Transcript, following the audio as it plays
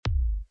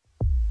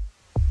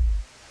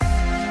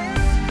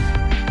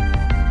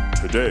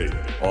Today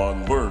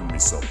on Learn Me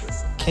Something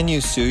Can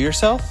you sue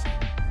yourself?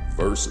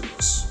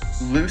 versus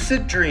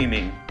Lucid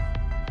dreaming.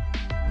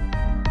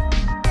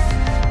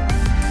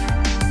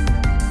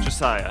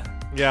 Josiah,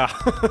 Yeah.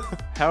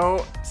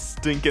 how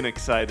stinking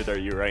excited are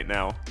you right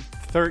now?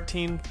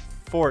 13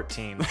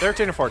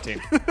 or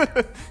 14.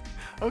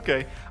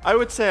 Okay, I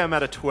would say I'm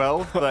at a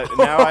 12, but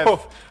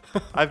now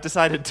I've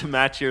decided to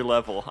match your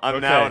level.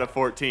 I'm now Okay. at a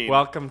 14.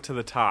 Welcome to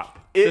the top.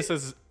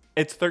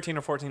 It's 13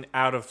 or 14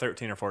 out of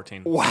 13 or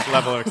 14. Wow.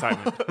 Level of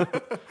excitement.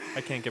 I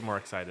can't get more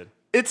excited.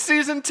 It's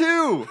season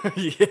 2.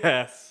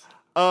 Yes.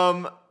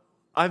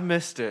 I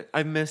missed it.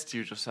 I missed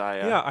you,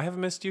 Josiah. Yeah, I have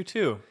missed you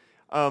too.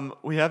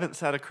 We haven't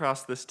sat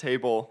across this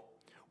table,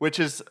 which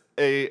is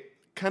a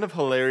kind of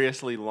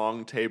hilariously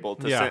long table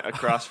to Yeah. sit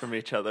across from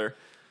each other.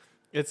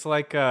 It's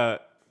like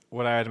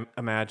what I'd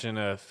imagine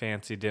a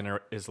fancy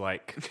dinner is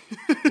like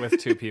with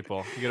two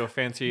people. You go to a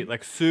fancy,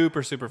 like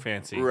super, super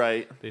fancy.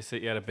 Right. They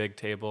sit you at a big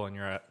table and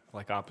you're at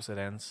like opposite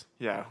ends.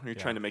 Yeah, you're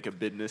trying to make a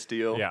business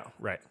deal. Yeah,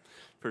 right.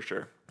 For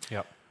sure.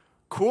 Yep.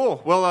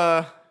 Cool.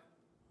 Well,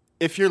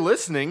 if you're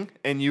listening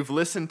and you've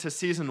listened to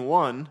season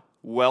 1,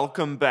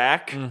 welcome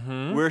back.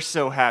 Mm-hmm. We're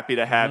so happy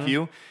to have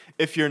you.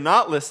 If you're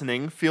not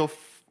listening,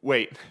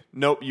 wait.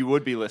 Nope, you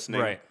would be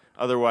listening. Right.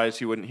 Otherwise,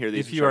 you wouldn't hear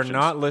these If you are instructions.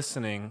 not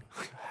listening,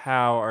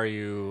 how are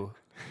you?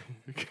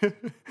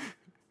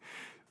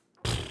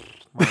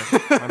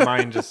 My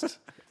mind just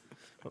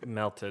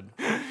melted.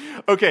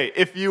 Okay,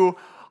 if you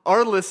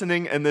are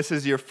listening and this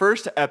is your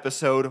first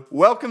episode,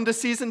 welcome to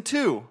season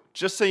 2.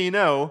 Just so you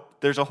know,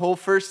 there's a whole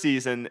first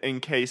season in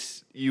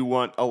case you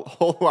want a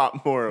whole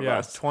lot more of Yeah,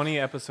 us. 20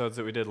 episodes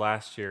that we did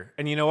last year.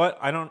 And you know what?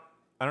 I don't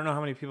know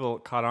how many people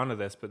caught on to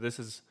this, but this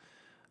is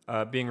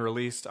being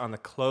released on the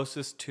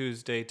closest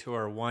Tuesday to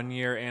our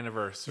 1-year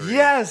anniversary.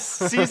 Yes,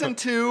 season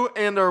 2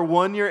 and our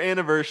 1-year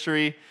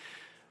anniversary.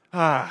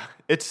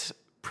 It's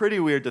pretty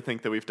weird to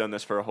think that we've done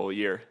this for a whole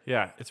year.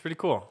 Yeah, it's pretty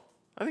cool.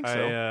 I think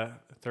so.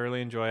 I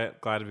thoroughly enjoy it.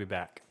 Glad to be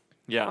back.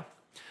 Yeah.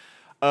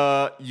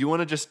 You want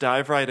to just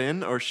dive right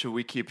in, or should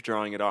we keep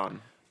drawing it on?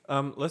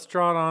 Let's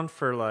draw it on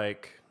for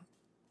like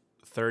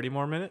 30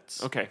 more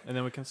minutes. Okay. And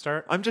then we can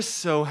start. I'm just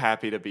so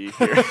happy to be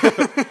here.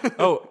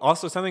 Oh,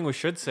 also something we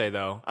should say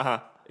though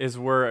is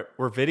we're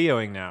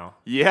videoing now.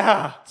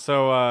 Yeah.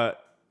 So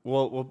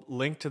we'll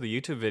link to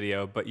the YouTube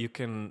video, but you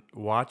can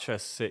watch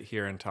us sit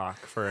here and talk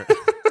for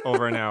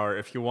over an hour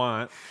if you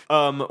want.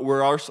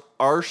 We're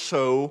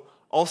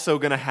also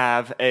going to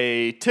have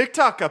a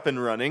TikTok up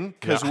and running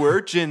because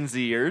we're Gen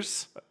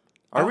Zers.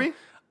 Are we?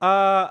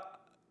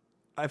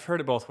 I've heard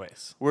it both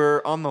ways.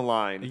 We're on the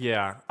line.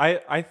 Yeah,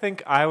 I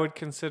think I would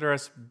consider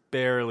us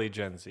barely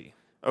Gen Z.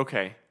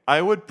 Okay.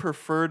 I would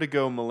prefer to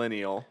go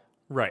millennial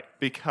Right.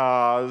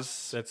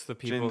 because That's the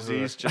people Gen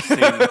who Zs just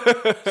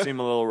seem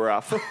a little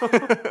rough.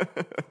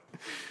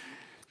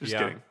 Just Yeah.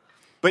 kidding.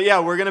 But yeah,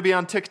 we're going to be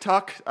on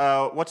TikTok.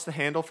 What's the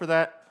handle for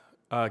that?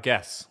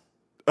 Guess.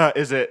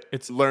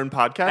 It's Learn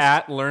Podcast?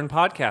 At Learn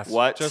Podcast.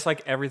 What? Just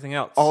like everything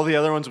else. All the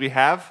other ones we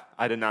have?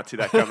 I did not see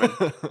that coming.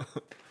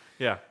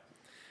 Yeah.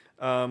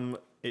 And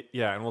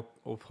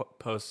we'll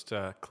post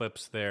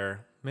clips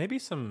there. Maybe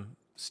some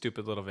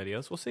stupid little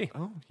videos. We'll see.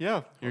 Oh, yeah. You're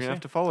going to see. have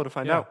to follow to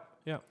find Yeah. out.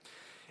 Yeah.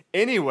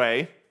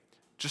 Anyway,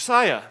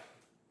 Josiah,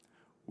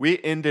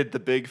 we ended the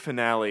big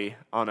finale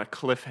on a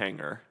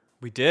cliffhanger.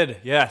 We did.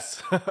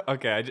 Yes.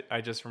 Okay. I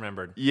just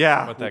remembered.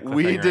 Yeah, What that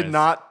we cliffhanger did is.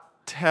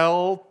 not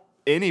tell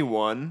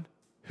anyone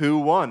who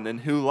won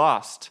and who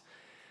lost.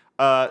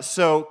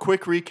 So,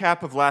 quick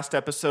recap of last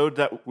episode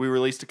that we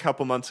released a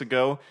couple months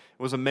ago.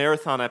 It was a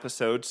marathon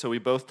episode, so we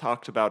both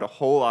talked about a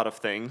whole lot of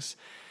things.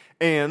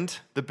 And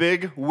the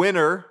big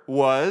winner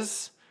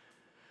was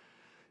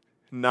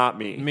not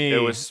me. Me. It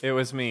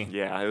was me.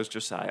 yeah, it was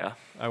Josiah.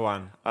 I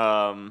won.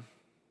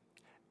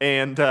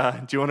 And do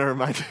you want to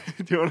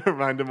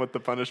remind him what the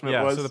punishment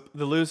Yeah. was? So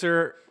the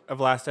loser of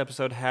last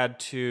episode had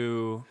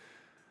to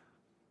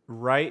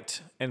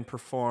write and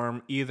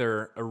perform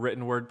either a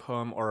written word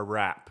poem or a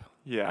rap.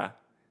 Yeah.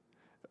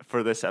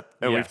 For this and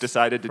we've Yes.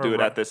 decided to For do it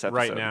ri- at this episode.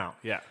 right now.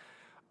 Yeah.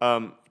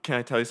 Can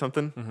I tell you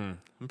something? Mm-hmm.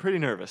 I'm pretty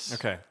nervous.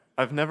 Okay.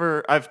 I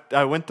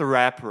went the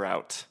rap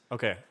route.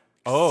 Okay.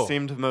 Oh.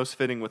 Seemed most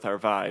fitting with our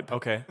vibe.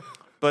 Okay.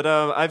 But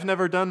I've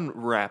never done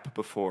rap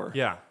before.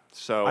 Yeah.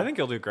 So I think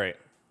you'll do great.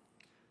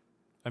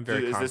 I'm very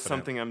is confident. this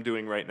something I'm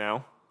doing right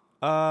now?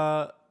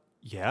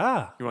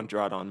 Yeah. You want to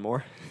draw it on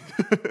more?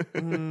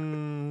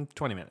 20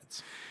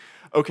 minutes.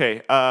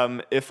 Okay.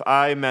 If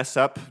I mess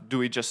up, do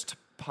we just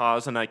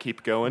pause and I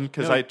keep going?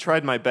 Because No. I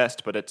tried my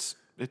best, but it's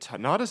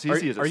not as easy as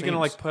it seems. Are you gonna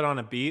like put on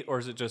a beat, or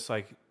is it just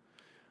like,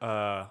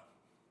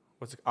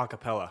 what's it,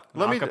 acapella?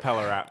 Let me-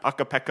 Acapella rap.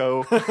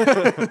 Acapecco.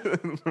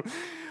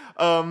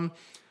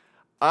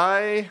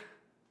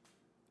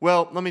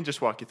 Let me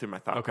just walk you through my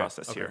thought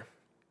process okay. here.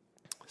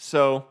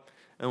 So,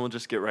 and we'll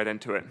just get right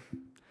into it.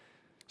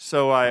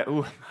 So my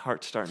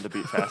heart's starting to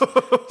beat fast.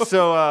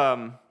 So,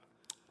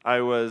 I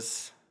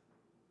was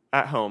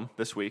at home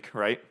this week,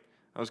 right?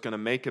 I was going to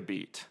make a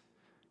beat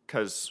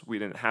because we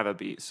didn't have a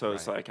beat. So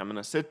it's like, I'm going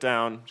to sit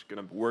down, just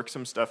going to work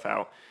some stuff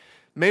out.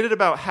 Made it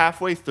about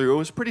halfway through. It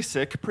was pretty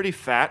sick, pretty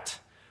fat.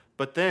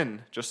 But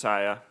then,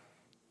 Josiah,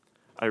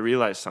 I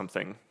realized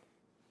something.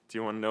 Do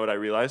you want to know what I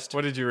realized?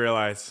 What did you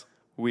realize?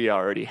 We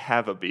already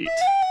have a beat.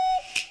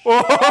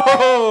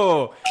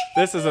 Whoa!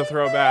 This is a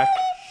throwback.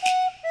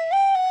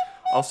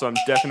 Also, I'm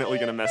definitely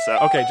going to mess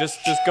up. Okay, just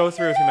go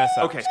through if you mess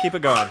up. Okay. Just keep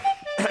it going.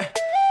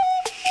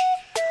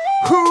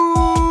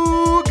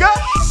 Hooga!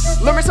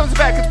 Learn me something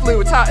back, it's blue,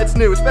 it's hot, it's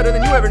new, it's better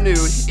than you ever knew.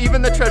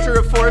 Even the treasure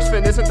of Forest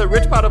Fin isn't the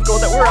rich pot of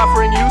gold that we're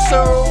offering you,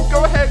 so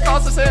go ahead, call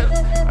us in.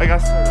 I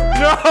got started.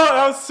 No,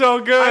 that was so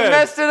good. I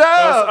messed it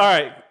That was-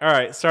 up. all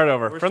right, start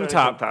over. We're From the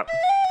starting top.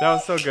 That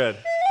was so good.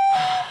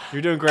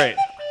 You're doing great.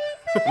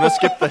 I'm going to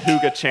skip the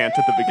Hooga chant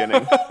at the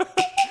beginning.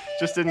 It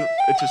just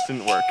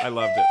didn't work. I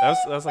loved it. That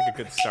was like a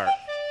good start.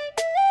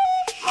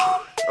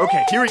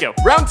 Okay, here we go.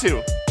 Round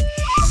 2.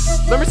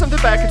 Learn me something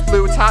back, it's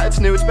blue, it's hot, it's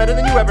new, it's better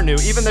than you ever knew.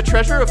 Even the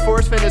treasure of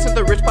Forest Fin isn't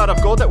the rich pot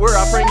of gold that we're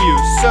offering you.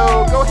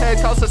 So go ahead,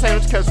 call us a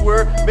sandwich, cause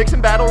we're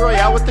mixing Battle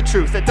Royale with the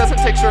truth. It doesn't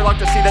take Sherlock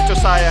to see that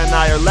Josiah and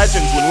I are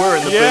legends when we're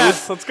in the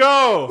Yes, booth. let's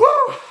go.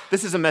 Woo!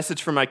 This is a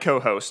message from my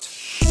co-host.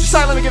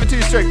 Josiah, let me give it to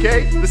you straight,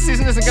 okay? This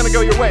season isn't gonna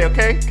go your way,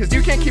 okay? Cause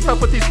you can't keep up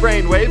with these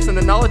brain waves and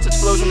the knowledge that's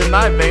flows in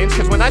my veins.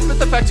 Cause when I spit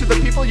the facts to the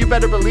people, you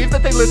better believe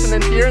that they listen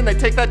and hear and they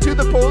take that to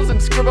the polls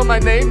and scribble my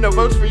name. No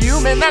votes for you,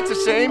 man, that's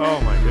a shame.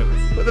 Oh my goodness.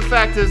 But the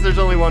fact is, there's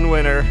only one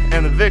winner,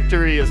 and the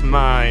victory is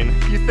mine.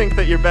 You think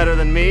that you're better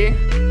than me?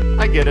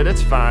 I get it,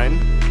 it's fine.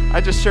 I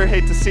just sure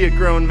hate to see a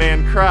grown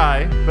man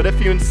cry. But if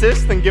you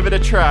insist, then give it a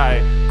try.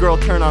 Girl,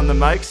 turn on the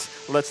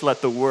mics. Let's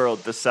let the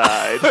world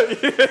decide.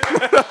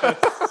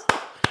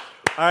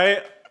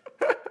 I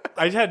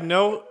had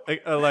no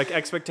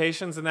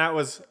expectations, and that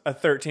was a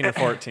 13 or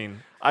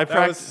 14.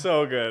 That was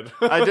so good.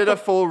 I did a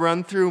full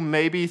run through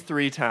maybe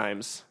 3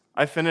 times.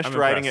 I finished I'm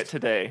writing it impressed.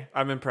 today.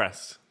 I'm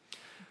impressed.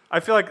 I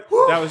feel like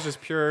that was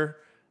just pure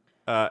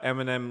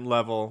Eminem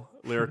level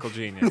lyrical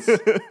genius.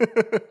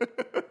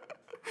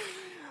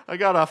 I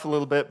got off a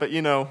little bit, but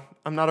you know,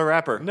 I'm not a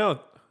rapper. No,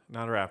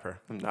 not a rapper.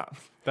 I'm not.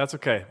 That's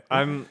okay.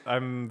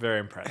 I'm very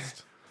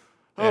impressed.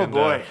 Oh,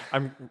 boy.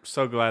 I'm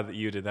so glad that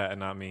you did that and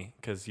not me,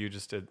 because you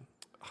just did.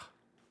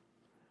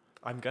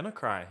 I'm gonna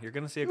cry. You're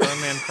gonna see a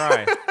grown man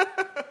cry.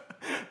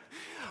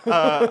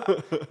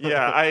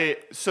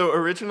 So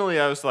originally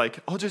I was like,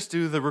 I'll just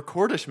do the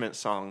Recordishment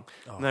song.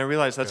 And I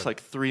realized that's like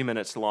 3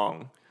 minutes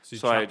long. So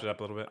you chopped it up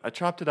a little bit? I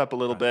chopped it up a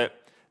little bit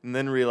and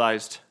then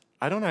realized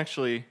I don't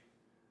actually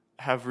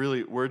have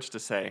really words to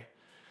say.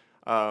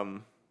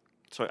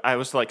 So I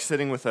was like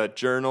sitting with a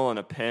journal and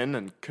a pen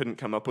and couldn't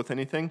come up with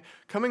anything.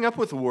 Coming up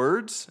with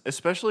words,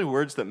 especially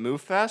words that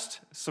move fast,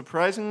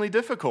 surprisingly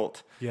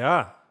difficult.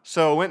 Yeah.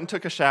 So I went and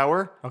took a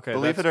shower. Okay,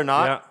 Believe it that's- or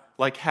not, yeah.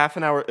 like half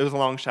an hour, it was a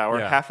long shower.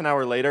 Yeah. Half an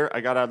hour later,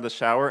 I got out of the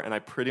shower and I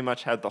pretty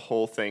much had the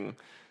whole thing.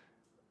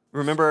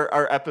 Remember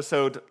our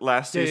episode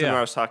last season yeah. where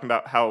I was talking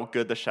about how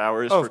good the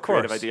shower is Oh, for of course.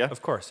 creative idea?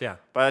 Of course, yeah.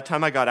 By the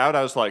time I got out,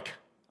 I was like,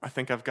 I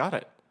think I've got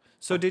it.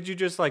 So did you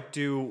just like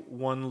do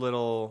one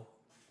little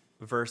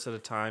verse at a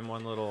time,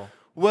 one little...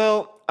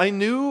 Well, I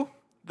knew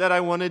that I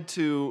wanted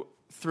to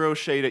throw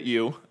shade at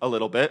you a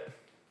little bit.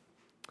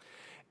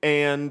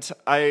 And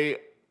I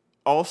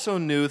also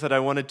knew that I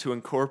wanted to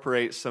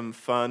incorporate some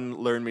fun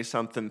Learn Me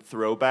Something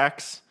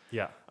throwbacks.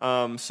 Yeah.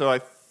 So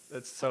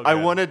That's so good. I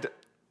wanted...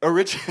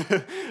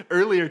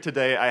 Earlier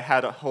today, I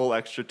had a whole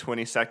extra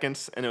 20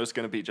 seconds, and it was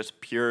going to be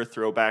just pure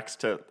throwbacks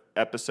to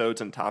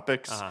episodes and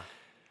topics. Uh-huh.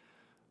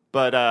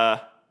 But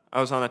I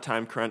was on a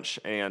time crunch,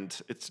 and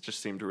it just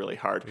seemed really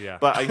hard. Yeah.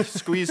 But I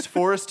squeezed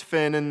Forrest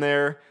Finn in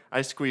there.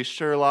 I squeezed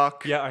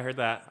Sherlock. Yeah, I heard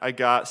that. I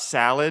got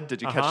salad.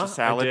 Did you catch Uh-huh, the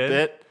salad I did.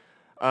 bit?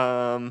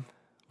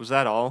 Was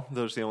that all?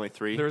 Those are the only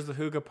 3? There was the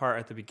Hooga part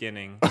at the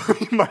beginning.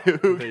 My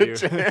Hooga that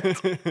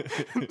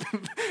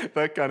chant.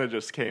 That kind of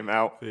just came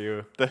out.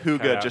 you The cut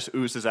Hooga out. just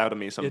oozes out of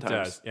me It sometimes.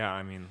 does. Yeah,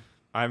 I mean,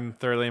 I'm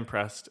thoroughly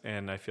impressed,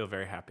 and I feel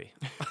very happy.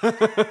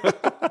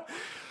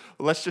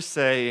 Let's just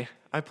say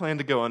I plan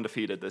to go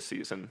undefeated this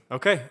season.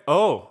 Okay.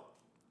 Oh.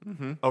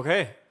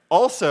 Okay.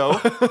 Also,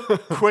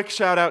 quick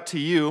shout out to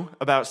you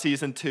about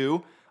season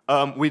 2.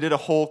 We did a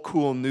whole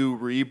cool new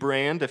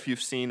rebrand. If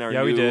you've seen our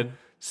Yeah, we new did.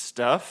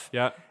 stuff,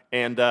 Yeah.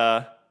 and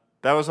that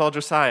was all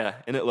Josiah,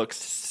 and it looks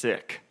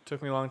sick.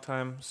 Took me a long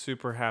time.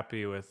 Super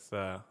happy with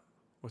the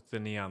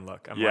neon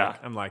look. Yeah.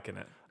 I'm liking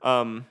it.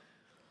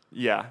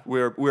 Yeah,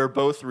 we're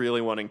both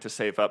really wanting to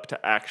save up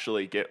to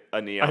actually get a I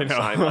neon know.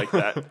 sign like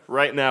that.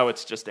 Right now,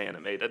 it's just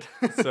animated.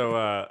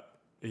 So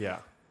yeah,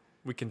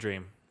 we can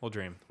dream. We'll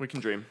dream. We can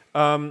dream.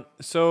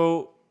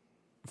 So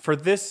for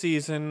this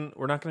season,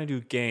 we're not going to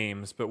do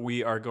games, but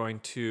we are going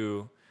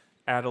to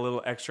add a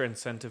little extra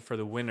incentive for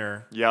the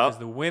winner. Yep. Because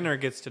the winner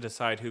gets to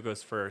decide who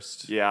goes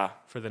first Yeah.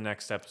 for the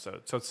next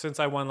episode. So since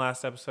I won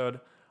last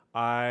episode,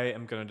 I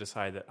am going to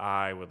decide that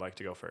I would like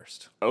to go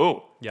first.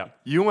 Oh. Yeah.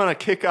 You want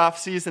to kick off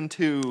season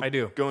 2? I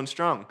do. Going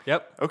strong.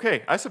 Yep.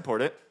 Okay, I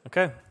support it.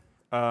 Okay.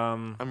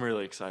 I'm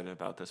really excited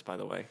about this, by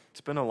the way.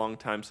 It's been a long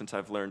time since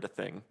I've learned a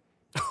thing.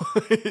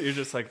 You're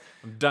just like,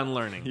 I'm done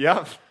learning.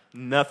 Yep.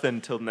 Nothing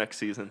till next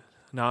season.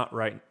 Not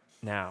right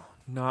now.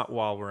 Not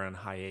while we're on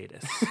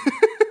hiatus.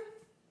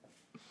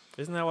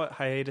 Isn't that what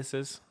hiatus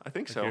is? I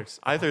think Like so. it's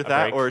Either a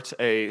that break? or it's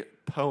a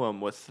poem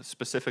with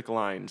specific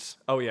lines.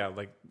 Oh yeah,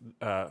 like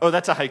Oh,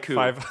 that's a haiku.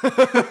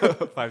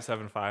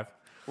 575.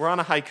 We're on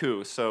a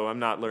haiku, so I'm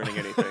not learning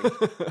anything.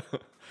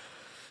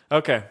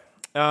 Okay.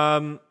 So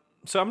I'm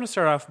going to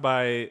start off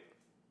by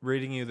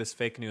reading you this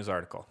fake news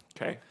article.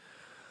 Okay.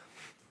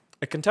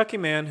 A Kentucky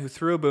man who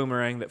threw a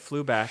boomerang that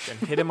flew back and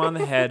hit him on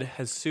the head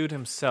has sued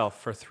himself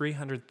for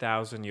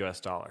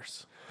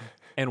 $300,000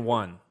 and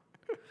won.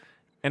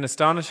 And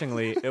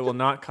astonishingly, it will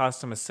not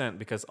cost him a cent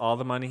because all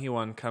the money he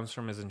won comes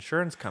from his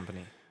insurance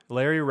company.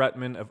 Larry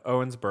Ruttman of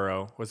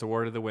Owensboro was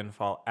awarded the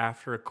windfall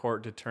after a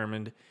court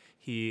determined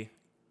he,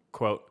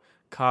 quote,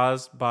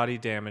 caused body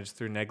damage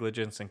through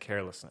negligence and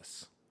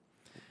carelessness.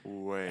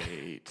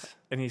 Wait.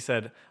 And he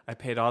said, I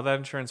paid all that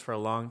insurance for a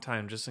long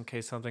time just in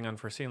case something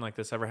unforeseen like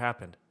this ever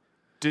happened.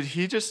 Did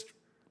he just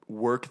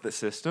work the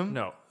system?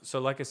 No. So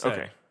like I said,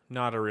 Okay.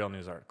 not a real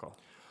news article.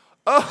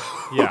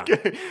 Oh, Yeah.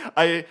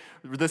 okay.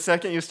 The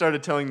second you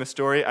started telling the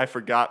story, I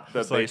forgot the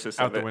It's like basis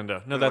out of the it.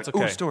 window. No, I'm that's like,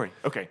 okay. Ooh, story.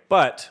 Okay.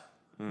 But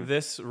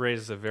this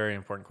raises a very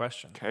important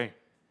question. Okay.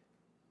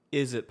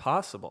 Is it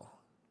possible?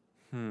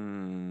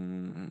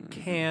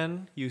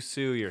 Can you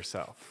sue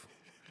yourself?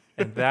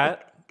 And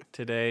that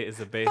today is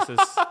the basis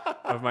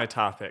of my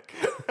topic.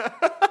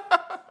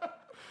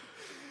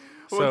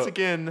 Once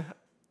again,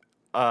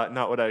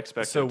 not what I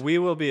expected. So we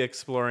will be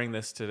exploring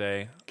this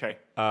today. Okay.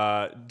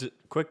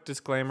 Quick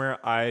disclaimer,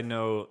 I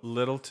know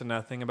little to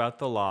nothing about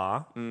the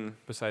law,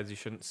 besides you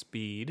shouldn't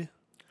speed.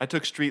 I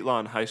took street law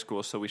in high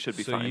school, so we should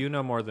be So fine. you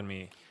know more than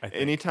me, I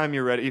think. Anytime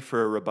you're ready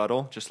for a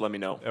rebuttal, just let me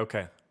know.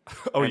 Okay.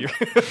 Oh, you're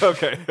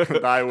okay.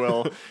 I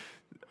will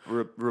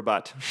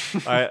rebut.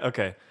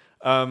 Okay.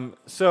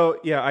 So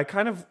yeah, I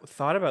kind of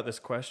thought about this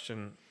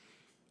question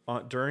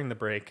during the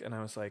break, and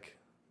I was like,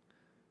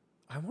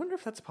 I wonder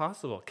if that's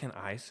possible. Can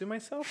I sue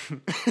myself?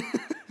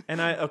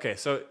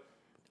 So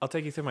I'll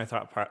take you through my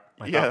thought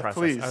process.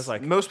 Please. I was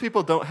like, most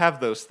people don't have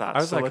those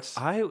thoughts.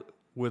 I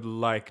would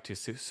like to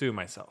sue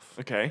myself.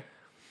 Okay.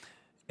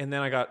 And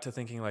then I got to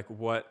thinking, like,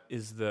 what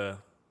is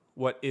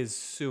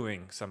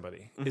suing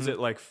somebody? Is it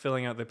like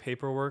filling out the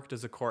paperwork?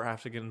 Does the court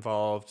have to get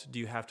involved? Do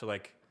you have to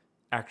like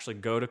actually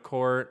go to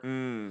court?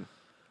 And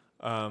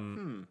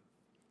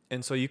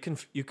so you can.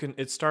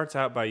 It starts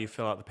out by you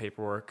fill out the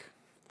paperwork,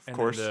 Of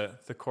course. then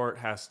the court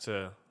has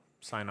to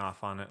sign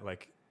off on it.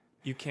 Like,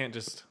 you can't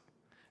just,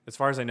 as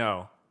far as I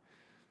know,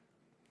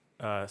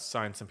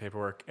 sign some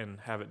paperwork and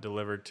have it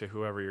delivered to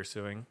whoever you're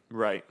suing.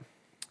 Right.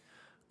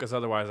 Because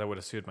otherwise, I would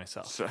have sued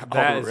myself. So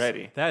That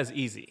already. that is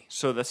easy.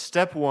 So the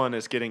step one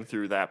is getting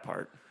through that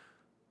part.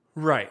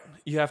 Right.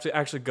 You have to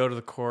actually go to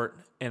the court,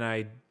 and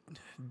I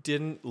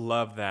didn't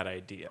love that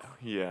idea.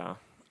 Yeah.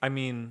 I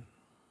mean,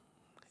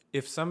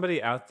 if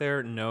somebody out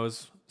there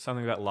knows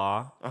something about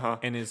law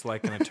and is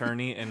like an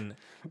attorney and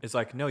is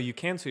like, no, you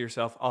can sue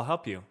yourself, I'll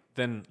help you,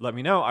 then let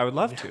me know. I would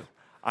love to.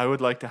 I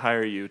would like to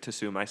hire you to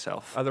sue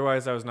myself.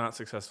 Otherwise, I was not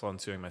successful in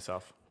suing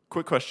myself.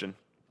 Quick question.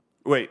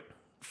 Wait.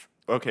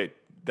 Okay.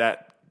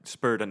 That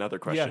spurred another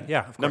question. Yeah,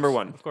 of course. Number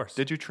one. Of course.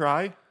 Did you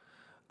try?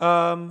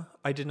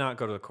 I did not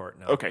go to the court,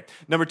 no. Okay.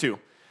 Number two.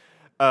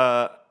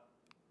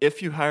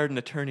 If you hired an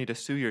attorney to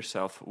sue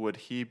yourself, would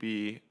he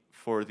be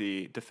for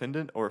the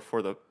defendant or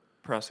for the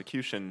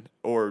prosecution,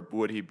 or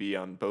would he be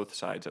on both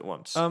sides at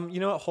once?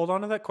 You know what? Hold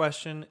on to that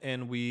question,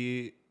 and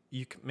maybe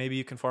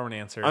you can form an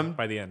answer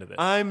by the end of it.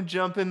 I'm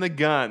jumping the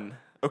gun.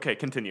 Okay,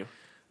 continue.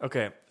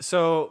 Okay,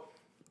 so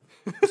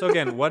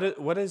again,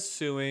 what is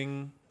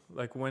suing?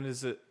 Like, when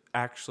does it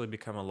actually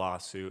become a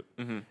lawsuit?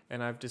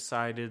 And I've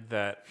decided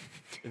that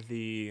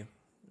the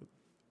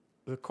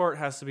court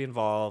has to be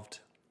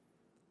involved,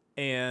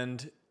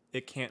 and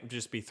it can't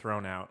just be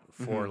thrown out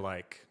for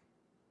like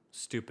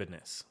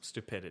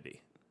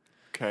stupidity.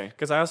 Okay.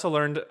 Because I also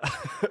learned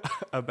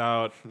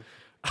about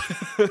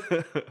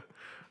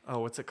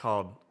what's it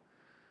called?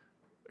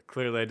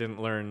 Clearly, I didn't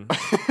learn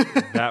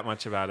that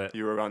much about it.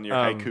 You were on your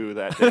haiku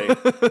that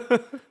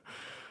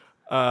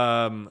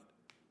day.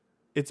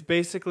 It's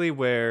basically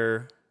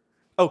where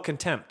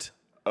contempt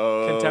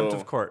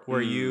of court,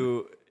 where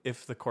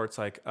if the court's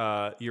like,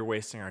 you're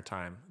wasting our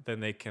time,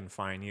 then they can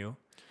fine you.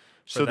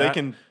 So they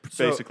can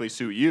basically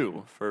sue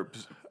you for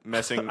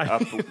messing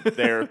up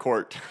their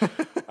court.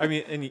 I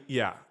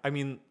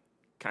mean,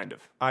 Kind of.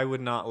 I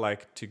would not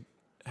like to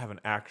have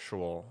an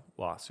actual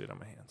lawsuit on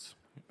my hands.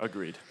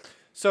 Agreed.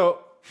 So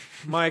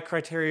my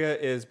criteria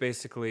is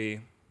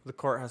basically the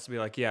court has to be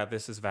like, yeah,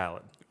 this is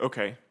valid.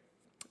 Okay.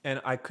 And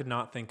I could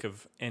not think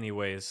of any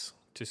ways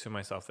to sue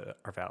myself that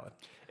are valid.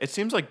 It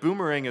seems like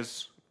boomerang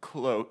is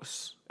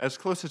close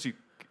as you.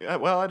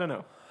 Well, I don't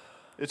know.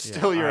 It's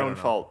still your own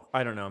fault.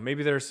 I don't know.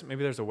 Maybe there's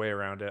a way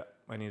around it.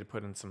 I need to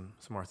put in some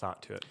more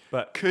thought to it.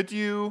 But Could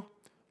you?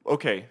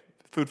 Okay,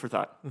 food for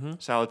thought.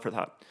 Salad for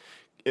thought.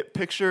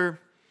 Picture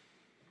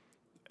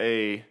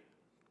a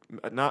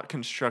not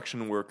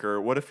construction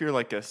worker. What if you're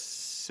like a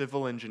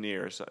civil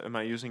engineer? Am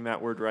I using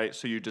that word right?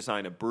 So you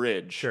design a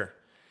bridge. sure.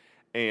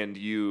 And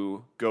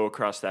you go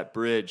across that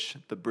bridge,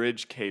 the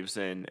bridge caves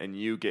in, and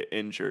you get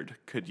injured.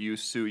 Could you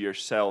sue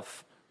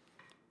yourself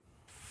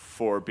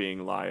for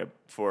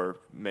for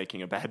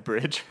making a bad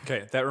bridge.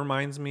 Okay, that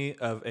reminds me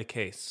of a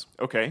case.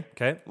 Okay.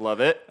 Okay, Love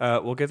it.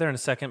 we'll get there in a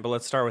second, but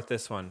let's start with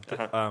this one.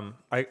 Uh-huh.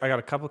 I got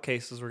a couple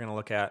cases we're gonna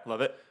look at,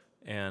 Love it.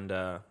 and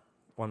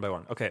one by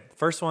one. Okay,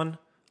 first one,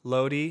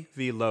 Lodi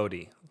v.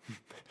 Lodi.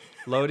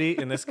 Lodi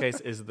in this case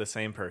is the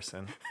same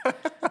person,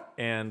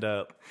 and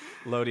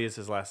Lodi is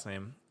his last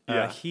name.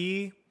 Yeah.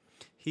 He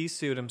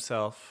sued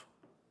himself,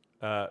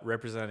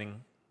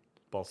 representing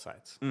both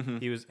sides. Mm-hmm.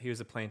 He was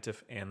a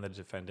plaintiff and the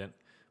defendant.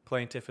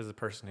 Plaintiff is the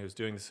person who's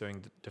doing the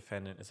suing.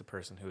 Defendant is the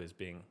person who is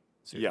being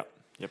sued. Yeah.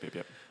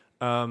 Yep.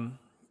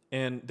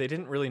 And they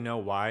didn't really know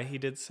why he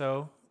did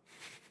so.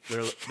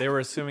 They were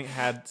assuming it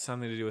had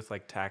something to do with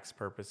like tax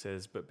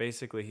purposes, but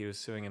basically he was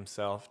suing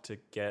himself to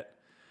get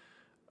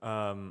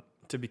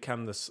to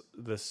become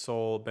the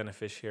sole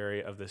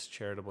beneficiary of this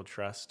charitable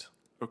trust.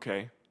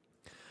 Okay.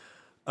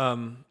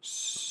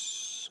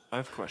 I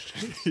have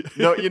questions.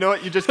 No, you know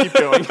what? You just keep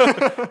going.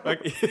 I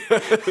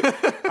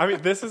mean,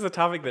 this is a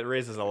topic that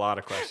raises a lot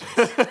of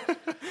questions.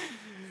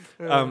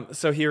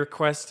 So he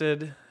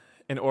requested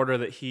an order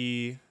that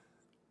he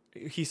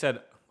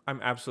said,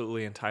 I'm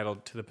absolutely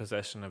entitled to the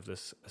possession of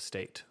this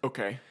estate.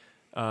 Okay.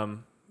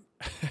 And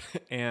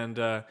in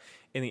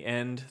the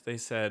end, they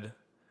said,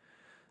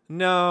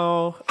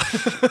 no.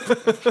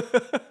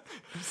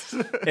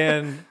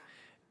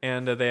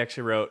 And they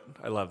actually wrote,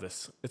 I love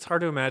this. It's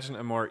hard to imagine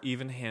a more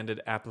even-handed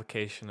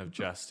application of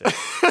justice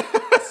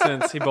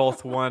since he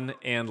both won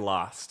and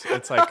lost.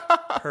 It's like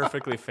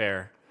perfectly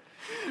fair.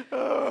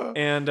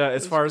 And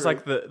as far as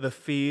like the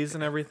fees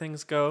and everything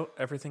goes,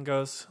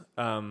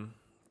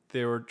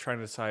 they were trying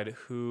to decide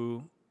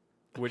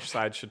which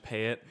side should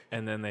pay it.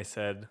 And then they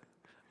said,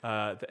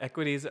 the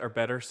equities are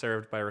better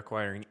served by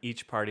requiring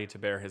each party to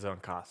bear his own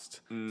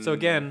cost. So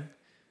again,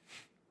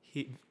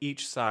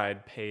 each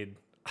side paid.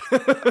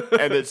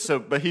 And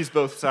but he's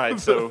both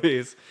sides, so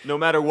fees. No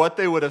matter what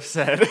they would have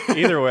said.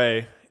 Either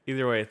way,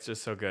 it's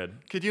just so good.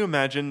 Could you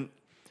imagine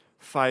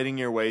fighting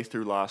your way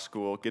through law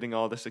school, getting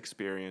all this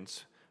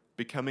experience,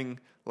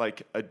 becoming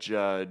like a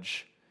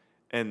judge,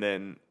 and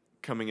then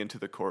coming into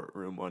the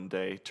courtroom one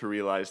day to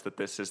realize that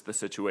this is the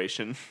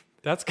situation?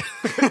 It's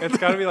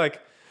got to be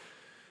like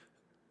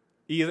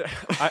either.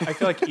 I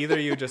feel like either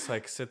you just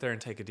like sit there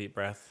and take a deep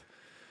breath.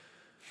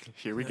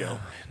 Here we go.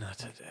 Not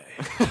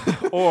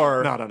today.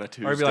 Or not on a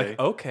Tuesday. Or be like,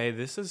 okay,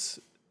 this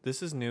is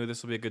new.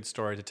 This will be a good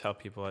story to tell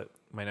people at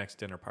my next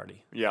dinner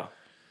party. Yeah.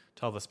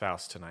 Tell the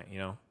spouse tonight, you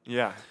know?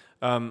 Yeah.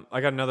 I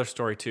got another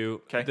story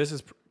too. Okay. This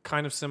is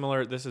kind of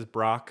similar. This is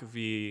Brock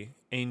v.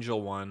 Angel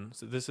One.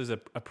 So this is a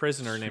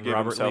prisoner named Give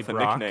Robert Lee himself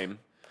Brock. a nickname.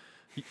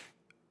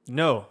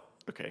 No.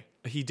 Okay.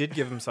 He did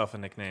give himself a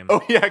nickname. Oh,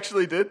 he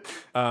actually did?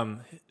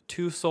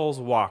 Two Souls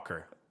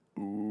Walker.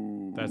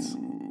 Ooh. That's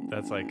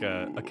like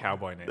a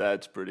cowboy name.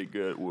 That's pretty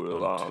good.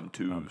 Well, I'm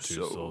Two Two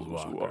Souls Souls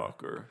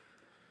Walker.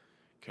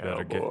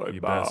 Walker. You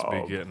best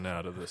be getting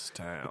out of this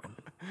town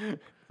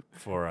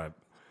before I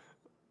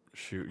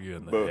shoot you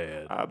in the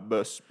head. I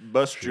bust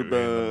Shoot your you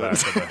in the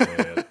buns. back of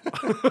the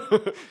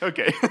head.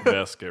 Okay.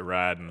 Best get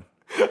riding.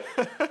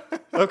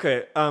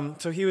 Okay,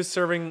 so he was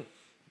serving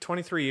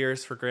 23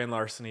 years for grand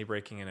larceny,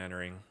 breaking and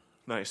entering.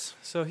 Nice.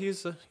 So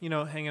he's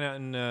hanging out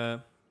in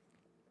the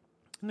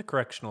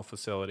correctional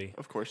facility,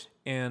 Of course.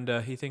 and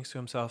he thinks to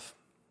himself,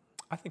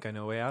 "I think I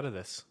know a way out of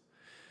this."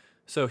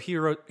 So he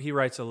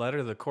writes a letter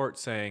to the court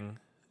saying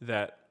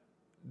that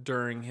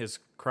during his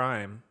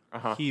crime,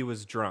 he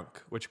was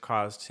drunk, which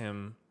caused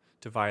him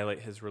to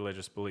violate his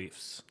religious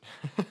beliefs.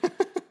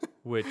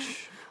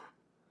 Which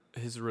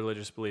his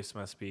religious beliefs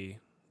must be: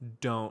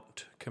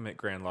 don't commit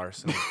grand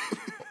larceny,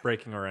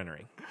 breaking or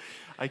entering.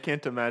 I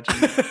can't imagine.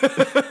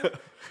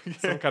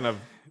 Some kind of,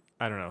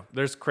 I don't know.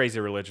 There's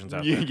crazy religions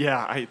out there.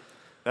 Yeah,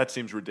 that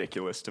seems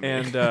ridiculous to me.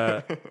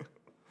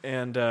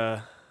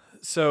 And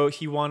so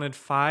he wanted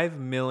 $5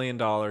 million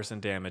in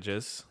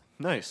damages.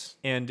 Nice.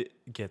 And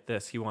get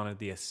this, he wanted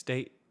the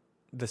state,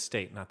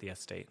 not the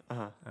estate.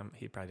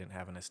 He probably didn't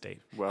have an estate.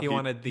 Well,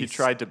 he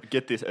tried to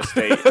get this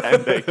estate,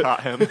 and they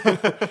caught him.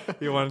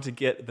 He wanted to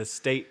get the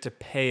state to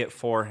pay it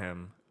for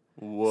him.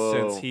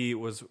 Whoa. Since he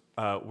was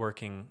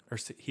working, or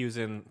he was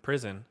in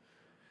prison.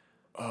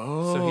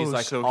 Oh, So he's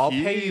like, I'll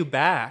pay you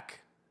back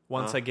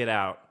once I get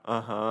out.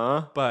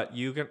 But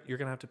you're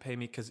gonna have to pay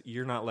me because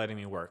you're not letting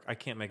me work. I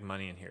can't make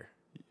money in here.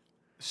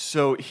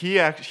 So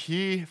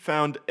he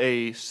found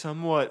a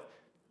somewhat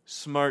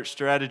smart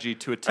strategy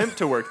to attempt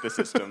to work the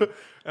system,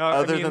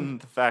 other than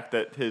the fact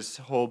that his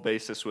whole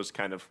basis was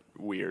kind of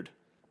weird.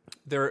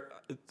 There's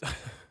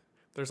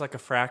like a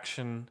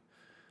fraction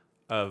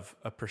of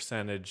a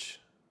percentage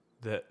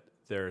that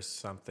there's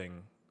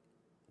something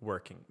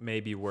working,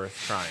 maybe worth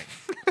trying.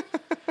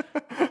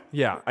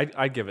 Yeah,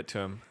 I'd give it to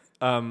him.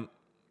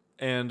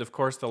 And of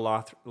course, the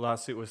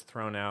lawsuit was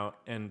thrown out,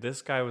 and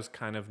this guy was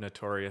kind of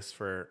notorious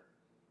for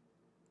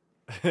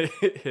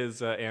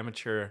his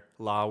amateur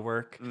law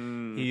work.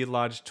 He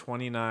lodged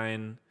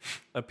 29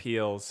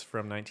 appeals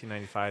from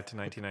 1995 to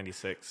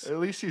 1996. At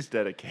least he's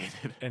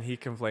dedicated. And he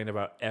complained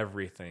about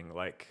everything,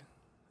 like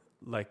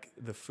like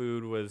the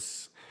food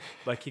was,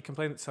 like he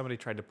complained that somebody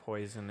tried to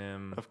poison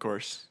him. Of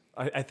course.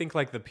 I think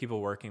like the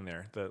people working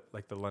there, the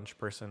lunch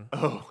person,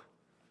 Oh,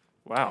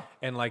 wow.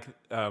 and like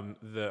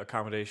the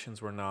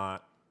accommodations were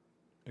not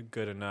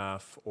good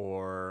enough,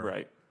 or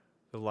Right.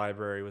 the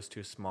library was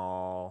too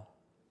small,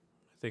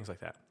 things like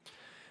that.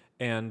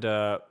 And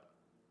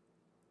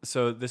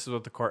so this is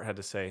what the court had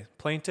to say.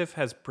 Plaintiff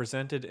has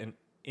presented an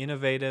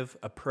innovative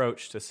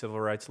approach to civil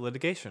rights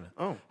litigation.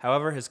 Oh.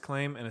 However, his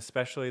claim and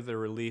especially the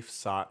relief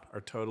sought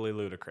are totally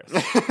ludicrous.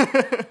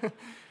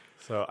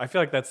 So I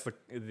feel like that's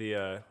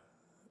the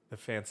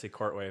fancy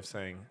court way of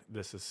saying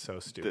this is so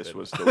stupid. This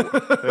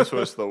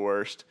was the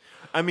worst.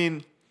 I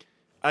mean,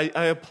 I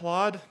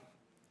applaud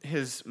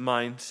his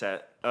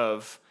mindset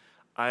of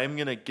I'm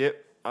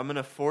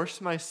gonna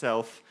force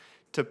myself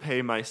to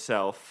pay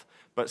myself,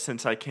 but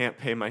since I can't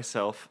pay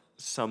myself,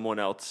 someone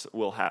else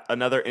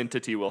another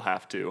entity will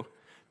have to.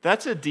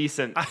 That's a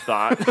decent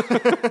thought.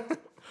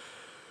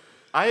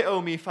 I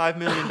owe me $5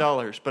 million,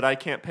 but I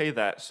can't pay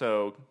that.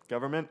 So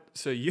government,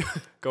 So you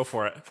go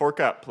for it. fork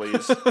up,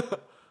 please.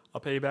 I'll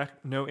pay you back,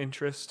 no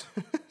interest.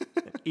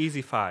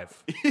 Easy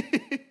 5.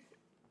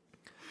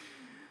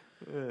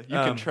 You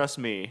can trust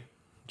me.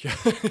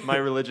 My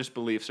religious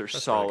beliefs are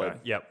That's solid. what I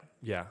got. Yep.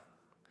 Yeah.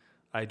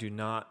 I do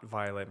not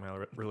violate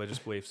my religious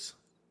beliefs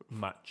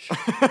much.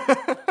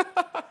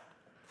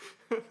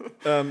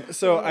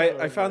 So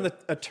I found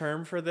a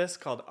term for this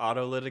called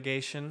auto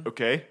litigation,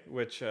 Okay.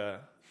 which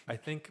I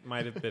think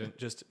might have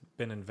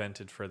been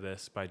invented for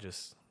this by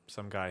just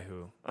some guy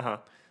who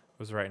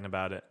was writing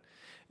about it.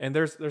 And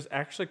there's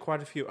actually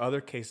quite a few other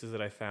cases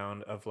that I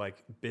found of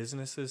like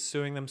businesses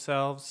suing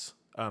themselves.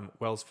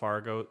 Wells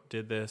Fargo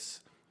did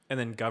this, and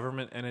then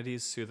government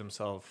entities sue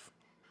themselves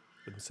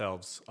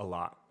a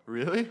lot.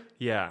 Really?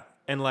 Yeah,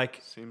 and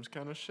like Seems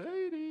kind of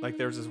shady.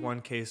 there was this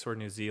one case where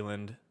New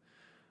Zealand,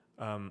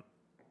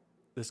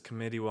 this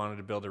committee wanted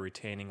to build a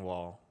retaining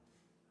wall,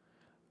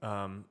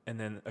 and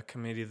then a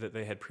committee that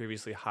they had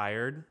previously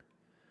hired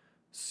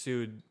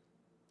sued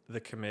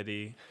the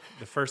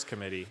first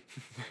committee,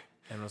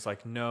 and was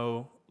like,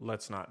 "No,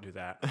 let's not do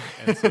that."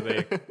 And so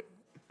they,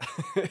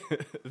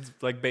 it's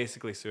like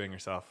basically suing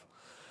yourself.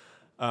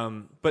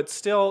 But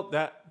still,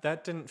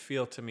 that didn't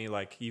feel to me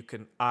like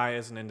I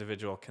as an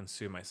individual can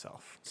sue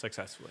myself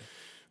successfully.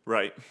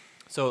 Right.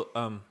 So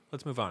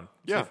let's move on.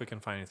 See Yeah. if we can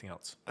find anything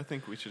else. I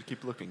think we should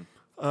keep looking.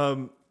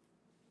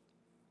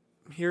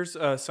 Here's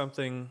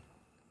something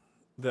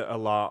that a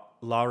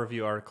law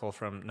review article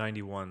from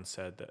 '91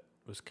 said that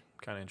was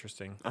kind of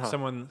interesting.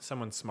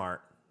 Someone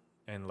smart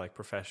and like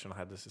professional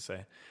had this to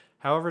say.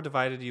 However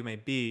divided you may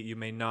be, you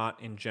may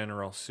not in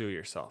general sue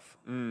yourself.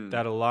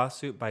 That a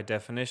lawsuit by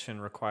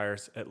definition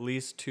requires at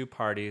least two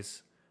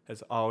parties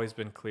has always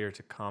been clear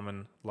to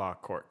common law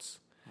courts.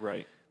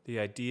 Right. The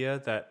idea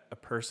that a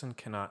person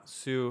cannot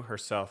sue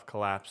herself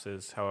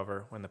collapses,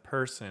 however, when the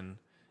person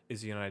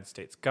is the United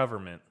States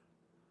government.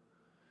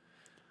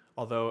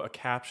 Although a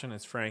caption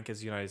as frank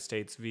as United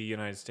States v.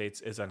 United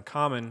States is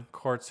uncommon,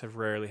 courts have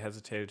rarely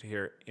hesitated to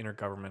hear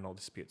intergovernmental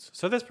disputes.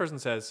 So this person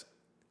says,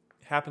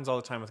 it happens all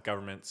the time with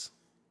government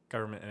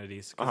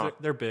entities, because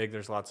they're big,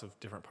 there's lots of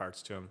different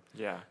parts to them.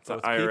 Yeah. So The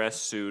it's IRS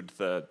sued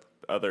the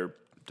other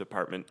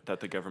department that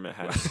the government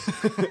has.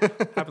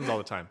 Happens all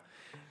the time.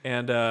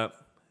 And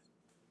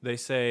they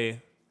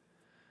say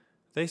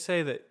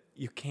that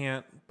you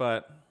can't,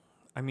 but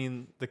I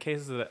mean, the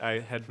cases that I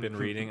had been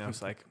reading, I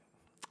was like,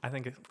 I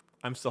think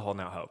I'm still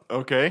holding out hope.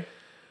 Okay.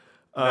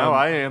 Now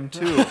I am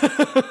too.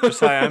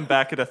 Josiah, I'm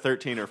back at a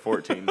 13 or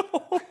 14.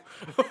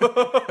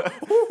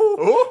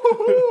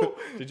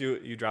 Did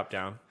you drop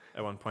down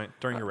at one point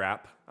during your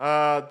rap?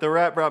 The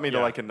rap brought me to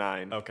Yeah. like a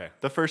 9. Okay.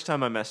 The first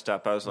time I messed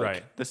up, I was like,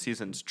 Right. this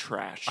season's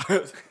trash.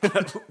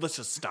 Let's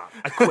just stop.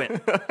 I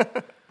quit.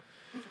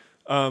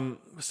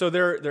 So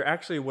there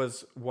actually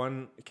was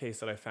one case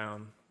that I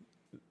found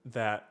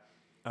that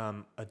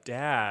a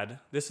dad.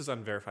 This is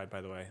unverified,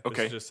 by the way. This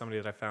Okay. is just somebody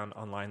that I found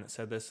online that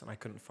said this, and I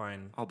couldn't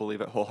find. I'll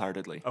believe it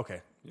wholeheartedly.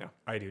 Okay, Yeah.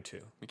 I do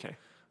too. Okay.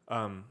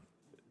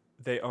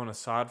 They own a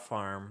sod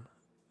farm.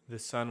 The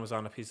son was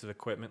on a piece of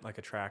equipment like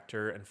a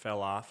tractor and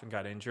fell off and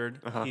got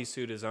injured. He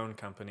sued his own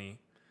company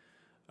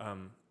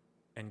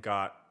and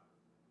got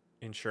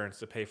insurance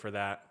to pay for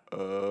that.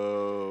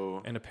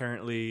 Oh. And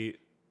apparently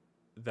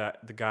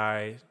that the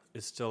guy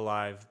is still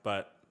alive,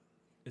 but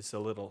it's a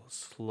little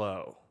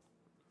slow.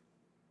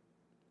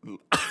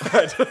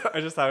 I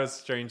just thought it was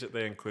strange that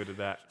they included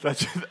that.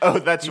 That's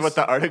what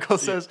the article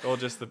says? Well,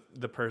 just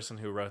the person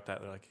who wrote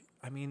that, they're like,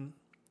 I mean,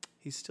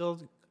 he's still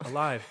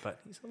alive, but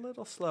he's a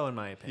little slow in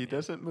my He opinion.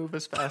 doesn't move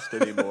as fast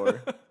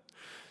anymore.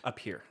 Up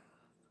here.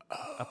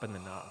 Up in the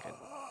noggin.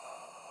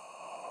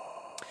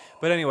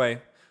 But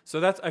anyway,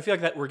 so I feel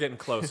like that we're getting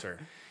closer.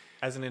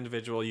 As an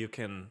individual, you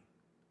can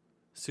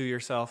sue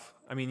yourself.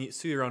 I mean, you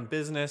sue your own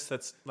business.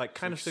 That's like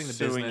kind of suing the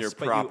Suing business. your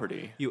but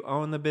property. You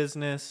own the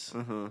business.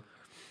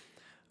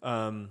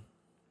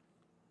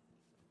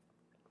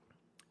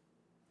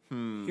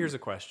 Here's a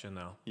question,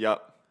 though.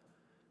 Yep.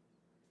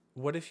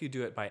 what if you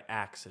do it by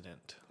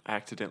accident?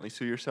 Accidentally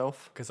sue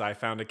yourself? Because I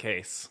found a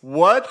case.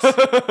 What?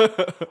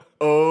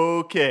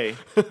 Okay.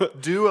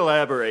 Do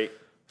elaborate.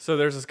 So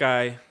there's this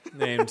guy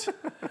named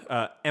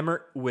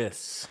Emmert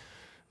Wiss.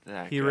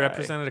 He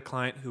represented a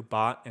client who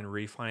bought and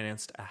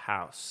refinanced a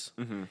house.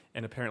 Mm-hmm.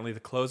 And apparently the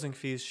closing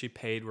fees she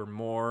paid were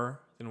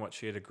more than what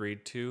she had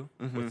agreed to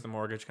with the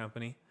mortgage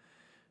company.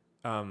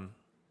 And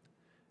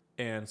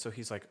so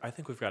he's like, I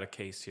think we've got a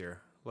case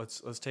here.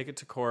 Let's take it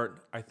to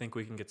court. I think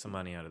we can get some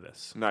money out of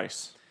this.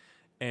 Nice.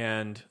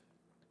 And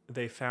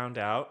they found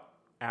out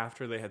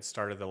after they had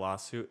started the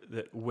lawsuit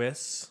that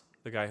Wiss,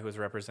 the guy who was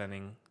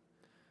representing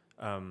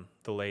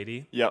the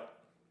lady, Yep.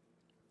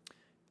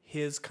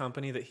 his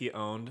company that he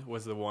owned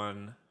was the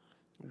one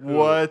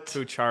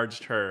who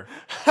charged her.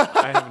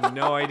 I have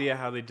no idea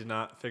how they did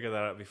not figure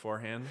that out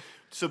beforehand.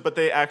 So, but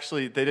they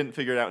didn't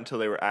figure it out until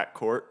they were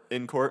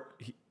in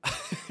court.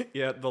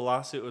 Yeah, the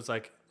lawsuit was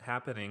like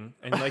happening,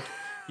 and like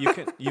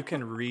you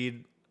can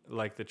read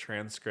like the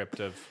transcript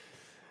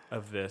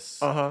of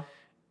this.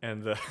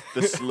 And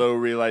the slow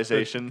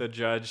realization. the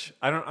judge.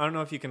 I don't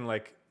know if you can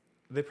like.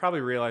 They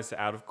probably realized it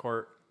out of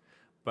court,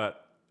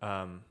 but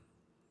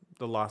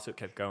the lawsuit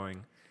kept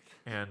going,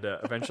 and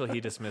eventually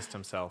he dismissed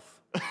himself.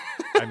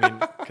 I mean,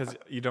 because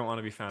you don't want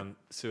to be found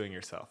suing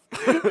yourself.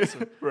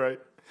 Right.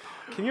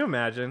 Can you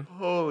imagine?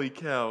 Holy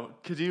cow.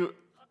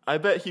 I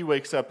bet he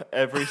wakes up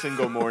every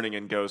single morning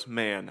and goes,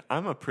 man,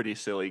 I'm a pretty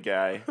silly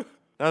guy.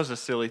 That was a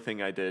silly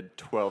thing I did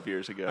 12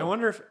 years ago. I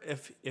wonder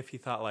if he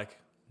thought like,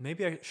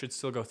 maybe I should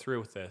still go through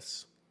with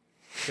this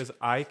because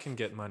I can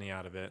get money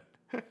out of it,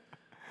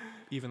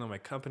 even though my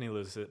company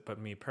loses it. But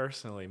me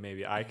personally,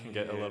 maybe I can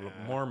get a little bit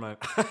more money.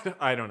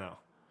 I don't know.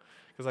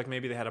 Because like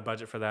maybe they had a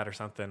budget for that or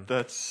something.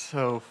 That's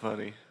so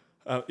funny.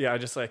 Yeah,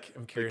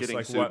 I'm curious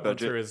like what went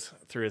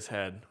through his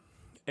head.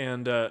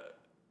 And the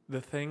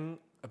thing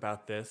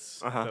about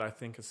this that I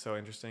think is so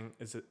interesting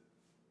is that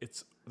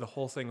the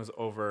whole thing was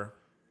over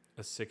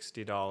a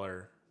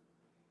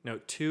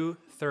two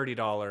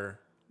 $30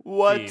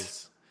 What?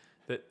 fees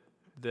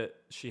that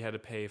she had to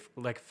pay for,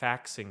 like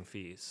faxing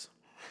fees.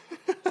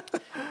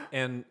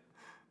 and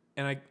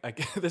I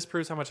this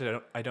proves how much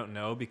I don't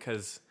know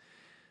because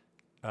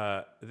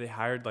they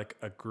hired like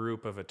a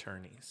group of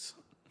attorneys,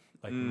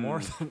 like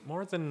more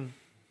than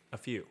a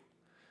few,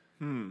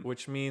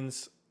 which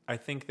means I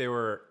think they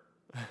were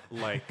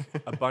like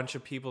a bunch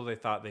of people they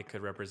thought they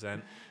could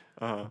represent,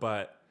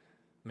 but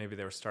maybe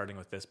they were starting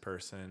with this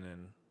person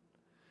and.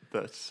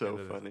 That's so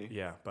funny.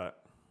 Yeah,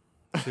 but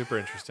super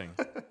interesting.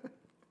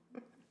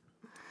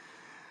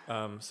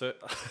 So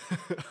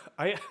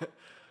I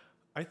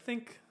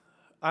think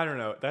I don't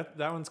know that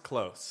one's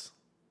close.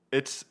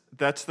 That's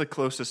the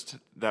closest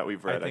that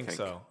we've read. I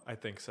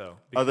think so.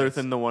 Other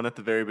than the one at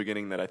the very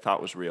beginning that I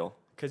thought was real.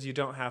 Because you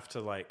don't have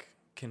to like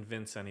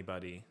convince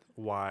anybody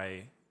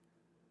why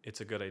it's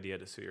a good idea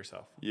to sue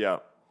yourself. Yeah,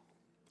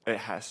 it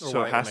has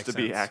to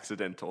be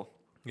accidental.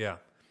 Yeah.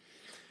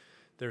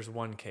 There's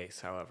one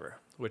case, however,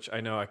 which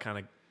I know I kind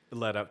of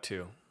led up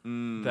to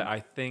that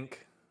I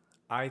think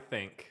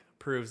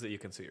proves that you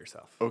can sue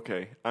yourself.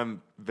 Okay,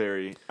 I'm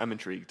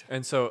intrigued.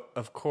 And so,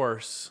 of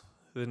course,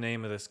 the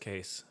name of this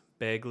case,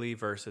 Bagley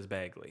versus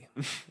Bagley.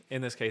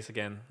 In this case,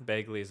 again,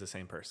 Bagley is the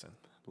same person.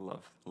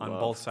 Love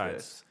both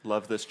sides.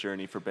 Love this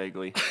journey for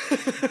Bagley.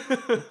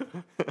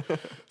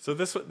 So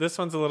this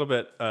one's a little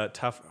bit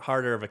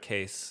harder of a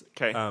case.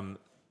 Okay.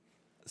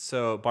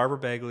 So Barbara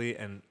Bagley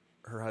and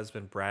her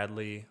husband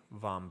Bradley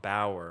Von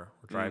Bauer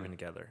were driving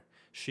together.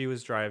 She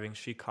was driving.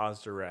 She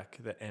caused a wreck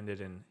that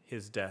ended in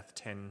his death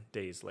 10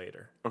 days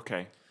later.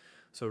 Okay.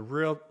 So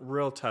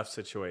real tough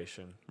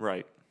situation.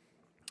 Right.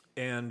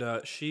 And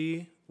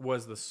she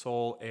was the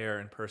sole heir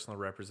and personal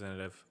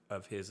representative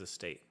of his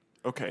estate.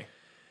 Okay.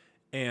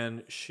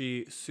 And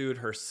she sued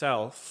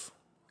herself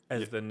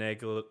as the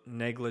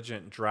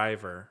negligent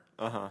driver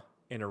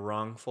in a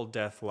wrongful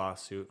death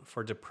lawsuit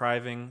for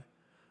depriving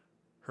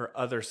her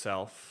other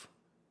self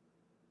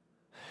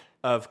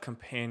of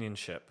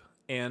companionship.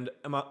 And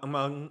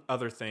among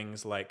other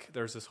things, like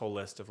there's this whole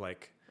list of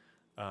like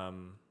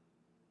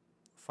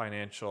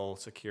financial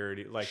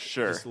security, like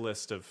this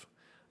list of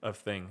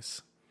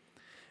things.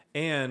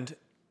 And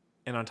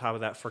on top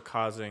of that, for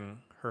causing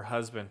her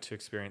husband to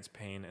experience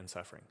pain and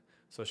suffering.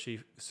 So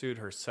she sued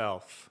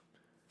herself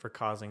for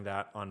causing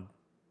that on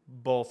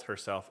both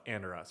herself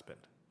and her husband.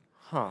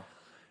 Huh.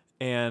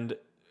 And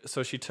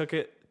so she took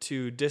it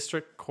to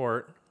district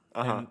court,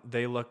 and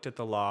they looked at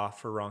the law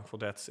for wrongful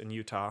deaths in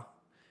Utah.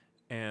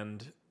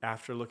 And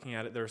after looking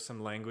at it, there was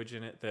some language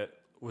in it that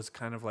was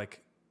kind of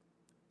like,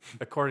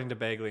 according to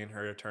Bagley and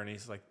her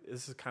attorneys, like,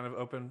 this is kind of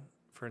open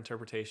for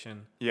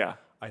interpretation. Yeah.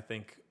 I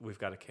think we've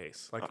got a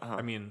case. Like,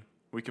 I mean...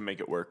 we can make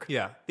it work.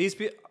 Yeah.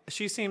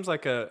 She seems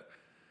like if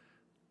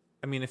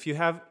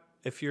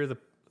you're the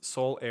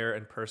sole heir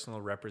and personal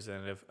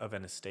representative of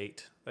an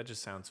estate, that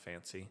just sounds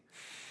fancy.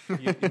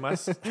 You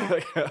must...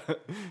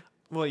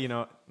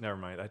 well, never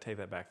mind. I take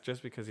that back.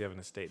 Just because you have an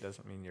estate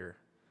doesn't mean you're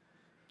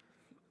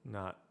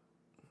not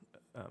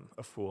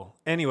a fool.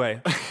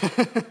 Anyway.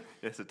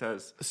 Yes, it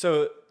does.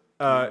 So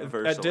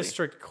universally. At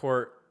district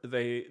court,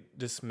 they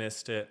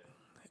dismissed it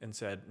and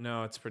said,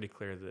 no, it's pretty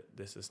clear that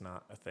this is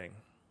not a thing.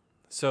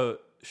 So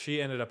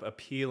she ended up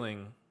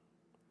appealing,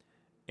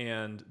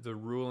 and the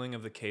ruling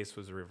of the case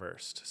was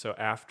reversed. So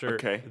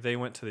after they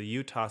went to the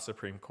Utah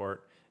Supreme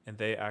Court, and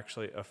they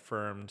actually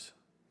affirmed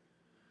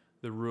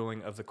the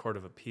ruling of the Court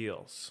of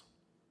Appeals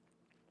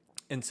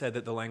and said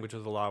that the language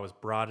of the law was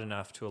broad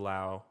enough to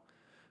allow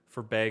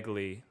for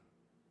Bagley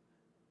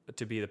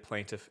to be the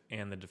plaintiff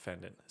and the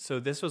defendant. So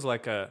this was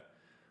like a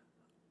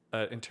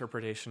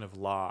interpretation of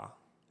law.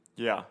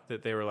 Yeah.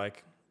 That they were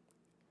like,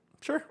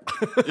 sure.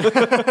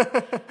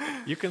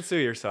 You can sue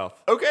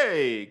yourself.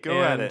 Okay,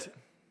 go at it.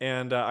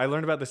 And I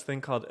learned about this thing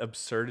called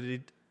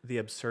the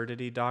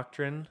absurdity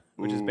doctrine,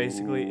 which is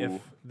basically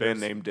if band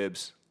name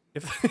dibs.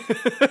 If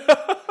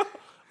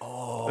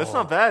That's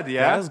not bad,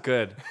 yeah. That was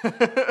good.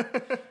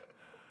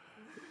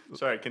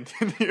 Sorry,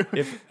 continue.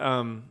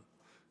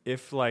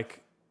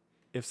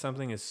 If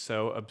something is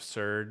so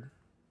absurd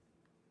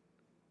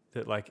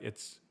that like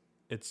it's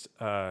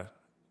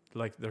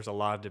like there's a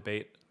lot of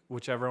debate,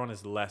 whichever one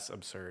is less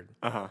absurd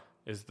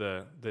is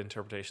the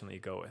interpretation that you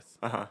go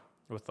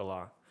with the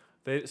law.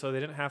 So they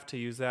didn't have to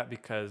use that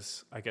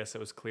because I guess it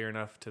was clear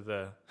enough to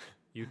the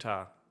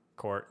Utah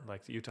court,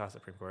 like the Utah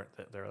Supreme Court,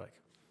 that they're like,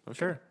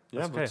 sure,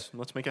 yeah,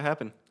 let's make it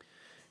happen.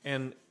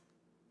 And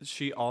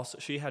she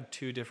had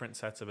two different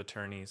sets of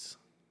attorneys,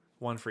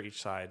 one for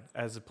each side,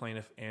 as a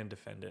plaintiff and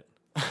defendant.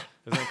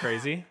 Isn't that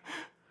crazy?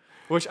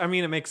 Which, I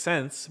mean, it makes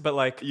sense, but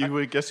like you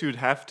would guess you would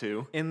have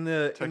to in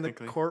the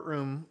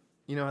courtroom.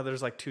 You know how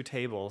there's like two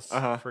tables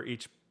for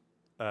each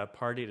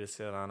party to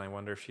sit on. I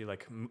wonder if she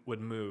like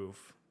would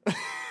move,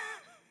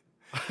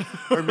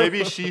 or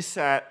maybe she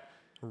sat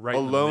right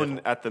alone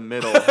at the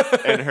middle,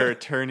 and her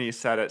attorney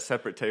sat at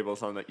separate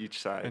tables on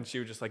each side, and she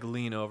would just like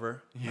lean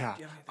over. Yeah,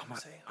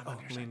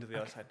 lean to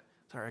the other side.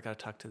 Sorry, I gotta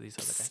talk to these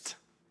other guys.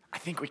 I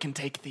think we can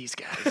take these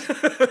guys. I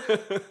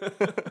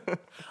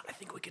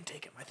think we can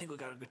take him. I think we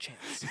got a good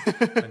chance.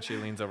 And she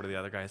leans over to the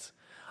other guys.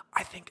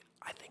 I think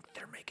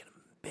they're making a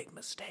big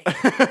mistake.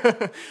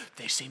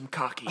 They seem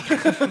cocky. A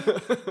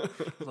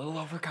little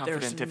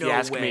overconfident, if you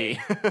ask me.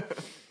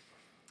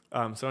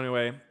 So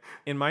anyway,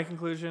 in my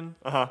conclusion,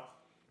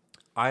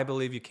 I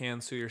believe you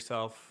can sue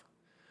yourself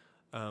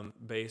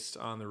based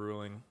on the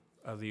ruling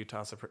of the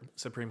Utah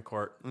Supreme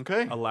Court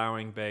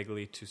allowing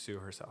Bagley to sue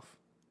herself.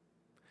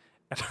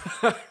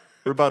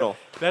 Rebuttal.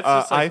 That's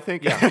just like, I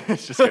think. Yeah.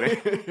 Just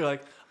kidding. You're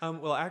like,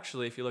 well,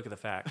 actually, if you look at the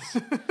facts.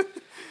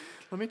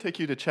 Let me take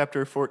you to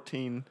chapter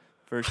 14,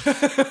 verse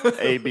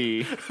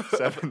AB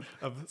 7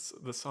 of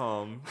the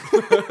Psalm.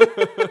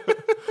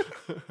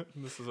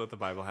 This is what the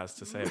Bible has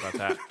to say about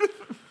that.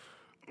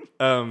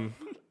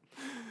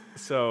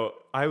 So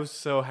I was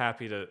so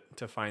happy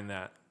to find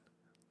that.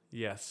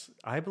 Yes,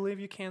 I believe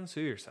you can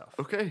sue yourself.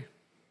 Okay.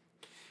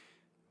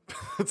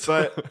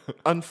 But,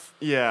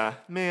 yeah,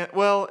 man,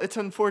 well, it's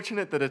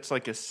unfortunate that it's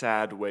like a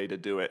sad way to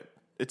do it.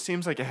 It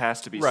seems like it has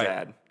to be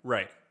sad.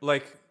 Right.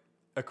 Like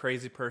a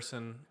crazy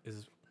person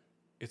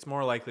it's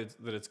more likely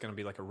that it's going to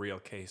be like a real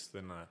case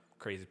than a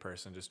crazy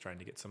person just trying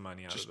to get some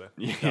money out of the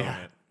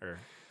government.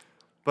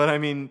 But I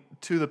mean,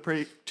 to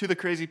the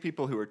crazy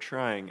people who are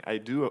trying, I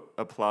do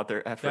applaud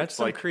their efforts. That's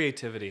some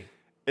creativity.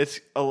 It's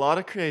a lot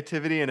of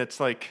creativity, and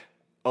it's like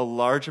a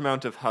large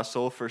amount of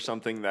hustle for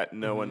something that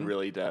no one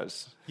really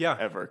does.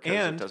 Ever,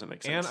 because it doesn't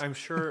make sense. And I'm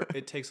sure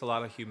it takes a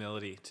lot of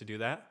humility to do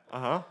that.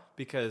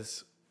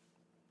 Because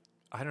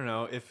I don't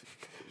know if,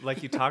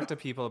 like, you talk to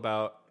people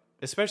about,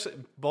 especially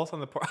both on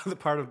the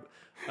part of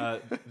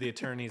the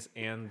attorneys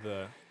and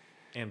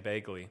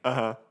Bagley.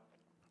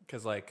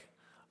 Because like,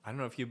 I don't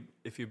know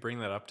if you bring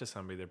that up to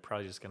somebody, they're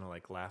probably just gonna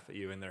like laugh at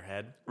you in their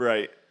head.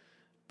 Right.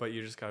 But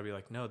you just gotta be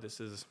like, no,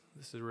 this is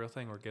a real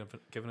thing. We're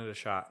giving it a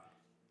shot.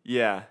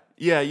 Yeah.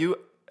 Yeah. You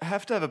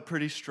have to have a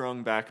pretty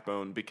strong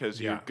backbone because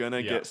you're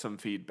gonna get some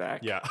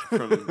feedback.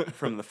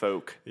 from the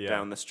folk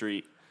down the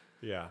street.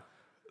 Yeah.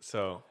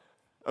 So.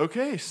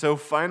 Okay, so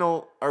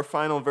our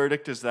final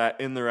verdict is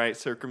that in the right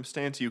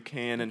circumstance, you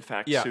can, in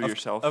fact, sue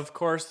yourself. Of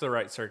course, the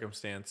right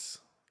circumstance.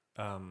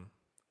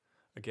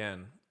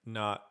 Again,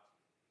 not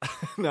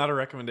a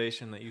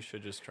recommendation that you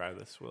should just try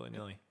this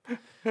willy-nilly.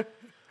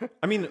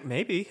 I mean,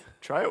 maybe.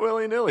 Try it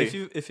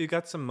willy-nilly. If you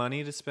got some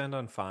money to spend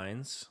on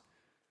fines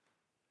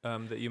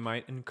that you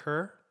might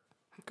incur,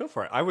 go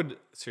for it. I would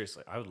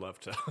love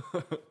to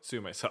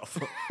sue myself.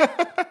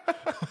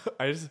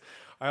 I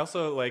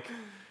also like...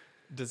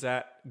 Does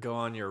that go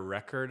on your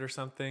record or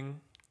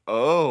something?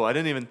 Oh, I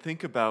didn't even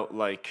think about,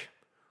 like,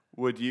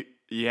 would you...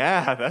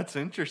 Yeah, that's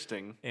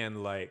interesting.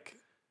 And, like,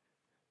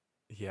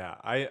 yeah,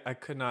 I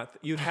could not...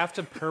 You'd have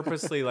to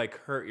purposely, like,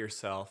 hurt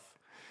yourself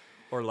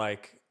or,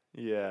 like,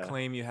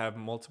 claim you have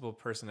multiple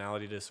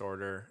personality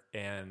disorder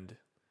and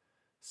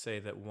say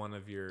that one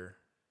of your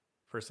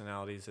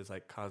personalities is,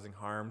 like, causing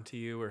harm to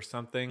you or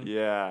something.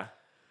 Yeah.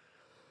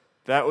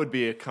 That would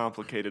be a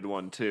complicated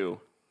one, too.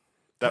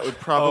 That would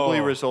probably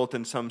result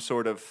in some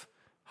sort of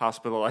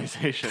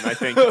hospitalization, I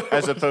think,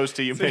 as opposed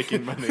to you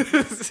making money.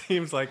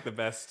 Seems like the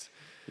best.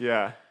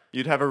 Yeah.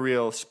 You'd have a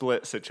real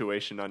split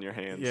situation on your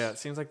hands. Yeah, it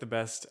seems like the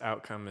best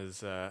outcome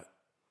is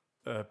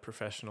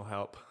professional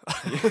help.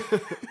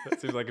 That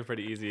seems like a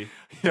pretty easy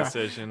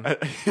decision.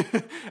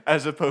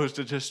 As opposed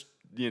to just,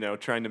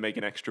 trying to make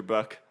an extra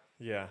buck.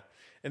 Yeah.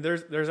 And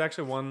there's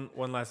actually one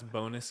last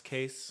bonus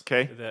case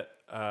 'Kay. that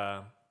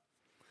I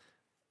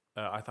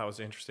thought was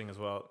interesting as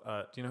well.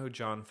 Do you know who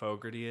John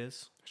Fogerty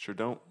is? Sure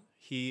don't.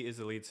 He is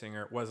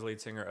was a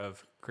lead singer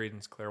of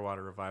Creedence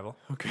Clearwater Revival.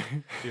 Okay.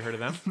 Have you heard of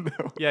them?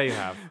 No. Yeah, you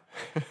have.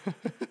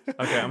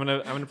 Okay, I'm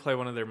gonna play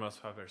one of their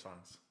most popular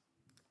songs.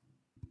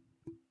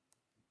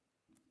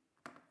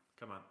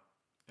 Come on,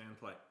 and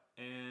play,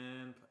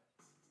 and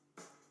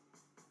play.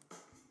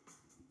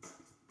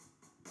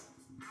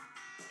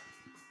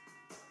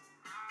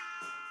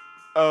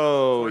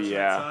 Oh, Fortunate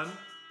yeah. Son.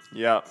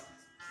 Yeah.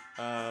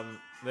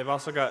 They've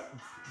also got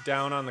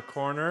Down on the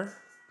Corner.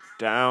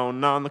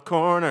 Down on the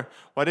corner.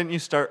 Why didn't you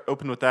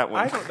open with that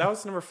one? That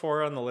was number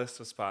 4 on the list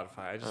of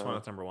Spotify. I just went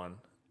with number 1.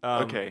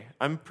 Okay.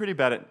 I'm pretty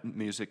bad at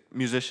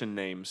musician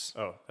names.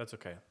 Oh, that's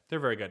okay. They're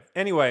very good.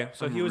 Anyway,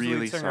 so I'm he was the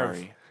really lead singer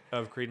sorry.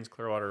 of Creedence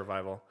Clearwater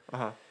Revival.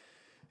 Uh-huh.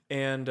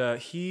 And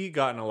he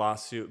got in a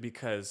lawsuit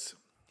because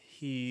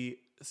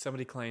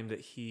somebody claimed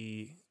that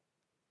he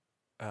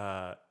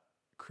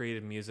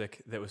created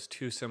music that was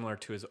too similar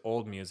to his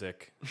old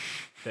music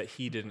that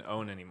he didn't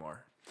own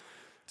anymore.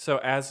 So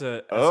as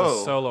a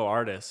solo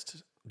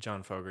artist,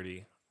 John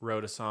Fogerty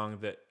wrote a song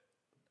that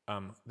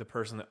the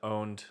person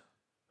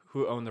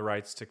who owned the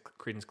rights to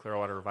Creedence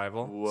Clearwater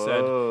Revival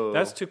said,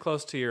 that's too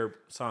close to your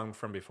song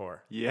from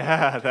before.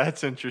 Yeah,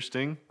 that's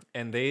interesting.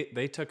 And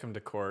they took him to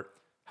court.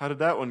 How did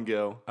that one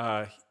go?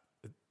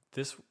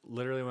 This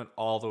literally went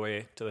all the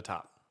way to the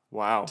top,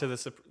 Wow. to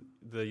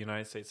the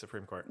United States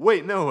Supreme Court.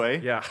 Wait, no way.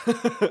 Yeah.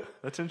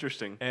 That's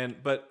interesting.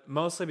 But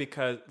mostly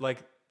because,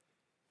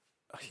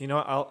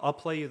 I'll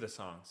play you the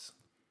songs,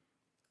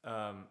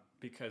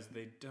 because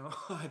they don't.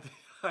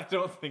 I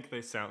don't think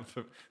they sound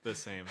the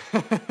same.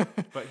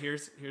 But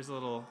here's a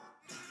little.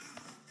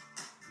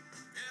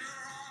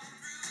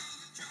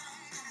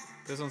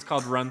 This one's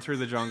called "Run Through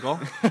the Jungle,"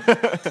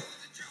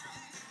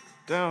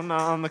 Down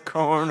on the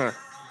corner.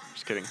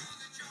 Just kidding.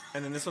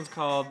 and then this one's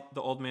called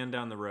 "The Old Man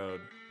Down the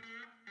Road."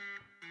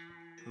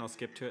 And I'll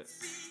skip to it.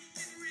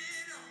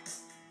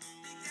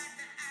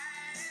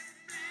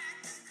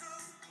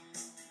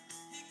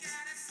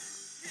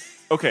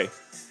 Okay.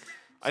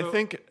 I So-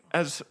 think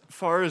as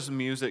far as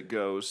music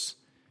goes,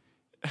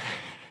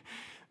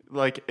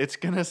 it's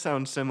going to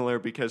sound similar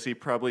because he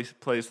probably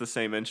plays the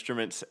same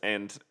instruments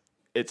and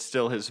it's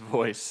still his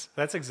voice.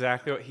 That's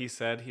exactly what he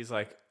said. He's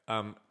like,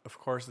 of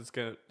course it's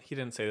gonna. He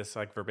didn't say this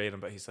verbatim,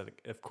 but he said,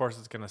 of course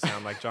it's gonna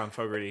sound like John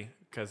Fogerty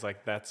because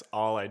that's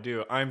all I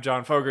do. I'm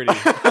John Fogerty.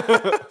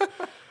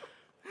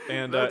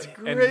 And That's and,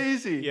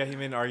 crazy. yeah, he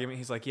made an argument.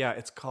 He's like, yeah,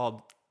 it's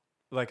called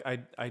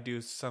I do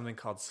something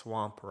called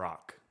swamp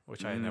rock,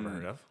 which I had never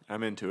heard of.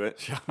 I'm into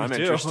it. me I'm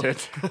too. interested.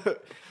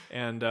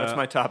 And That's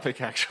my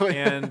topic, actually.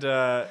 and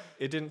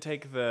it didn't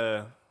take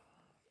the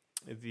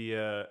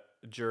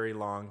jury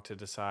long to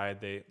decide.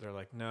 They're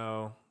like,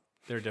 no,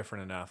 they're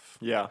different enough.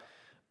 Yeah.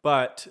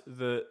 But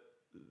the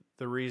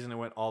reason it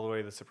went all the way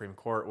to the Supreme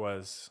Court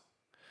was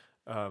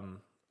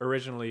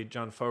originally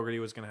John Fogerty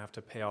was going to have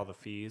to pay all the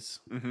fees.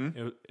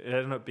 Mm-hmm. It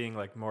ended up being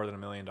more than $1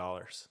 million.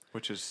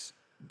 Which is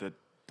the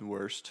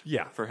worst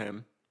Yeah. for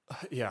him.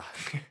 Yeah,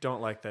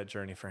 don't like that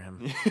journey for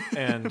him.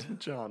 And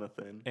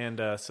Jonathan.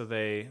 so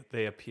they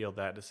appealed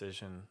that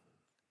decision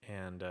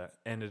and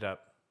ended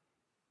up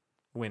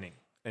winning.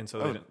 And so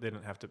they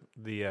didn't have to.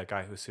 The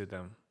guy who sued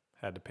them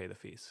had to pay the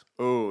fees.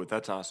 Oh,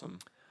 that's awesome.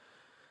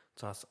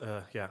 It's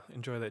awesome. Yeah,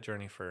 enjoy that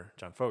journey for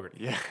John Fogerty.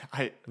 Yeah.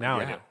 I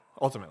I do.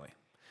 Ultimately,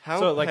 How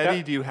So, petty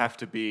that- do you have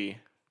to be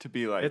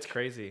like... it's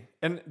crazy.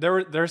 And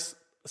there's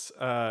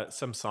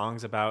some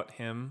songs about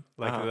him,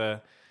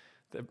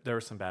 there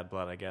was some bad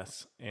blood, I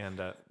guess.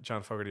 And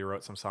John Fogerty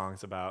wrote some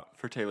songs about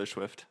For Taylor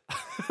Swift.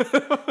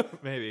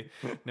 maybe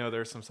no.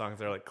 There's some songs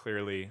that are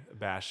clearly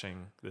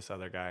bashing this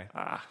other guy.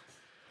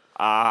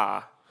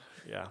 Ah.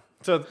 Yeah.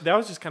 So that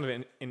was just kind of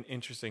an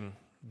interesting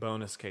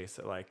bonus case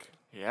that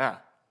Yeah.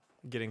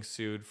 getting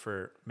sued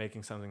for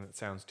making something that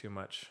sounds too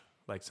much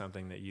like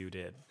something that you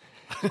did.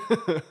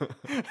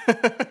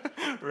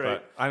 Right.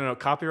 But I don't know.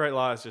 Copyright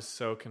law is just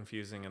so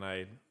confusing, and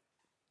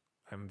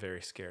I'm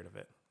very scared of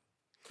it.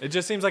 It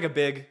just seems like a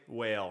big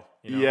whale.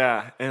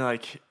 Yeah, and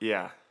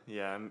yeah,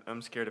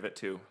 I'm scared of it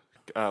too.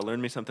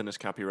 Learn Me Something is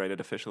copyrighted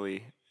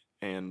officially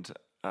and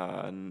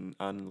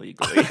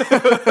unlegally.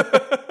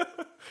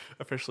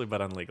 Officially,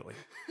 but unlegally.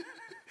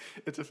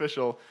 It's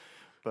official,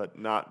 but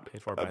not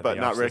Paid for by but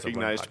the not Office of Blind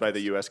recognized by the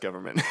Podcasts. U.S.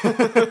 government.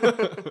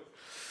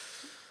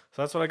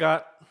 So that's what I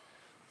got.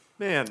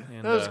 Man,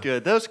 And, that was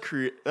good. That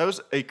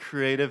was a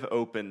creative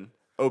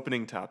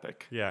opening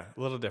topic. Yeah, a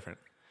little different.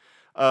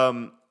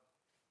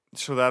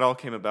 So that all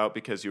came about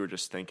because you were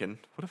just thinking,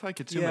 what if I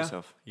could sue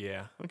myself?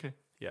 Yeah. Okay,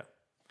 Yeah.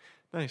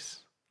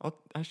 nice.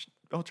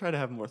 I'll try to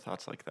have more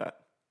thoughts like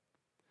that.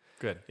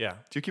 Good. Yeah.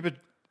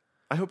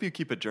 I hope you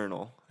keep a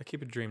journal. I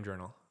keep a dream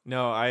journal.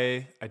 No,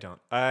 I don't.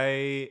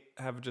 I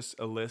have just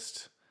a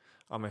list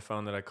on my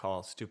phone that I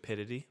call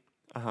stupidity,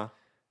 Uh-huh.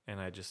 and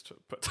I just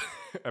put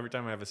every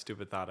time I have a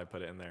stupid thought, I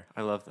put it in there.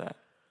 I love that.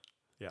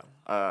 Yeah.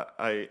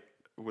 I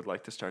would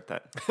like to start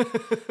that.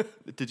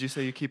 Did you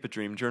say you keep a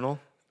dream journal?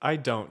 I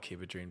don't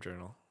keep a dream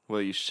journal.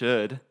 Well, you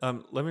should.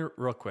 Let me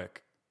real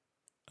quick,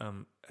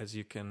 as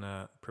you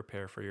can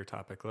prepare for your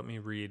topic. Let me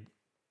read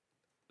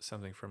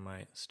something from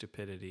my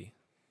stupidity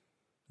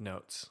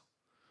notes.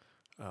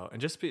 Oh,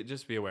 and just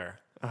be aware.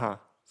 Uh-huh.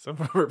 Some of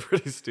them are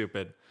pretty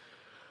stupid.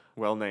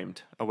 Well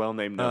named. A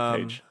well-named note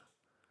page.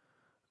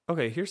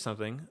 Okay, here's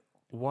something.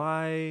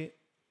 Why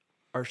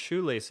are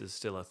shoelaces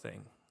still a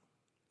thing?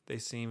 They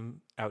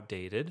seem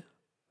outdated.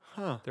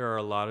 Huh. There are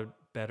a lot of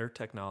better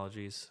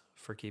technologies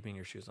for keeping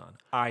your shoes on,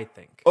 I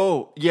think.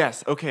 Oh,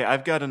 yes. Okay,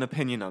 I've got an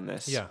opinion on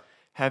this. Yeah.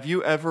 Have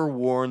you ever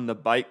worn the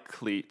bike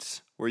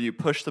cleats where you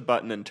push the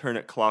button and turn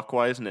it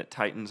clockwise and it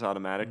tightens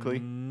automatically?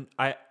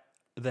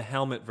 The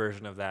helmet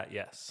version of that,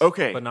 yes.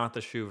 Okay. But not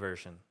the shoe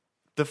version.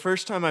 The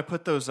first time I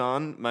put those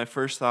on, my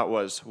first thought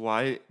was,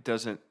 why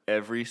doesn't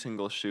every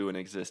single shoe in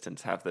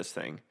existence have this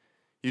thing?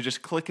 You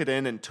just click it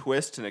in and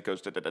twist and it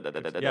goes that's and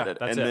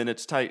it. then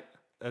it's tight.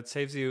 That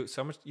saves you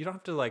so much. You don't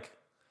have to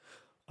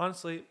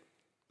honestly,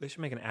 they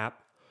should make an app.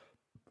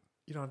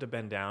 You don't have to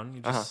bend down.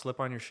 You just slip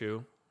on your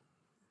shoe,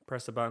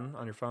 press the button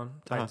on your phone,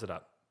 tightens it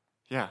up.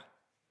 Yeah.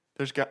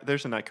 There's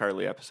an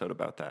iCarly episode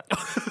about that.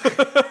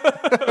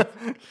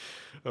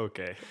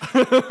 Okay.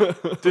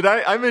 Did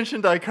I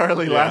mentioned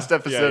iCarly last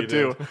episode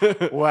you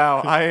too? Wow,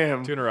 I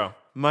am. 2 in a row.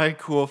 My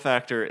cool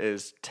factor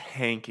is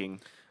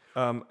tanking.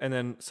 And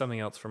then something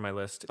else for my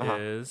list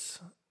is,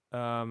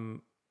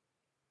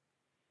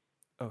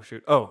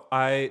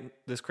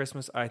 this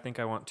Christmas, I think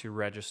I want to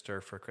register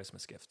for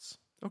Christmas gifts.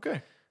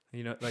 Okay.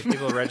 You know, like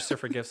people register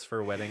for gifts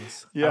for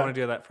weddings. Yeah. I want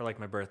to do that for like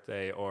my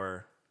birthday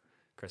or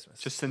Christmas.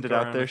 Just send it Go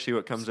out around, there, see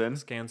what comes in.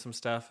 Scan some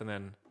stuff, and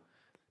then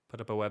put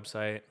up a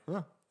website,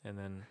 Huh. and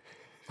then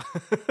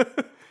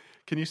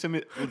Can you send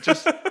me?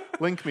 Just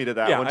link me to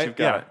that once you've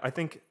got it. I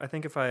think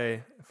if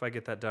I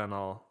get that done,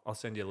 I'll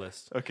send you a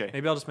list. Okay.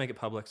 Maybe I'll just make it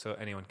public so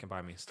anyone can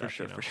buy me stuff. For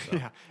sure. You know, For sure. so.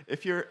 Yeah.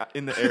 If you're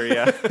in the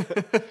area.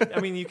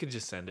 I mean, you could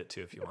just send it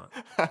too if you want.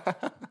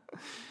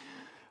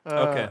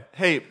 Okay.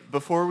 Hey,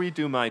 before we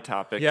do my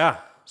topic,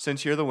 Yeah.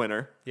 since you're the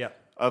winner Yeah.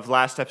 of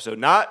last episode,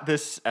 not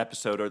this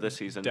episode or this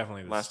season,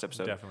 Definitely this. last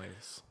episode, Definitely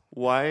this.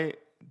 why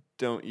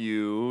don't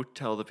you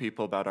tell the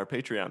people about our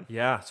Patreon?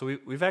 Yeah. So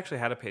we've actually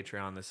had a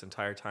Patreon this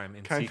entire time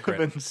in Kind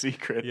secret. of in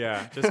secret.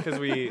 Yeah. Just because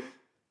we.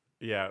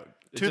 Yeah.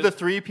 To the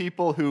 3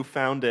 people who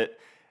found it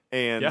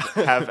and Yeah.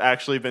 have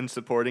actually been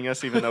supporting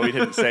us, even though we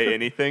didn't say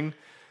anything.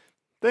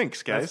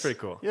 Thanks, guys. That's pretty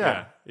cool.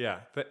 Yeah.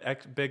 Yeah.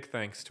 But big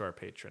thanks to our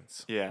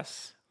patrons.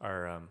 Yes.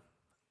 Our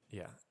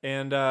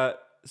and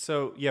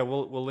so yeah,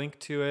 we'll link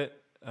to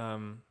it.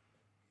 I'm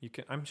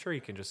sure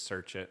you can just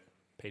search it.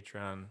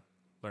 Patreon,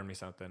 Learn Me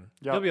Something.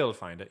 Yep. You'll be able to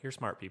find it. You're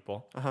smart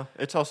people.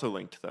 It's also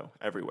linked though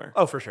everywhere.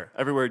 Oh, for sure.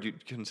 Everywhere you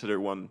consider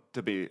one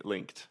to be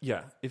linked.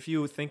 Yeah. If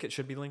you think it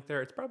should be linked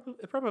there, it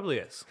probably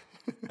is.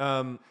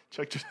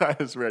 Check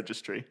Jediah's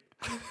registry.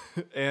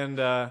 And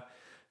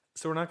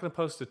so we're not going to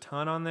post a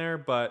ton on there,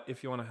 but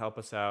if you want to help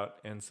us out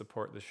and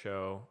support the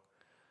show,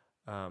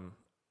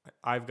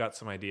 I've got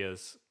some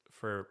ideas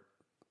for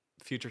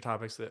future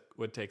topics that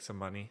would take some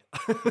money.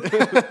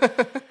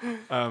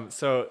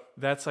 So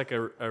that's like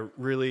a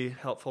really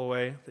helpful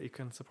way that you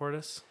can support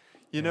us.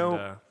 You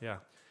know,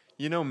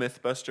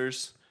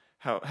 Mythbusters.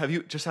 Have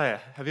you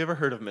ever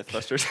heard of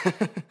Mythbusters?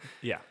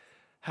 Yeah.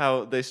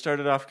 How they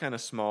started off kind of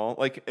small.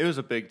 Like it was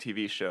a big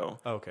TV show.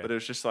 Okay. But it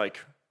was just like,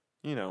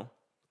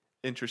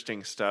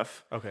 interesting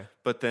stuff. Okay.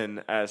 But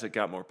then as it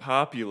got more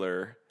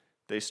popular,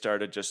 they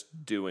started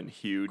just doing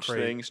huge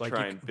things, Like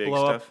trying you big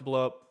blow stuff.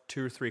 blow up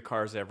 2 or 3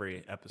 cars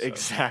every episode.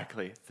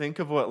 Exactly. Think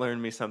of what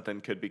Learn Me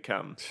Something could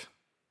become.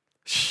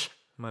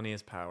 Money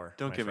is power.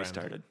 Don't my get me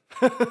friend.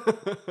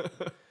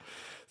 started.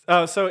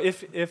 So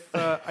if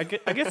I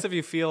guess if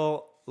you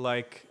feel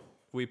like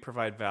we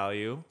provide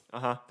value,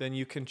 then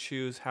you can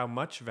choose how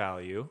much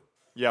value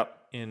Yep.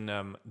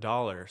 in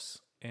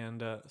dollars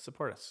and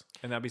support us,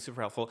 and that'd be super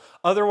helpful.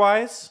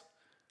 Otherwise,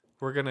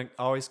 we're gonna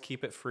always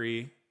keep it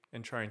free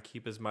and try and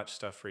keep as much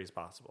stuff free as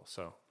possible.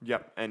 So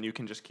Yep. And you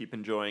can just keep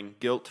enjoying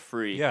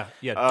guilt-free. yeah.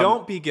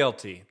 Don't be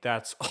guilty.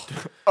 That's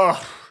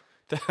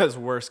that's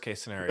worst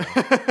case scenario.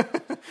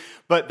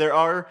 But there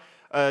are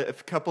a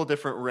couple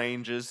different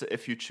ranges.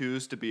 If you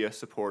choose to be a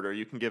supporter,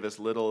 you can give as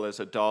little as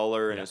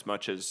 $1 and as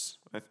much as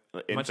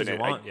infinite. Much as you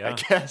want, I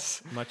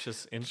guess. Much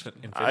as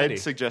infinity. I'd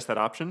suggest that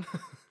option.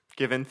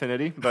 Give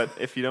infinity, but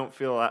if you don't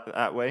feel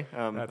that way,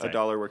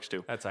 $1 works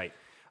too. That's right.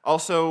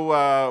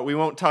 Also, we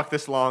won't talk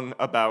this long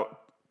about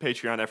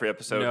Patreon every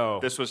episode. No.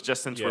 This was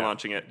just since we're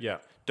launching it. Yeah.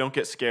 Don't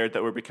get scared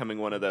that we're becoming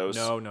one of those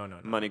No.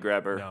 money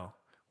grabber. No.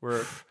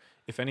 We're,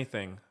 if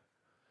anything,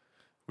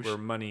 we're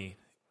money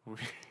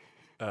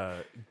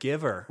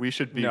giver. We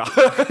should be. No.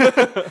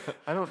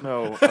 I don't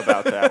know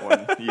about that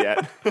one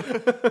yet.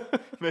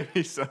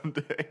 Maybe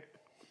someday.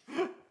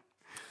 All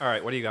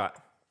right. What do you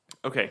got?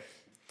 Okay.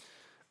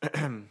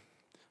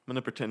 I'm going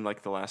to pretend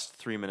like the last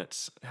 3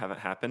 minutes haven't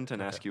happened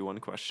and ask you one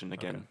question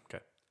again.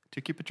 Okay. Do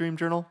you keep a dream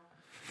journal?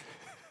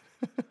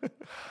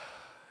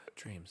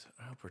 Dreams.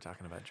 I hope we're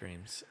talking about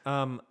dreams.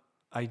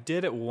 I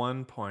did at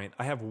one point.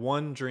 I have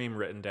one dream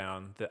written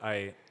down that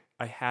I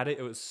had it.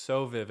 It was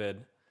so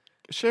vivid.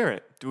 Share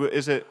it.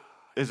 Is it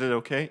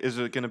okay? Is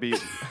it going to be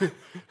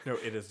No,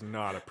 it is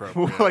not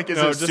appropriate. like is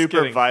No, it just super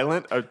kidding.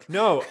 violent?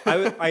 No,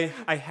 I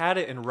had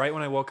it, and right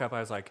when I woke up, I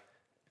was like,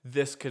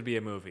 this could be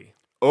a movie.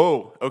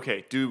 Oh,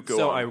 okay. Do go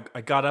So on.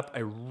 I got up,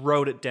 I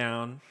wrote it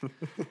down,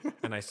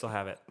 and I still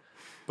have it.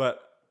 But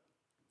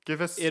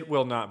it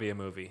will not be a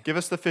movie. Give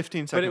us the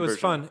 15-second But it was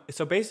version. fun.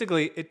 So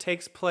basically, it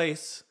takes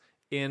place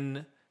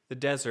in the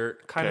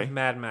desert, kind of Okay.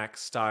 Mad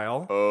Max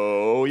style.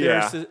 Oh,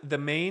 yeah. The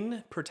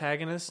main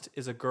protagonist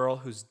is a girl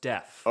who's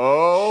deaf.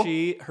 Oh.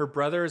 Her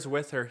brother is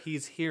with her.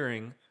 He's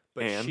hearing,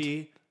 but And?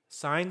 she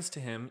signs to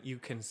him. You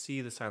can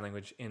see the sign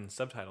language in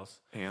subtitles.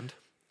 And?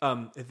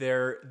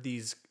 They're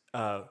these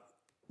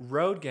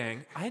road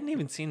gang. I hadn't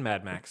even seen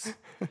Mad Max.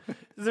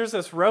 There's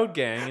this road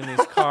gang in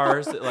these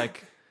cars that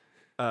like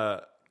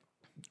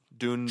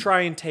Dune.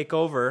 try and take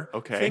over.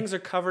 Okay. Things are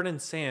covered in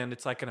sand.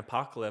 It's like an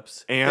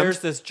apocalypse. And? There's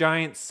this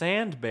giant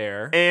sand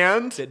bear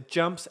And? that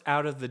jumps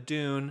out of the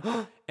dune,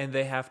 and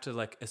they have to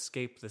like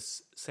escape the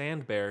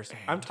sand bears.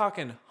 I'm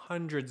talking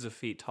hundreds of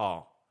feet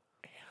tall.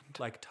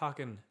 Like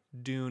talking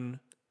dune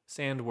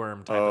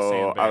sandworm type of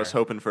sand bear. I was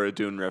hoping for a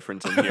Dune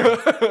reference in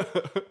here.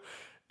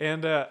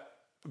 And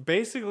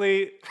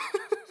basically,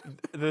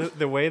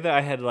 the way that I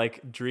had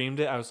like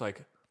dreamed it, I was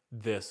like,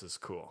 "This is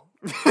cool."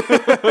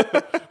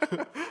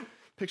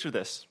 Picture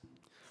this.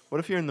 What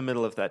if you're in the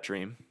middle of that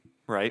dream,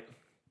 right?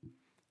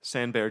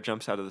 Sand bear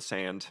jumps out of the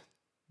sand.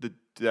 The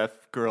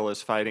deaf girl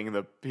is fighting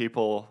the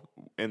people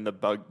in the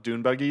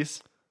dune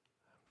buggies.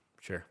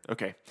 Sure.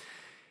 Okay.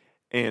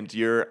 And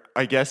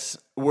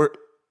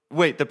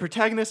wait, the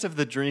protagonist of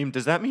the dream,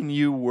 does that mean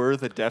you were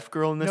the deaf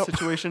girl in this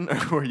situation?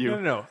 Or were you?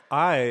 No.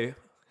 I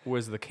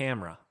was the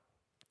camera.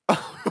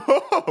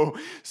 Oh,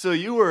 so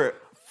you were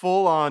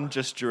full on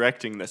just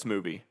directing this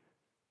movie.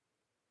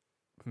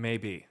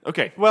 Maybe.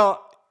 Okay.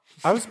 Well,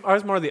 I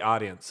was more the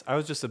audience. I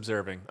was just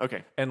observing.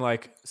 Okay. And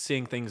like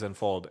seeing things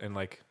unfold and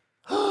like,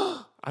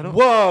 I don't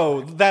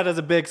whoa, that is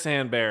a big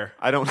sand bear.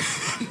 I don't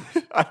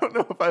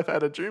know if I've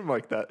had a dream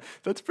like that.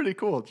 That's pretty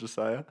cool,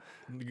 Josiah.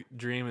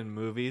 Dream in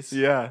movies.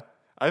 Yeah.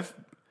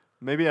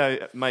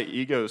 My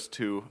ego's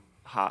too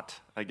hot,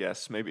 I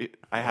guess. Maybe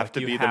I have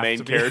to you be the have main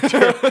to be.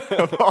 character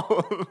of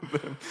all of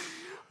them.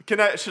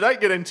 Should I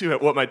get into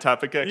it, what my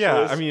topic actually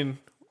Yeah, is? I mean,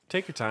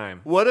 take your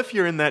time. What if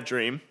you're in that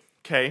dream,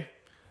 okay,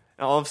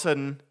 and all of a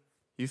sudden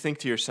you think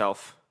to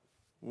yourself,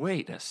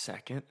 wait a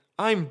second,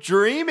 I'm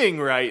dreaming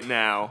right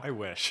now. I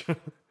wish.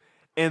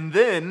 And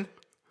then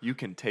you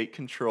can take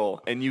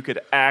control and you could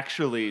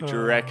actually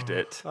direct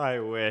it. I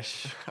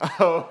wish.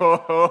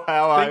 Oh,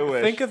 how I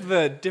wish. Think of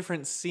the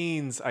different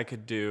scenes I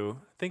could do.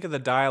 Think of the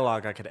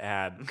dialogue I could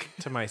add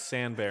to my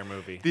sand bear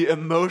movie. The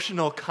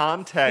emotional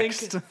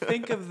context.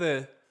 Think of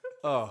the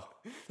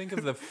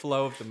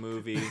flow of the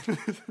movie. This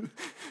is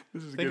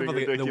Think getting of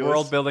the ridiculous.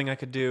 world building I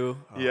could do.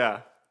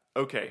 Yeah.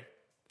 Okay.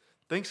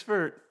 Thanks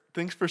for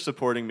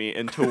supporting me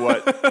into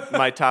what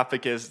my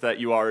topic is that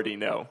you already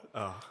know.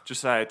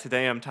 Josiah,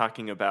 today I'm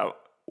talking about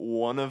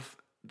one of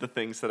the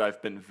things that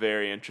I've been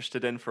very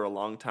interested in for a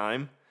long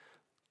time.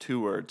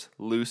 2 words.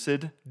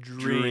 Lucid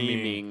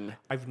dreaming.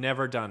 I've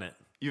never done it.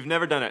 You've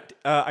never done it.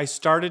 I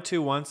started to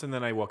once and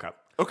then I woke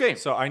up. Okay.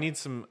 So I need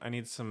some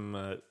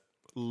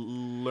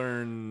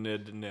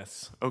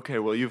learnedness. Okay,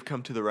 well, you've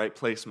come to the right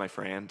place, my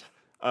friend.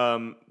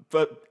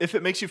 But if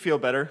it makes you feel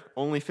better,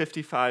 only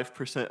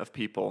 55% of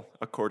people,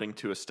 according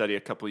to a study a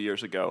couple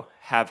years ago,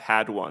 have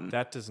had one.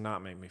 That does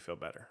not make me feel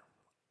better.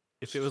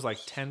 If it was like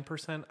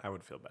 10%, I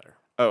would feel better.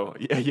 Oh,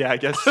 yeah, I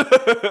guess.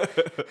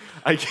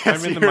 I guess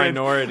I'm in the you're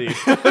minority.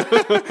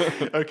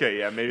 Okay,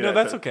 yeah, maybe No,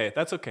 that's okay.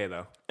 That's okay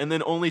though. And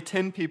then only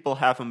 10 people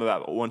have them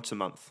about once a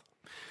month.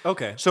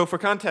 Okay. So for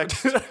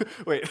context,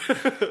 Wait.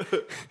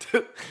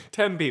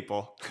 10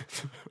 people.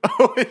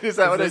 oh, is that Is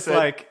what I this said?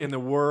 like in the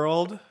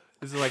world?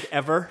 Is it like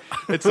ever?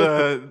 It's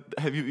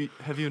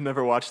have you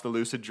never watched the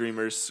Lucid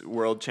Dreamers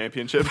World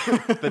Championship?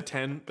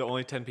 the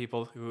only 10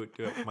 people who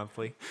do it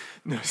monthly.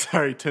 No,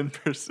 sorry,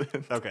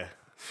 10%. Okay.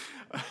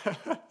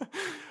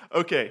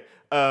 Okay,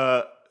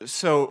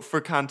 so for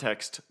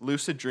context,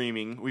 lucid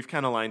dreaming, we've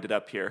kind of lined it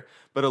up here,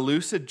 but a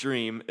lucid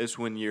dream is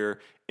when you're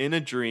in a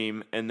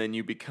dream and then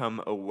you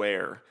become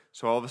aware.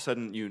 So all of a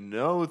sudden you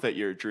know that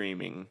you're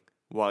dreaming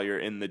while you're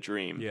in the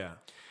dream. Yeah.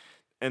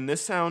 And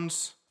this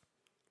sounds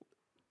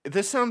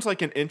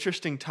like an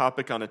interesting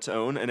topic on its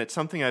own, and it's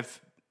something I've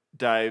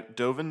dived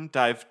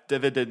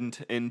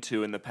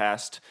into in the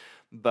past,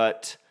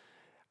 but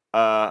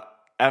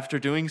after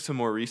doing some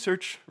more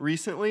research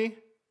recently,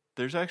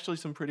 there's actually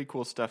some pretty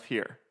cool stuff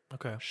here.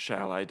 Okay.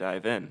 Shall I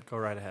dive in? Go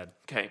right ahead.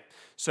 Okay,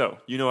 so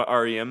you know what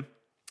REM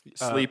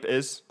sleep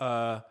is?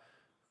 Rapid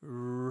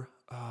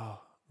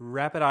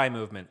eye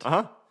movement.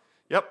 Uh-huh.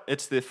 Yep,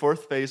 it's the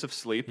fourth phase of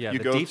sleep. Yeah, you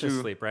the go deepest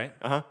through, sleep, right?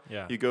 Uh-huh.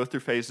 Yeah. You go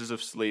through phases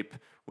of sleep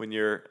when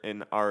you're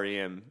in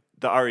REM,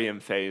 the REM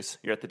phase.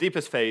 You're at the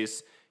deepest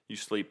phase, you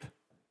sleep.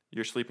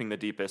 You're sleeping the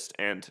deepest,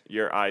 and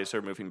your eyes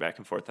are moving back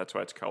and forth. That's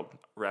why it's called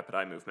rapid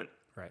eye movement.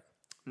 Right.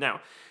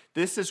 Now,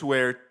 this is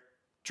where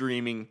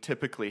dreaming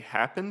typically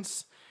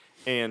happens,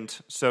 and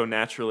so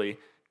naturally,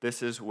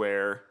 this is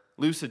where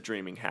lucid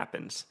dreaming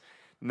happens.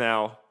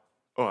 Now,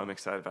 I'm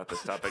excited about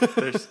this topic.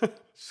 There's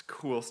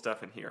cool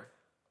stuff in here.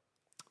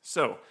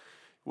 So,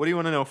 what do you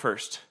want to know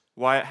first?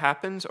 Why it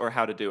happens or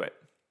how to do it?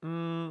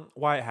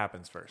 Why it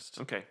happens first.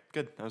 Okay,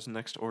 good. That was the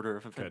next order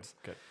of events.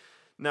 Good.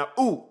 Now,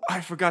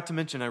 I forgot to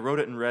mention, I wrote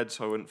it in red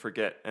so I wouldn't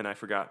forget, and I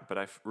forgot, but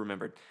I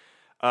remembered.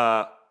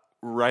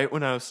 Right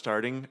when I was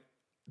starting,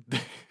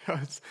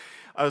 I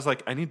was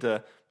like, I need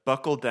to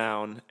buckle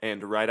down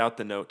and write out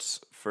the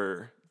notes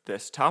for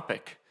this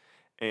topic.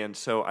 And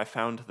so I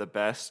found the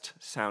best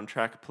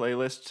soundtrack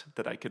playlist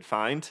that I could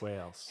find.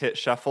 Whales. Hit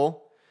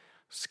shuffle.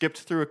 Skipped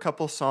through a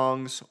couple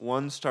songs.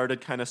 One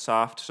started kind of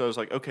soft, so I was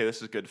like, okay,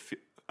 this is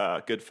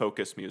good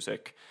focus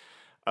music.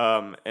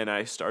 And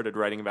I started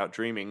writing about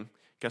dreaming.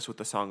 Guess what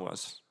the song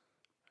was?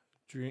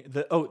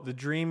 The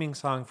dreaming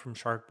song from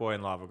Shark Boy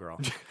and Lava Girl.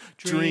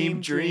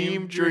 Dream.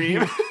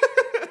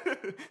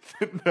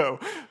 No,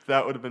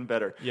 that would have been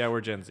better. Yeah,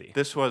 we're Gen Z.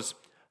 This was,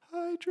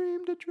 I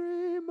dreamed a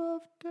dream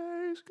of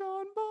days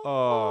gone by.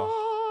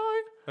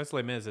 Oh. That's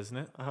Les Mis, isn't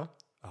it? Uh-huh.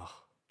 Oh.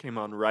 Came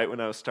on right when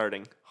I was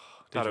starting.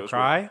 Did you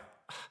cry? Weird.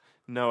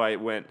 No, I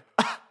went,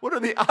 what are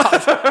the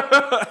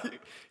odds?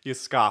 You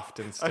scoffed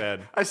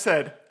instead. I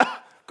said,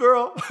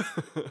 girl.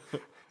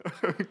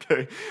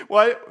 Okay.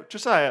 Why,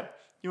 Josiah,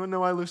 you want to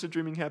know why lucid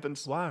dreaming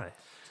happens? Why?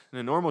 In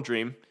a normal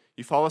dream,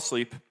 you fall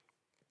asleep,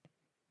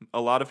 a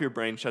lot of your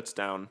brain shuts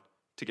down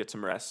to get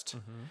some rest,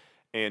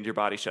 and your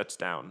body shuts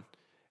down,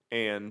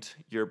 and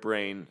your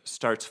brain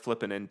starts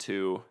flipping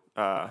into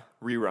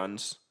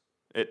reruns.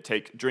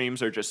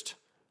 Dreams are just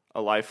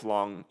a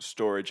lifelong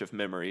storage of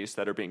memories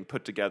that are being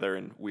put together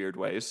in weird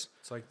ways.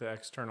 It's like the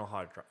external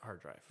hard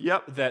drive.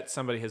 Yep. That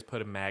somebody has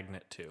put a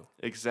magnet to.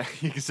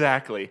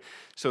 Exactly.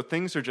 So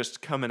things are just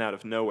coming out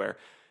of nowhere.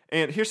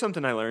 And here's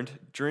something I learned.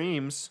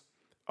 Dreams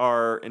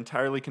are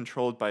entirely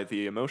controlled by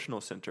the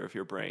emotional center of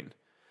your brain.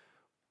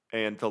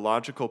 And the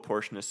logical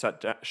portion is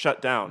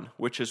shut down,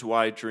 which is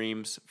why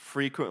dreams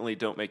frequently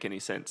don't make any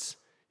sense.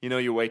 You know,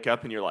 you wake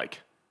up and you're like,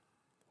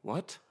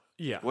 what?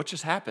 Yeah. What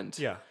just happened?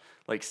 Yeah.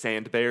 Like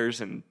sand bears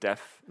and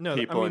deaf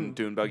people and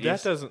dune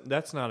buggies.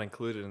 That's not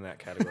included in that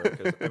category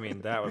because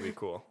that would be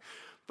cool.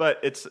 But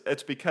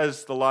it's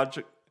because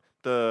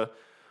the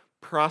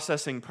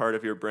processing part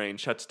of your brain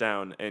shuts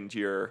down and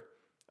your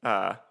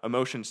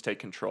emotions take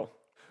control.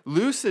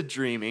 Lucid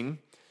dreaming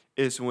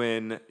is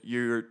when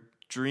you're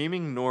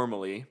dreaming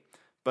normally,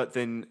 but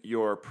then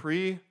your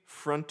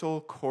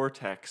prefrontal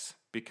cortex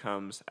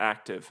becomes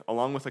active,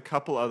 along with a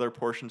couple other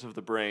portions of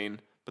the brain,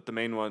 but the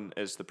main one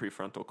is the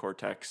prefrontal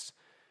cortex,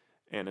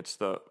 and it's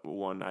the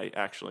one I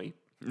actually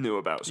knew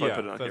about, so I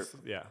put it on here.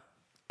 Yeah.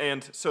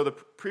 And so the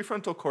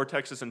prefrontal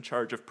cortex is in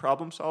charge of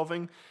problem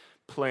solving,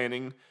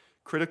 planning,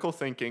 critical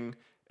thinking,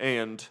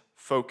 and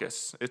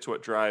focus. It's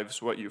what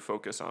drives what you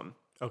focus on.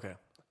 Okay.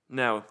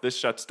 Now, this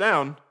shuts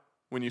down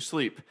when you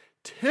sleep,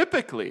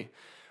 typically,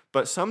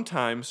 but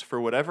sometimes, for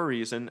whatever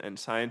reason, and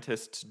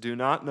scientists do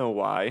not know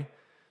why,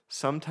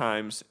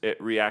 sometimes it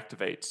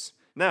reactivates.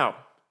 Now,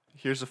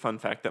 here's a fun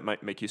fact that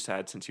might make you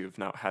sad since you've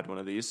not had one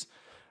of these.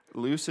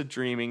 Lucid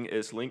dreaming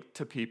is linked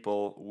to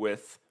people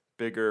with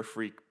bigger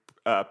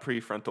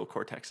prefrontal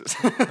cortexes.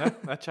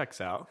 that checks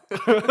out.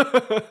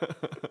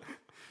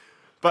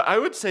 But I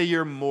would say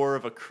you're more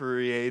of a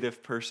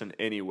creative person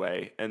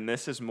anyway, and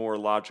this is more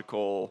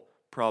logical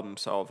problem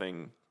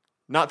solving.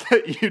 Not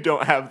that you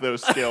don't have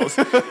those skills,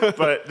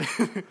 but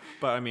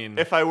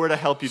if I were to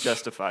help you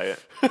justify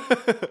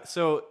it.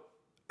 So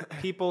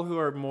people who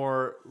are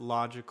more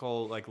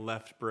logical, like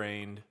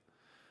left-brained,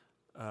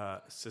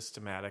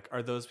 systematic,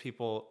 are those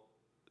people,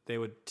 they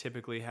would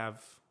typically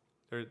have,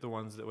 they're the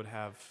ones that would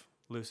have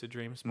lucid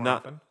dreams more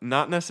often?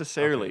 Not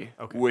necessarily,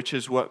 Okay. which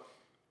is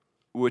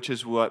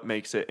what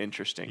makes it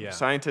interesting. Yeah.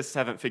 Scientists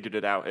haven't figured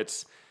it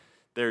out.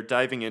 They're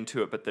diving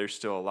into it, but there's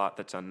still a lot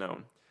that's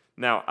unknown.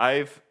 Now,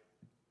 I've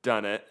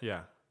done it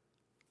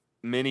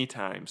many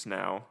times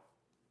now.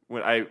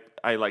 When I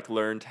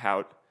learned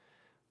how.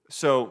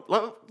 So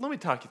let me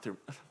talk you through.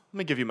 Let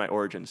me give you my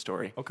origin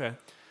story. Okay.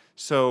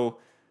 So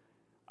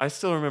I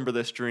still remember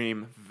this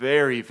dream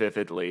very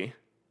vividly.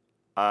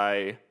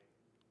 It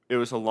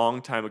was a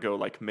long time ago,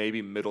 like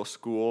maybe middle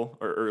school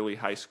or early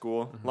high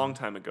school, long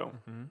time ago.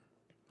 Mm-hmm.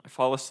 I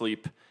fall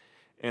asleep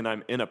and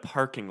I'm in a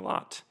parking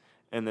lot,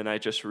 and then I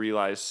just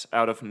realize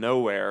out of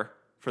nowhere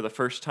for the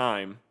first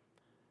time,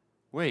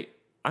 wait,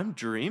 I'm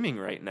dreaming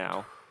right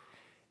now.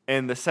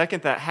 And the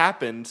second that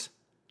happened,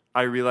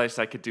 I realized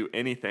I could do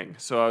anything.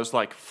 So I was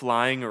like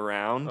flying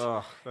around.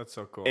 Oh, that's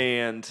so cool.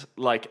 And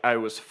like I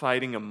was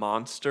fighting a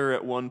monster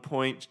at one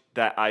point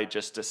that I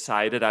just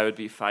decided I would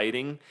be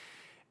fighting.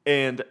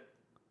 And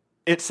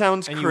It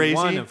sounds And crazy. you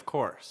won, of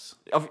course.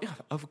 Of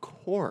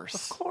course.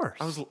 Of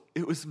course.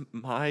 It was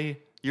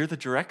you're the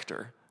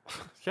director.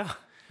 Yeah,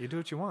 you do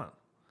what you want.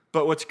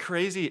 But what's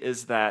crazy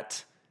is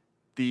that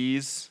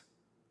these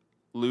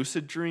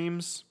lucid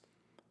dreams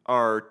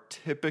are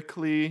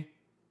typically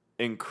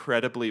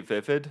incredibly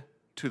vivid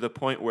to the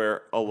point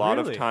where a lot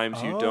of Really?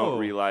 times you Oh. don't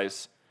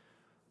realize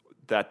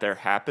that they're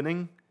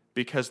happening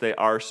because they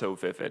are so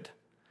vivid.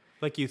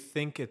 Like you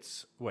think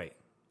it's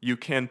You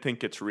can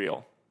think it's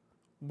real.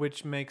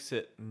 which makes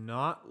it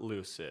not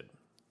lucid.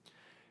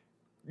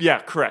 Yeah,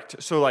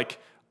 correct. So like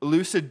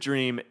lucid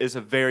dream is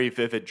a very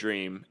vivid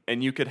dream,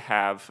 and you could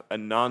have a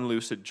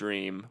non-lucid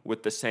dream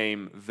with the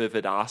same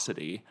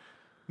vividosity.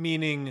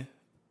 Meaning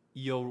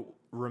you'll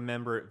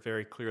remember it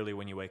very clearly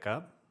when you wake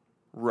up.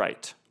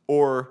 Right.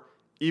 Or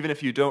even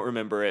if you don't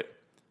remember it,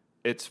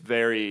 it's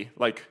very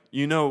like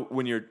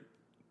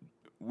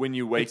when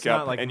you wake It's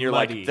not, up like, and you're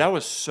muddy. like, that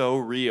was so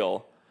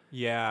real,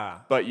 Yeah.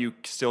 but you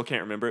still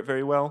can't remember it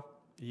very well.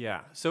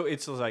 Yeah. So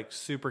it's like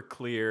super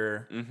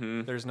clear.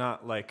 Mm-hmm. There's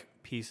not like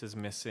pieces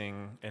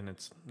missing and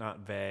it's not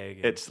vague.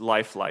 and- It's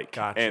lifelike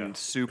Gotcha. and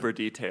super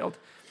detailed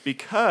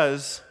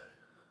because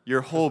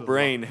your whole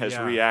brain has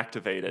yeah.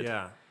 reactivated.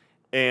 yeah.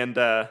 And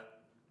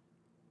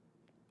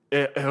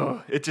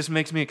it just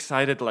makes me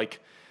excited. Like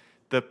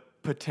the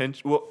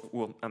potential.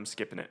 Well, I'm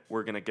skipping it.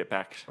 We're gonna get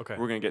back. Okay.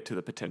 We're gonna get to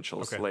the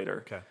potentials Okay.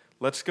 later. Okay.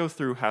 Let's go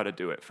through how to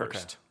do it first.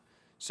 Okay.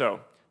 So,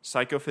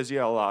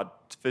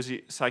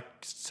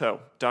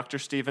 Dr.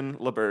 Stephen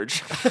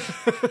LaBerge,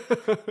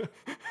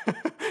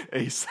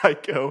 a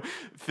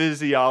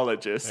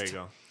psychophysiologist. There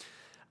you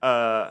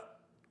go.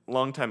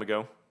 Long time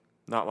ago,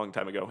 not long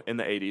time ago, in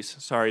the 80s.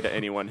 Sorry to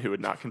anyone who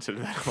would not consider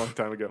that a long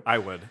time ago. I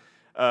would.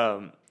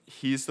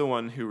 He's the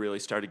one who really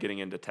started getting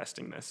into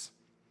testing this.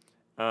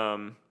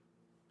 And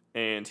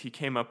he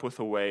came up with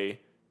a way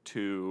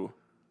to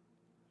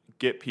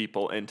get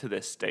people into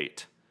this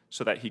state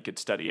so that he could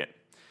study it.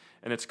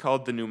 And it's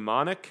called the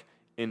mnemonic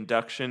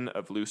induction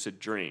of lucid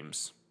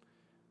dreams,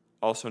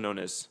 also known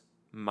as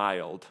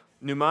MILD.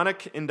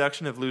 Mnemonic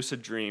induction of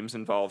lucid dreams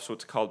involves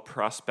what's called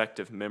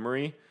prospective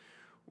memory,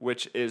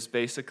 which is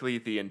basically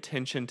the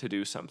intention to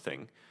do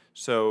something.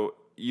 So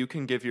you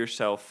can give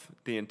yourself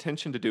the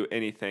intention to do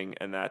anything,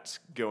 and that's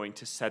going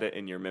to set it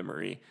in your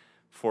memory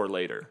for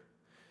later.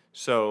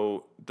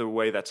 So the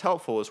way that's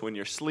helpful is when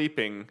you're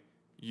sleeping,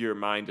 your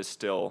mind is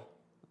still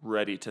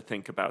ready to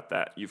think about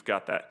that. You've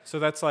got that. So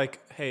that's like,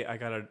 hey, I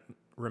got to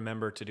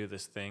remember to do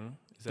this thing.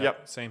 Is that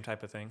Yep. same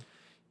type of thing?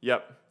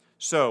 Yep.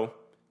 So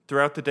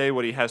throughout the day,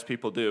 what he has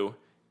people do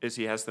is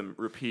he has them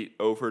repeat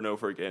over and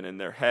over again in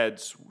their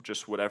heads,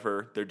 just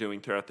whatever they're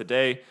doing throughout the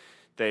day.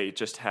 They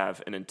just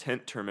have an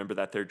intent to remember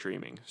that they're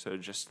dreaming. So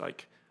just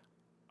like,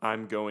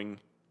 I'm going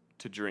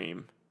to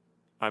dream.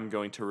 I'm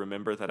going to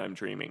remember that I'm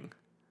dreaming.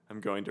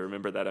 I'm going to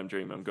remember that I'm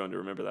dreaming. I'm going to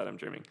remember that I'm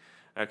dreaming.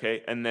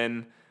 Okay, and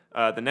then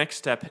the next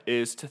step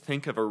is to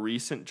think of a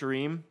recent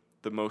dream,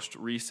 the most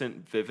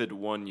recent vivid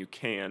one you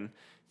can.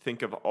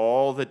 Think of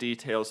all the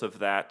details of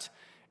that,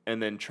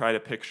 and then try to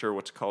picture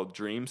what's called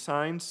dream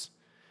signs.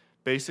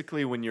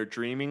 Basically, when you're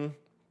dreaming,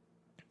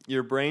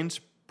 your brain's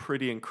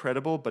pretty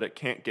incredible, but it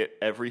can't get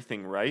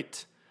everything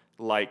right,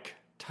 like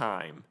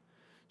time.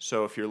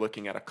 So if you're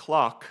looking at a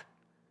clock,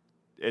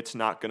 it's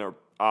not going to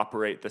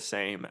operate the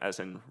same as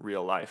in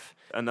real life.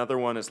 Another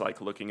one is like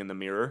looking in the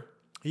mirror,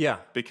 Yeah.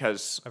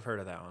 because I've heard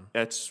of that one.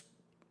 it's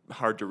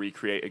hard to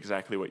recreate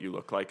exactly what you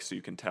look like, so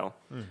you can tell.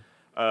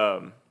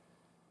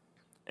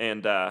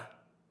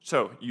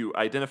 So you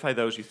identify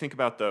those, you think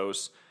about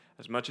those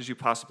as much as you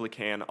possibly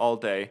can all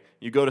day.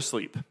 You go to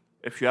sleep.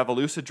 If you have a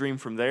lucid dream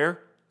from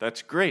there,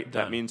 that's great.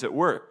 That Done. means it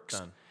works.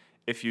 Done.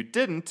 If you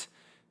didn't,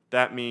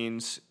 that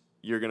means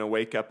you're going to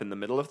wake up in the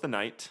middle of the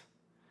night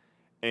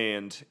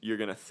and you're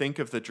going to think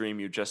of the dream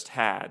you just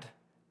had,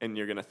 and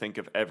you're going to think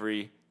of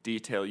every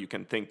detail you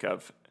can think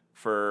of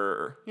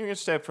you're going to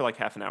stay up for like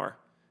half an hour.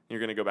 You're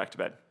going to go back to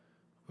bed.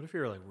 What if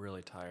you're like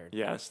really tired?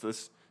 Yes,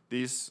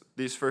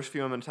 these first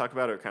few I'm going to talk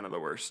about are kind of the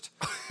worst.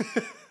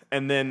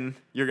 And then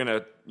you're going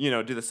to,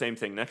 do the same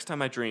thing. Next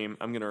time I dream,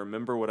 I'm going to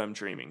remember what I'm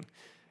dreaming.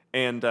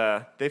 And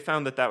they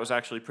found that was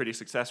actually pretty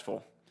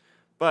successful.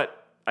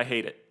 But I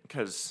hate it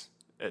because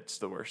it's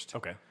the worst.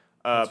 Okay.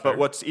 But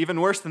what's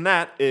even worse than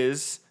that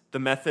is the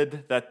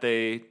method that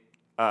they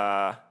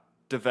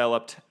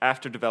developed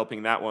after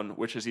developing that one,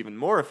 which is even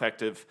more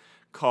effective,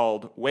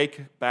 called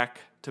Wake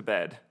Back to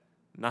Bed.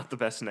 Not the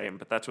best name,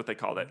 but that's what they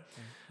called it.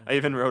 I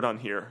even wrote on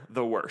here,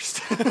 the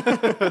worst.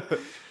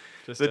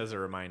 Just as a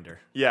reminder.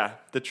 Yeah,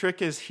 the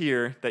trick is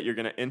here that you're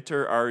going to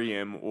enter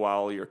REM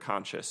while you're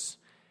conscious.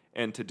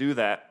 And to do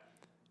that,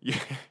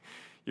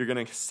 you're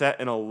going to set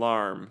an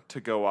alarm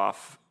to go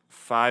off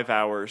 5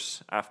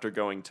 hours after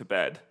going to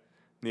bed.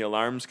 And the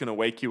alarm's going to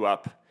wake you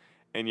up,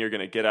 and you're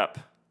going to get up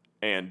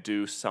and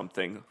do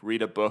something,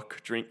 read a book,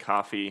 drink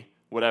coffee,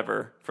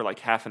 whatever, for like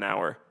half an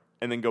hour,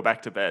 and then go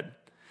back to bed.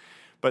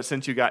 But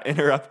since you got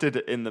interrupted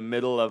in the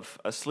middle of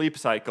a sleep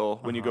cycle,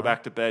 when you go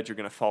back to bed, you're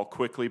going to fall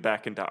quickly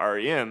back into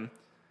REM.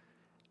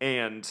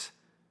 And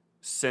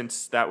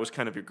since that was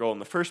kind of your goal in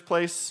the first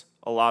place,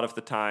 a lot of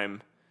the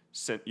time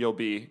you'll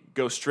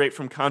go straight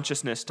from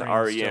consciousness to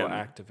Brain's still REM.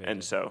 activated.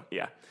 And so,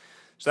 yeah.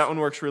 So that one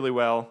works really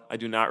well. I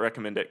do not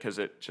recommend it because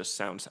it just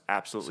sounds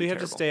absolutely So you have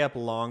terrible. to stay up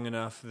long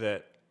enough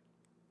that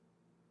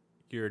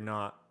you're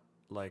not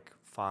like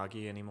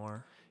foggy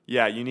anymore.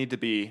 Yeah, you need to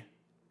be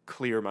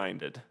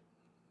clear-minded.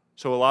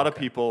 So a lot of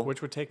people...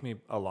 Which would take me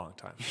a long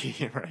time.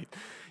 Yeah, right.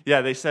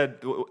 Yeah, they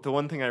said, the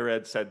one thing I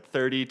read said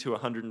 30 to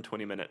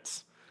 120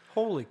 minutes.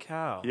 Holy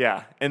cow.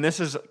 Yeah, and this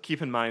is,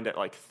 keep in mind, at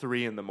like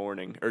 3 in the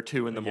morning or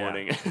 2 in the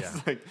morning. It's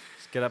Yeah. like,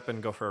 Just get up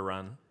and go for a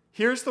run.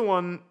 here's the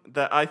one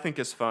that I think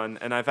is fun,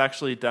 and I've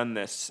actually done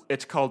this.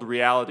 It's called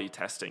reality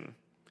testing,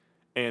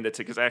 and it's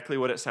exactly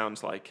what it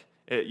sounds like.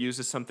 It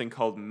uses something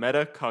called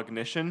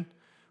metacognition,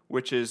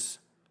 which is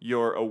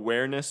your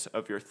awareness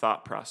of your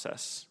thought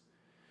process.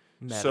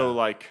 Meta. So,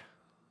 like,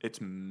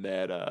 it's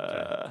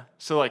meta. Okay.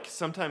 So, like,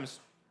 sometimes,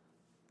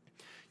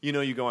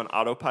 you go on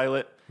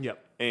autopilot,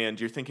 Yep. and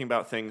you're thinking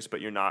about things, but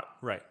you're not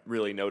Right.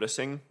 really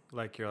noticing.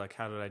 Like you're like,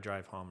 how did I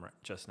drive home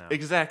just now?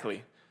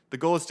 Exactly. The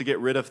goal is to get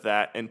rid of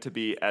that and to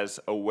be as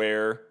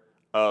aware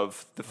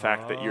of the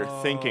fact that you're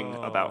thinking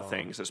about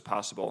things as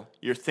possible.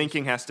 Your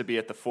thinking has to be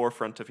at the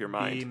forefront of your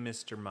mind. Be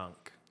Mr.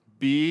 Monk.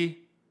 Be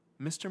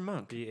Mr.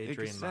 Monk. Be Adrian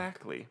Monk.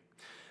 Exactly.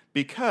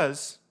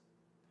 Because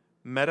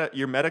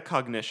your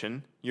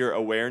metacognition, your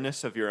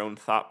awareness of your own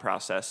thought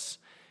process,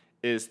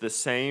 is the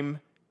same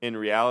in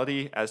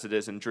reality as it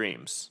is in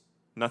dreams.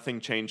 Nothing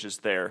changes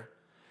there.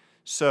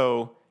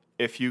 So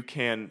if you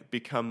can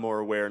become more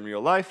aware in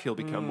real life, you'll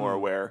become more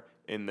aware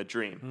in the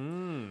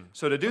dream.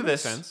 So to do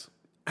this, Sense.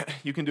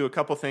 you can do a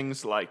couple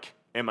things like,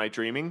 am I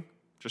dreaming?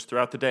 Just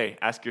throughout the day,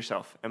 ask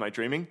yourself, am I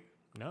dreaming?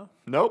 No.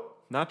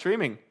 Nope, not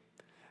dreaming.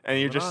 And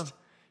you're Moving just on.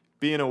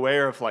 being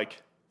aware of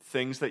like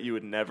things that you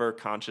would never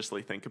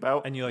consciously think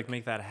about. And you like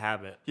make that a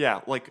habit.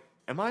 Yeah, like,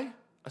 am I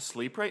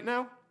asleep right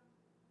now?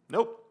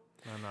 Nope.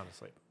 I'm not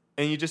asleep.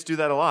 And you just do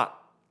that a lot.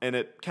 And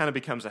it kind of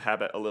becomes a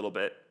habit a little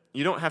bit.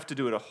 You don't have to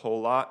do it a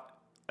whole lot,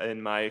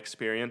 in my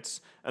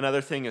experience. Another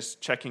thing is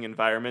checking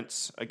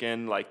environments.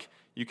 Again, like,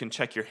 you can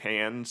check your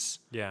hands.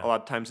 Yeah. A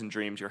lot of times in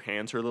dreams, your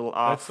hands are a little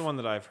off. That's the one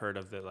that I've heard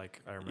of that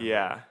like I remember.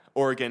 Yeah.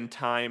 Or again,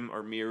 time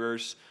or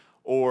mirrors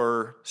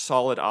or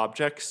solid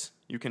objects.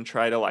 You can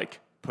try to like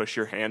push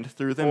your hand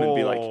through them and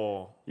be like,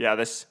 Oh. yeah,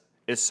 this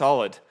is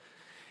solid.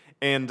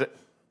 And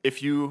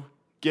if you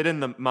get in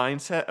the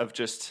mindset of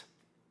just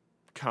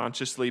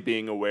consciously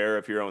being aware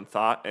of your own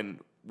thought and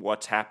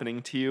what's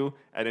happening to you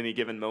at any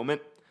given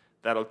moment,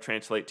 that'll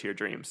translate to your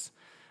dreams.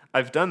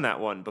 I've done that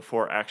one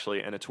before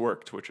actually, and it's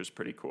worked, which was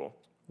pretty cool.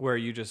 Where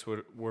you just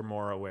were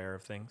more aware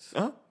of things.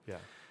 Uh-huh. Yeah.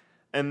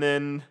 And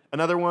then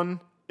another one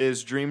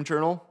is dream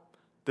journal.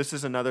 This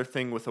is another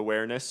thing with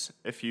awareness.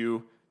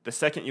 The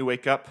second you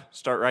wake up,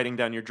 start writing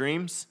down your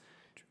dreams,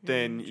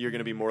 then you're going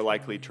to be more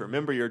likely to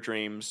remember your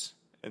dreams,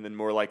 and then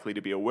more likely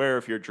to be aware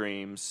of your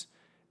dreams,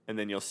 and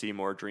then you'll see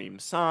more dream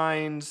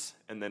signs,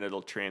 and then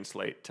it'll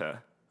translate to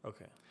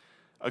Okay.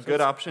 a good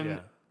option yeah.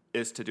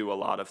 is to do a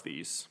lot of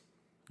these.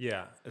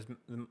 Yeah,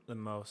 the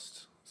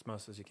most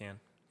as you can.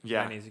 As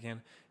Yeah. many as you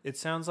can. It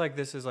sounds like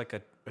this is like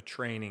a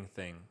training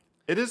thing.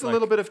 It is a Like,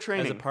 little bit of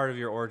training. As a part of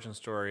your origin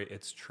story,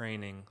 it's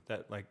training,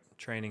 that like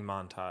training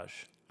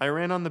montage. I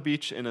ran on the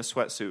beach in a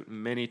sweatsuit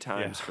many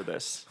times Yeah. for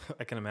this.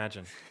 I can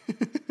imagine.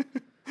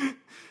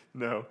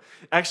 No,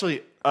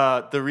 actually,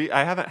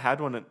 I hadn't had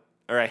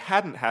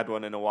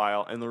one in a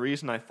while, and the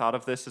reason I thought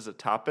of this as a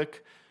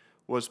topic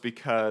was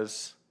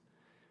because,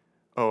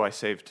 I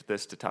saved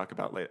this to talk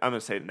about later. I'm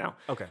gonna say it now.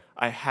 Okay.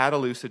 I had a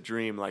lucid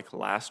dream like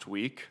last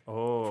week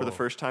for the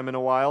first time in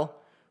a while,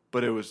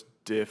 but it was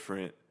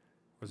different.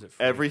 Was it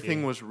freaky?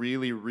 Everything was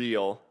really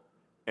real,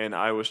 and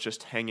I was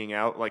just hanging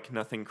out like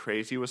nothing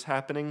crazy was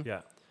happening.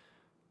 Yeah.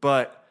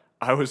 But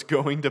I was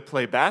going to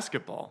play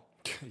basketball.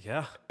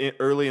 Yeah.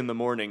 Early in the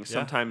morning.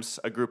 Sometimes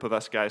a group of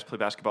us guys play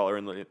basketball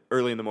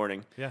early in the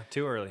morning. Yeah,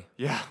 too early.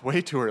 Yeah,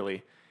 way too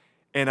early.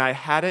 And I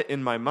had it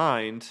in my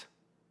mind,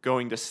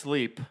 going to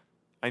sleep,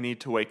 I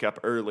need to wake up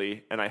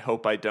early, and I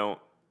hope I don't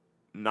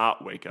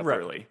not wake up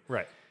early.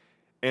 Right.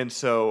 And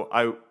so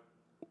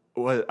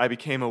I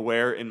became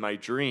aware in my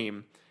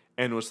dream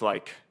and was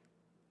like,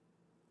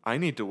 I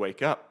need to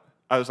wake up.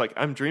 I was like,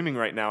 I'm dreaming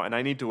right now, and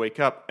I need to wake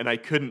up, and I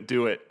couldn't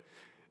do it.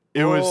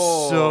 It was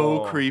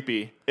so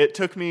creepy. It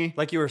took me...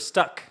 Like you were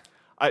stuck.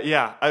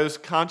 I was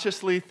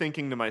consciously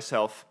thinking to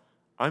myself,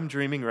 I'm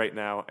dreaming right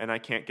now, and I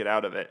can't get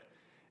out of it.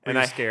 Were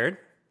you scared?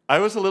 I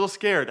was a little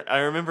scared. I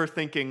remember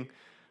thinking,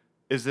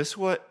 is this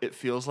what it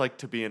feels like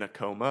to be in a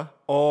coma?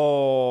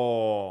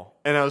 Oh.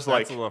 And I was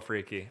That's like... a little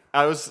freaky. so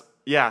I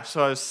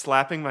was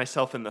slapping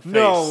myself in the face.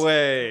 No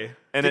way.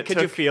 And Could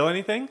you feel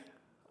anything?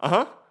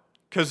 Uh-huh.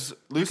 Because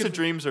lucid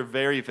dreams are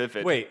very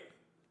vivid. Wait.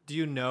 Do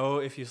you know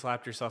if you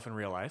slapped yourself in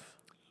real life?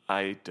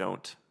 I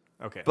don't.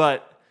 Okay.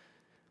 But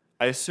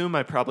I assume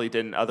I probably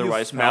didn't.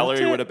 Otherwise, felt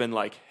Mallory it? would have been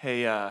like,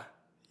 hey,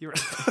 You're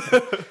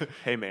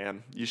hey,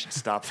 man, you should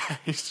stop that.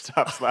 You should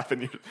stop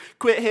slapping.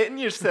 Quit hitting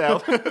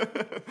yourself.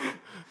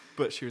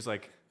 But she was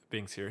like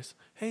being serious.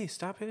 Hey,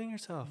 stop hitting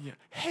yourself.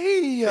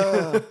 Hey,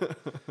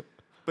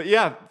 But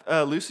yeah,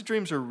 lucid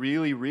dreams are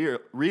really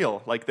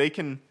real. Like they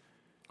can.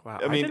 Wow.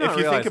 I mean, did not if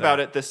you think realize about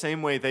that. it, the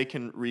same way they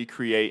can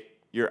recreate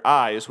your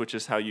eyes, which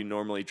is how you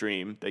normally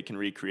dream, they can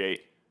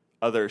recreate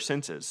other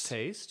senses.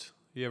 Taste?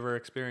 You ever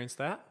experienced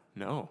that?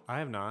 No, I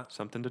have not.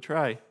 something to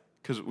try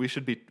because we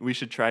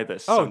should try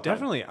this. Oh, sometime.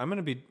 definitely. I'm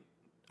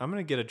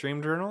gonna get a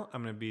dream journal.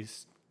 I'm gonna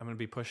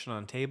be pushing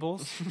on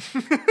tables.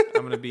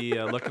 I'm gonna be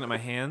looking at my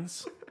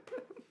hands.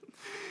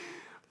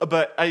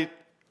 But I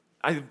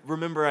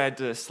remember I had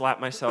to slap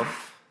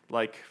myself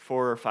like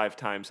 4 or 5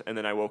 times, and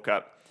then I woke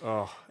up.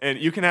 Oh, And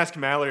you can ask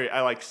Mallory.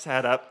 I like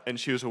sat up, and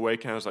she was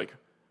awake, and I was like,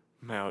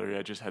 Mallory,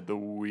 I just had the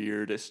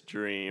weirdest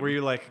dream. were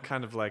you like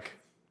kind of like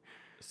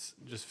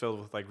just filled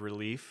with like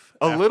relief?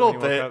 A after little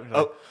when you woke bit.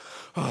 up?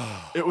 You're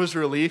like, It was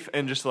relief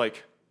and just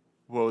like,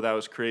 whoa, that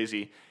was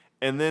crazy.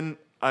 And then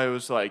I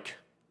was like,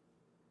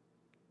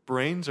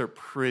 brains are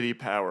pretty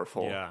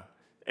powerful. yeah.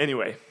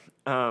 Anyway,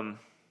 the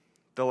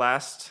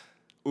last,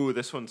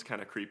 this one's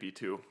kind of creepy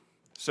too.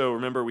 So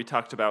remember we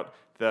talked about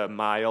the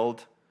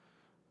mild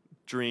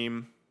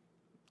dream,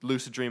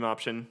 lucid dream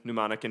option,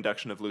 mnemonic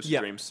induction of lucid Yeah,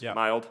 dreams. yeah.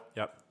 Mild.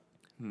 Yep.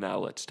 Now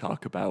let's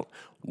talk about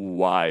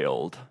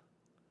wild.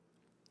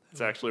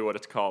 That's actually what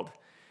it's called.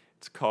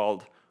 It's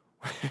called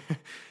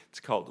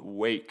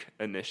wake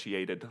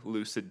initiated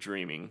lucid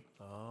dreaming.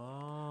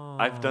 Oh.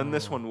 I've done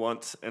this one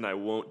once and I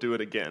won't do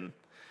it again.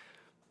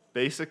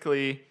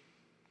 Basically,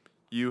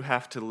 you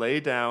have to lay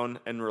down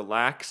and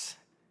relax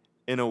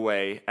in a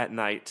way at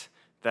night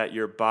that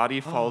your body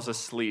falls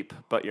asleep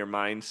but your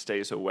mind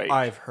stays awake.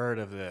 I've heard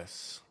of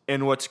this.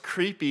 And what's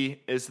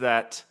creepy is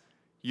that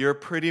you're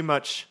pretty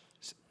much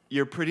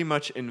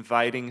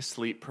inviting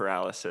sleep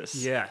paralysis.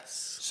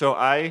 Yes. So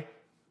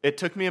it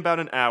took me about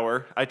an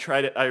hour. I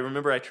tried it. I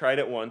remember I tried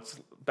it once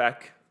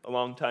back a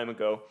long time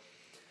ago.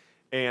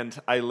 And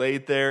I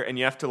laid there, and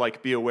you have to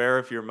like be aware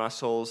of your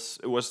muscles.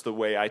 It was the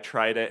way I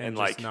tried it, and just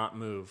like not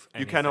move.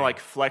 you kind of like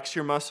flex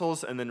your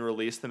muscles and then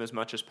release them as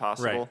much as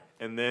possible, Right.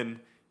 and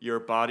then your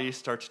body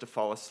starts to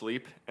fall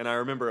asleep. And I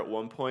remember at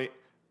one point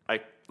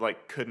I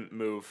like couldn't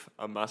move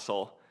a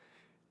muscle,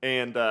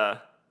 and I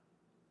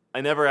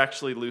never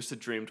actually lucid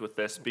dreamed with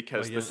this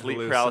because you the didn't sleep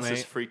hallucinate?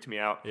 paralysis freaked me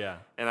out. Yeah.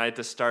 And I had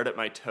to start at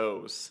my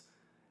toes.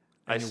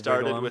 I And you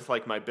started wiggle 'em? with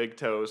like my big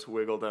toes,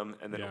 wiggled them,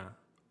 and then Yeah.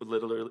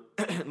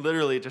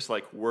 literally just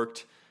like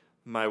worked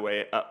my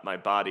way up my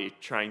body,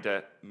 trying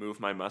to move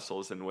my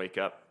muscles and wake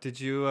up. Did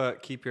you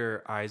keep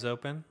your eyes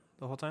open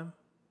the whole time?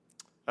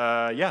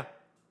 Yeah.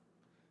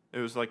 It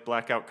was like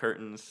blackout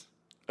curtains.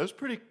 It was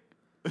pretty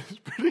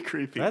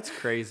creepy. That's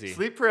crazy.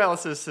 Sleep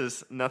paralysis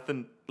is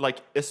nothing like,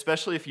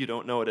 especially if you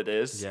don't know what it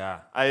is.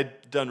 Yeah. I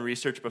had done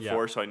research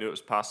before, Yeah. so I knew it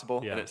was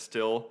possible, Yeah. and it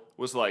still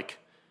was like,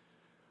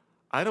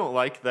 I don't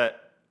like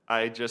that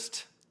I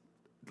just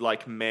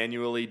like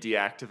manually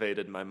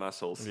deactivated my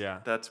muscles. Yeah.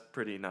 That's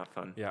pretty not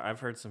fun. Yeah,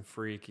 I've heard some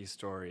freaky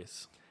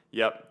stories.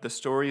 Yep. The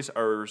stories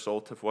are a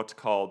result of what's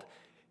called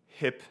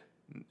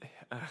I'm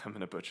going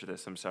to butcher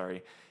this, I'm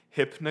sorry.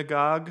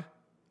 Hypnagogue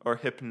or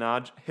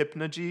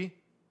hypnagogy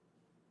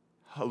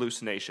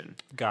hallucination.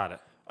 Got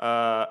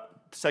it.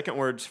 Second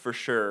word's for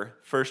sure.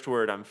 First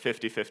word, I'm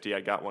 50-50. I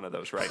got one of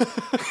those right.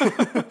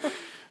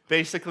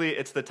 Basically,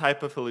 it's the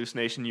type of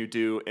hallucination you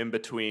do in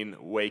between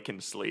wake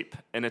and sleep.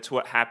 And it's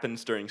what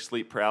happens during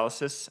sleep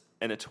paralysis.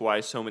 And it's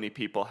why so many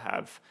people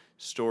have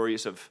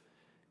stories of,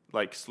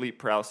 like, sleep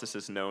paralysis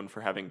is known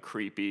for having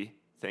creepy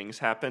things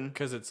happen.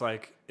 Because it's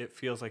like, it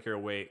feels like you're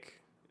awake,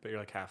 but you're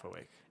like half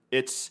awake.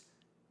 It's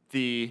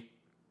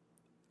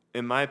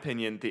in my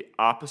opinion, the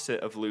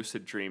opposite of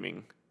lucid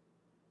dreaming.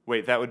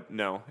 Wait,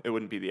 it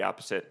wouldn't be the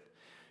opposite.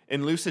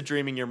 In lucid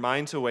dreaming, your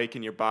mind's awake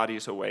and your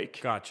body's awake.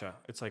 Gotcha.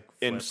 It's like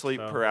In flipped, sleep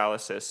though.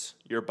 paralysis,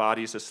 your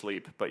body's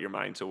asleep, but your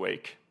mind's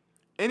awake.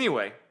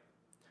 Anyway,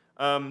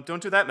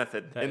 don't do that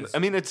method. That is I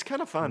mean, it's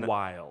kind of fun.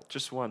 Wild.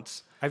 Just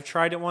once. I've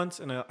tried it once,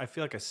 and I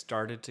feel like I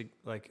started to,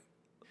 like,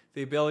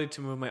 the ability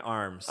to move my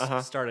arms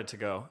started to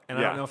go. And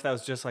I Yeah. don't know if that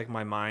was just, like,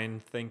 my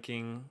mind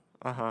thinking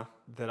Uh-huh.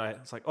 that I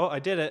was like, oh, I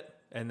did it.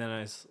 And then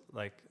I,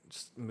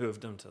 just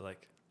moved them to,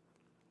 like,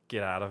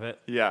 get out of it.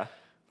 Yeah.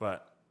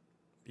 But,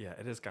 yeah,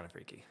 it is kind of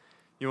freaky.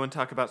 You want to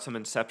talk about some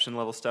Inception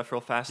level stuff real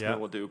fast, Yeah. and then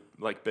we'll do,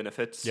 like,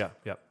 benefits? Yeah,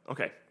 yep.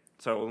 Okay,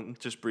 so we'll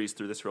just breeze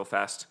through this real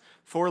fast.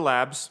 4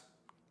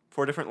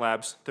 different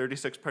labs,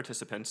 36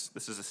 participants.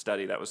 This is a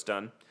study that was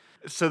done.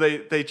 So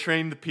they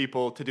trained the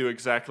people to do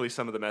exactly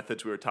some of the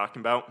methods we were talking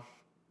about.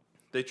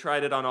 They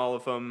tried it on all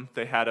of them.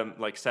 They had them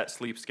like set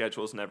sleep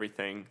schedules and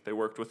everything. They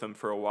worked with them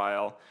for a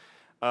while.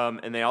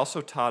 And they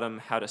also taught them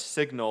how to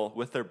signal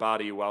with their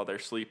body while they're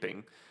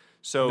sleeping.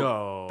 So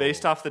No.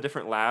 based off the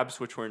different labs,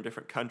 which were in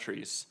different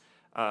countries,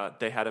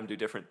 they had them do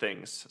different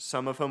things.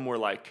 Some of them were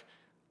like,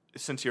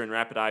 since you're in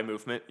rapid eye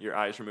movement, your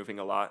eyes are moving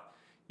a lot.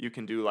 You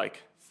can do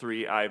like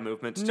 3 eye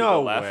movements to the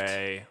No left.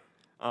 way.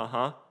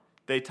 Uh-huh.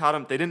 They taught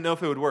them, they didn't know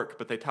if it would work,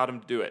 but they taught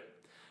them to do it.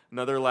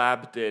 Another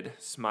lab did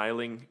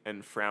smiling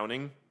and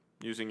frowning,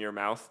 using your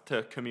mouth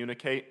to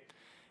communicate.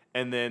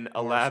 And then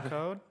a Morse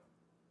code?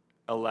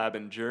 lab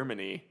in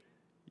Germany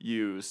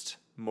used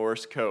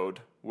Morse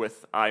code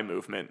with eye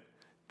movement.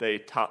 they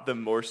taught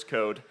them Morse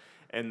code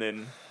and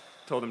then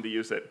told them to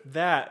use it.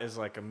 That is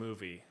like a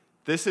movie.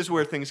 This is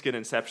where things get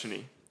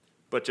Inception-y,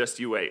 but just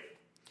you wait.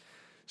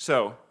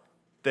 So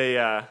they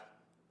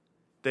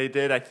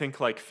did, I think,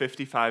 like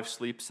 55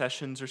 sleep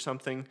sessions or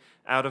something.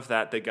 Out of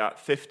that, they got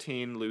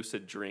 15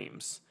 lucid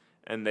dreams.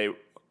 And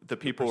the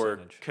people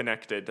were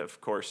connected, of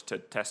course, to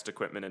test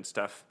equipment and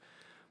stuff.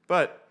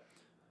 But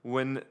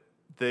when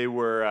they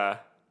were,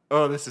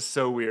 this is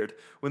so weird.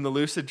 When the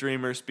lucid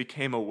dreamers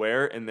became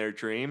aware in their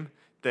dream,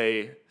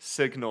 they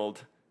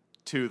signaled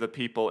to the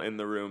people in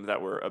the room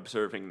that were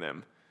observing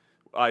them,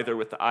 either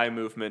with the eye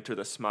movement or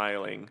the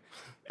smiling.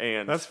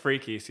 And That's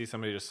freaky. See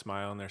somebody just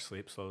smile in their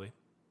sleep slowly.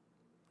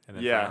 And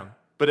then yeah, frown.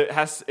 but it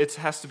has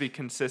to be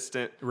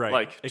consistent, Right.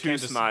 like It 2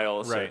 can't just-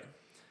 smiles. right.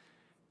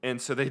 And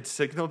so they'd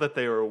signal that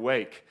they were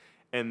awake,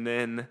 and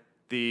then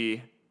the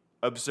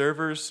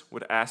observers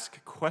would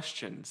ask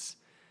questions.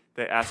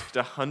 They asked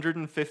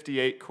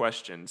 158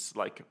 questions,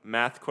 like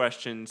math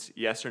questions,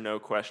 yes or no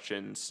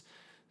questions,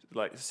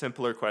 like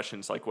simpler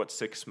questions like what's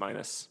 6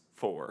 minus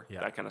 4,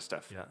 Yeah. that kind of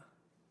stuff. Yeah.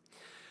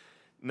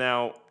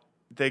 Now,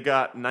 they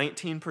got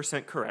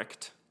 19%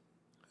 correct.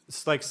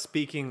 It's like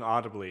speaking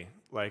audibly.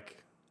 Like,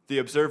 The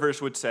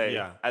observers would say,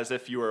 Yeah. as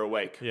if you were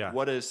awake, Yeah.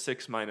 what is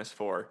 6 minus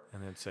 4?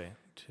 and they'd say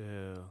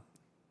 2.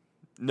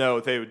 No,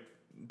 they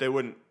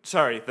wouldn't.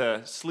 Sorry,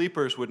 the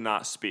sleepers would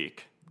not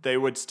speak. They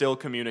would still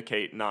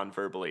communicate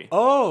non-verbally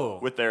Oh,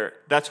 with their.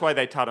 That's why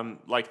they taught them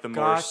like the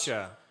Morse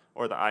gotcha.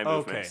 or the eye Okay.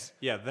 movements.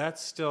 Yeah,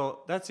 that's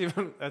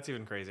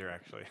even crazier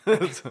actually.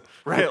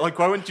 Right? Like,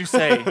 why wouldn't you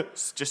say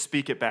just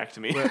speak it back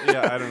to me?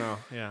 Yeah, I don't know.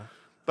 Yeah.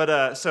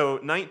 But so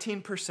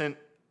 19%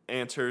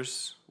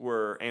 answers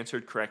were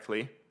answered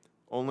correctly.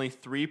 Only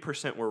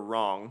 3% were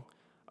wrong.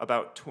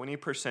 About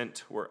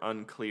 20% were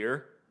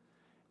unclear,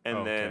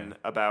 and then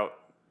about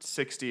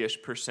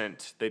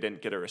 60-ish% they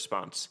didn't get a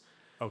response.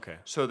 Okay.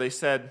 So they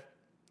said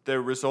their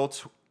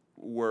results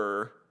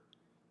were,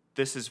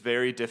 this is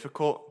very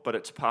difficult, but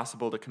it's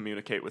possible to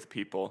communicate with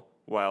people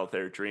while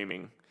they're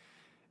dreaming.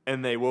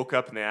 And they woke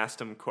up and they asked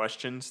them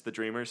questions, the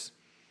dreamers,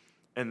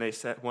 and they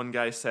said, one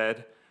guy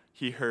said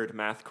he heard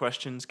math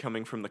questions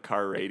coming from the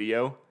car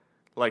radio,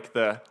 like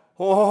the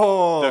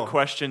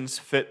questions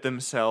fit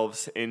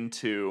themselves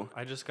into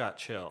I just got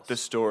chills. the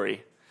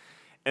story.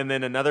 And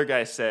then another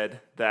guy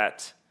said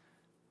that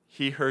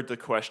he heard the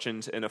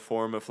questions in a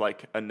form of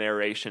like a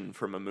narration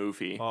from a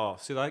movie. Oh,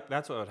 see, like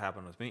that's what would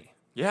happen with me.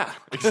 Yeah,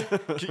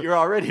 you're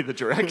already the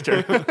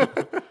director.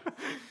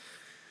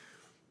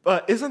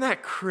 But isn't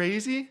that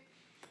crazy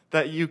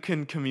that you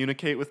can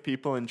communicate with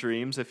people in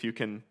dreams if you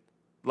can,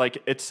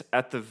 like, it's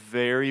at the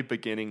very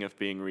beginning of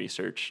being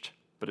researched,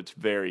 but it's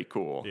very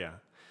cool. Yeah.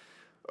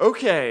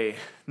 Okay,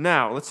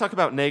 now let's talk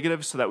about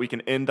negatives so that we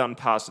can end on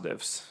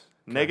positives.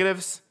 Okay.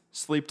 Negatives,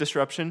 sleep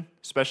disruption,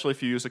 especially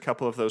if you use a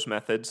couple of those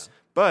methods.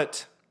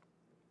 But,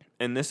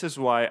 and this is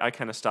why I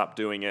kind of stopped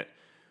doing it,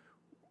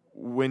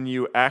 when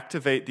you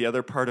activate the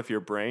other part of your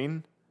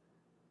brain,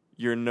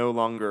 you're no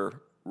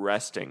longer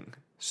resting.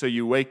 So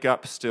you wake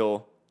up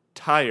still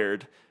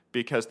tired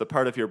because the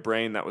part of your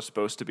brain that was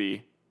supposed to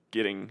be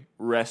getting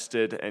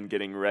rested and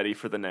getting ready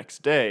for the next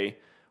day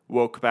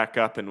woke back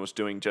up and was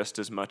doing just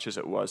as much as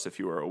it was if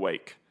you were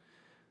awake.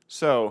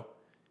 So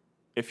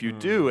if you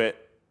do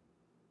it,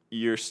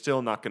 you're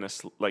still not going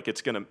to,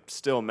 it's going to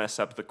still mess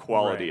up the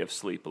quality of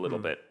sleep a little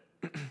bit.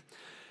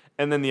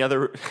 And then the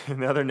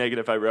other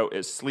negative I wrote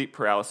is sleep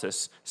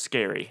paralysis,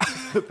 scary.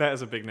 That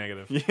is a big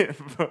negative. Yeah,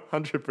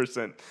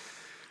 100%.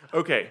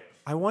 Okay.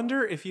 I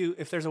wonder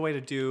if there's a way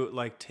to do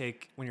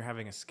take when you're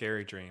having a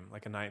scary dream,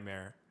 like a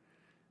nightmare,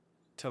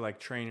 to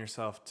train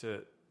yourself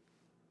to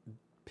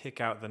pick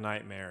out the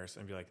nightmares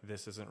and be like,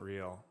 this isn't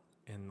real,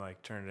 and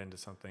turn it into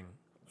something.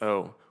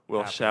 Oh,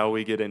 well, shall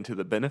we get into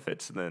the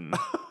benefits then?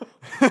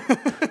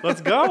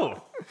 Let's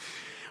go.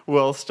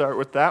 We'll start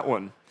with that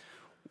one.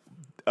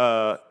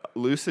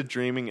 Lucid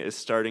dreaming is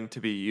starting to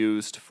be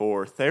used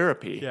for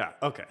therapy. Yeah,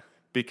 okay.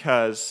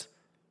 Because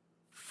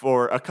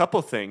for a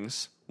couple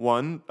things.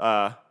 One,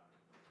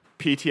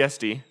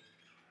 PTSD.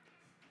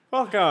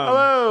 Welcome.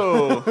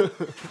 Hello.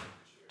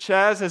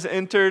 Chaz has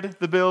entered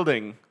the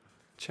building.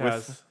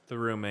 Chaz, the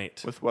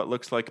roommate. With what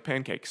looks like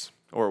pancakes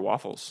or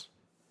waffles.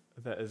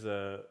 That is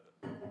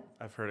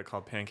I've heard it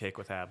called pancake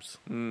with abs.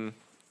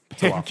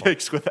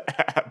 Pancakes with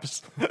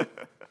abs.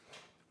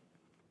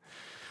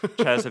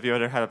 Chaz, have you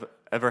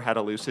ever had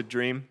a lucid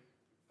dream?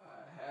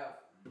 I have.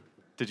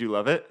 Did you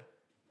love it?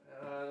 It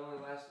only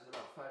lasted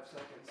about 5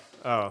 seconds.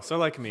 Oh, so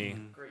like me.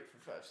 Great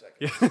for 5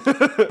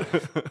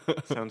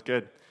 seconds. Sounds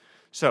good.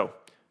 So,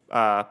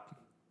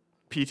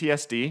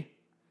 PTSD,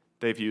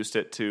 they've used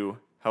it to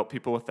help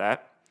people with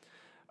that.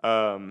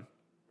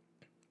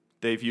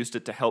 They've used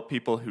it to help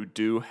people who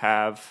do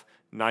have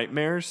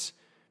nightmares,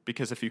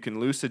 because if you can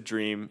lucid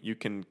dream, you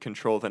can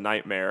control the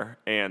nightmare.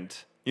 And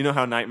you know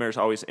how nightmares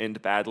always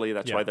end badly?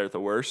 That's why they're the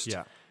worst.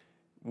 Yeah.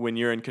 When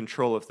you're in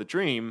control of the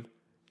dream,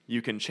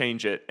 you can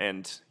change it.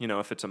 And,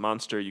 if it's a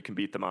monster, you can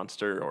beat the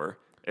monster. Or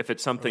if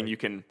it's something, you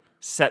can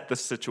set the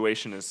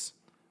situation as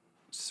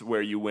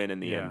where you win in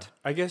the end.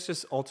 I guess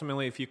just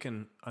ultimately, if you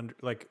can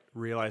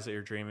realize that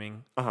you're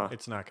dreaming,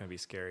 it's not going to be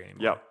scary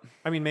anymore. Yep.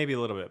 I mean, maybe a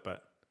little bit,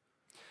 but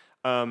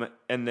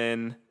And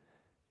then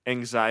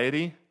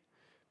anxiety.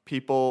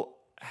 People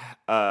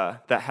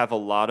that have a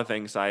lot of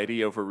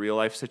anxiety over real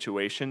life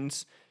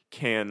situations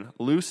can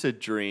lucid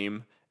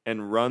dream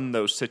and run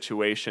those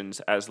situations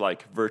as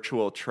like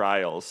virtual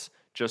trials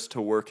just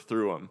to work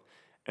through them.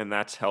 And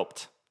that's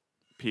helped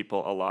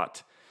people a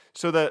lot.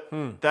 So the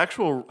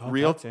actual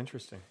that's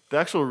interesting. the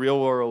actual real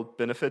world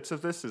benefits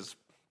of this is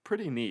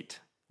pretty neat,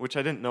 which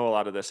I didn't know a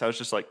lot of this. I was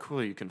just like,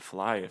 cool, you can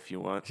fly if you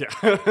want. Yeah,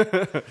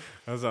 that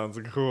sounds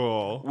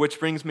cool. Which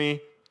brings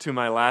me to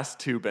my last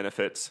two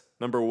benefits.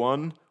 Number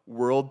one,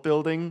 world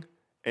building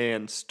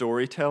and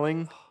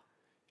storytelling.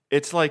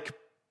 It's like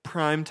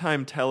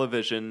primetime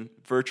television,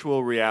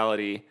 virtual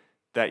reality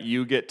that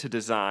you get to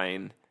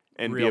design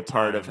and be Real a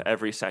part of time.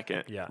 every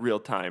second. Yeah. Real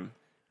time.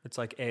 It's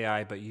like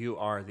AI, but you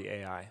are the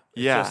AI.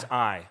 It's Yeah. just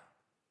I.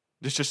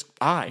 It's just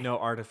I. No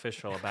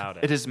artificial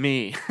about It is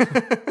me.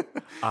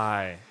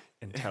 I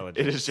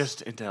intelligence. It is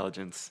just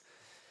intelligence.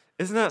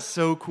 Isn't that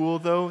so cool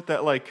though?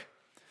 That like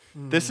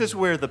this is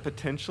where the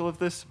potential of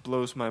this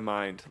blows my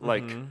mind.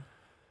 Like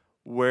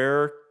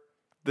where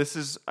this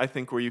is I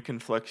think where you can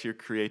flex your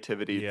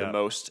creativity the Yeah.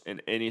 most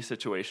in any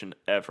situation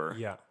ever.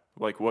 Yeah.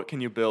 Like what can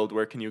you build?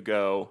 Where can you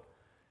go?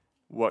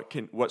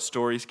 What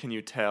stories can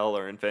you tell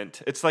or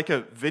invent? It's like a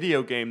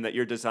video game that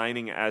you're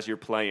designing as you're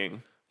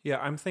playing. Yeah,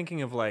 I'm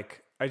thinking of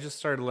like I just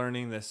started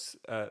learning this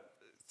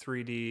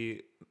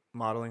 3D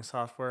modeling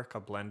software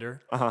called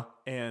Blender,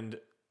 and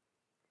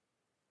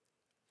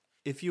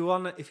if you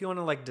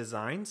wanna like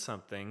design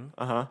something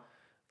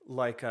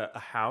like a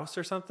house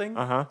or something,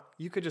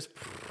 you could just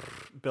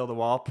build a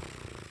wall,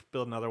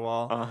 build another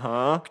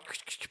wall,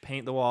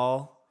 paint the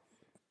wall,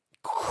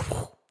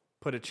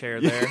 put a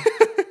chair there.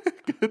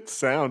 Good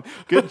sound.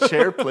 Good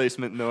chair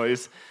placement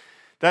noise.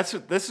 This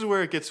is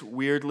where it gets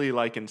weirdly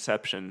like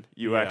Inception.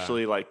 You Yeah.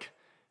 actually like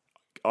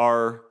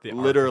are The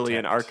literally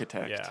an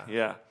architect. architect.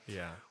 Yeah.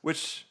 Yeah.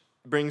 Which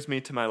brings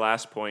me to my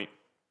last point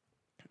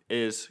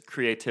is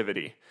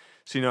creativity.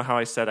 So you know how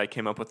I said I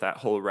came up with that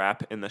whole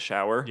rap in the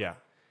shower? Yeah.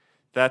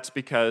 That's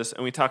because,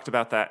 and we talked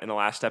about that in the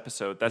last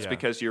episode, that's Yeah.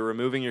 because you're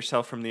removing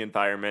yourself from the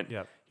environment.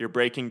 Yep. You're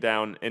breaking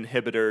down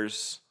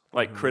inhibitors,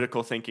 like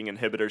critical thinking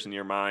inhibitors in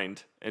your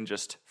mind, and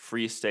just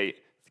free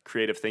state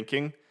creative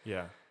thinking.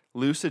 Yeah.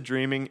 Lucid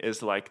dreaming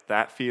is like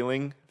that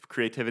feeling of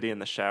creativity in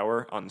the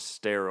shower on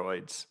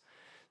steroids.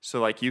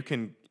 So like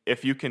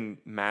if you can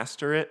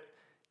master it,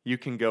 you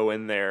can go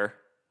in there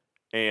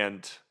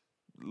and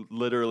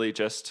literally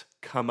just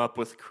come up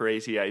with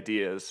crazy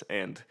ideas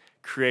and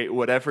create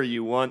whatever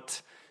you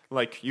want.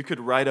 Like you could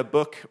write a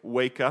book,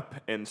 wake up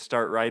and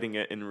start writing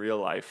it in real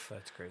life.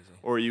 That's crazy.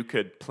 Or you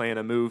could plan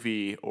a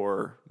movie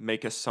or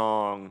make a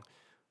song,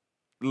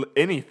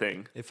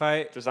 anything. If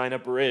I Design a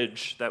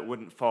bridge that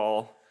wouldn't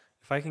fall.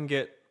 can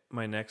get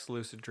my next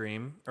lucid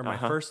dream or my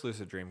first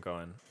lucid dream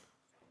going,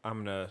 I'm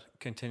gonna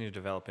continue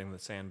developing the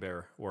Sand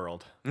Bear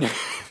world.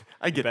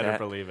 I get Better that.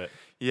 believe it.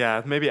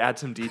 Yeah, maybe add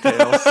some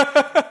details.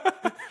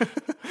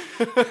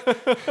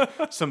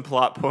 Some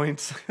plot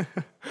points.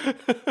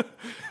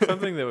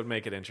 Something that would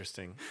make it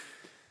interesting.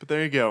 But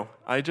there you go.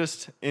 I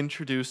just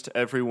introduced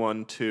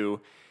everyone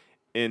to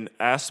an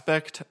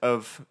aspect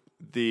of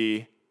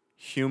the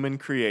human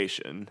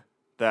creation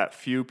that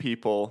few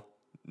people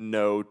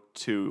know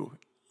to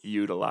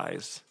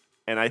utilize.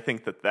 And I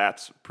think that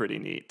that's pretty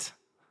neat.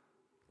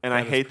 And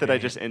I That is hate that I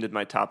pretty just ended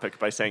my topic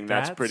by saying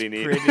that's pretty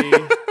neat. Pretty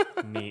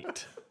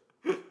neat.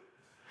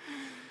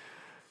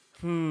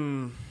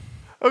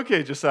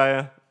 Okay,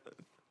 Josiah.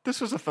 This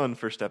was a fun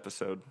first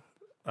episode.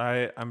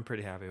 I'm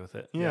pretty happy with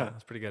it. Yeah.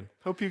 It's pretty good.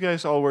 Hope you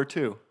guys all were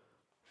too.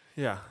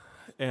 Yeah.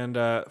 And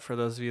for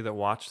those of you that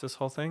watched this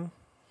whole thing,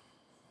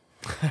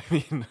 I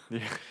mean,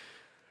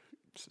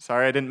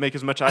 Sorry I didn't make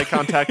as much eye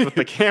contact with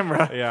the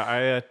camera.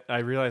 yeah, I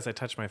realized I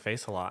touched my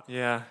face a lot.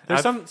 Yeah.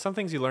 There's some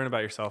things you learn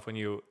about yourself when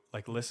you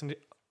like listen to.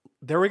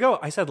 There we go.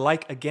 I said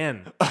like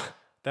again.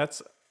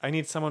 I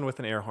need someone with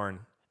an air horn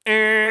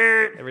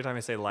every time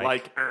I say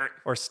like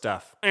or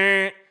stuff.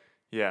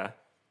 Yeah.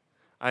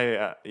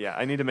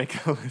 I need to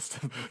make a list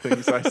of the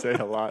things I say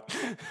a lot.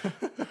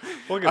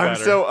 We'll get I'm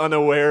better. so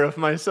unaware of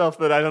myself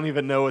that I don't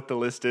even know what the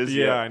list is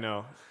yeah, yet. I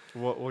know.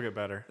 We'll get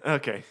better.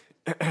 Okay.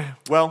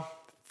 Well,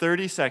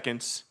 30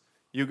 seconds.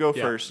 You go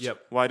Yeah, first. yep.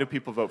 Why do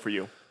people vote for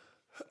you?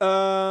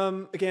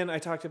 Again, I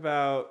talked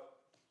about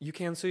you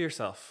can sue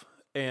yourself,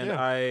 and Yeah.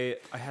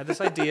 I had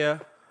this idea.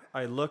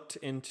 I looked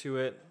into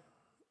it.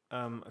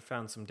 I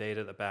found some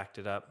data that backed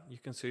it up. You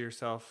can sue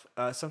yourself.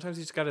 Sometimes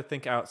you just got to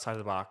think outside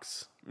the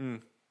box.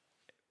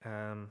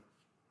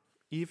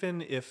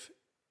 Even if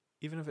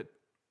it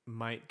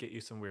might get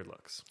you some weird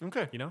looks.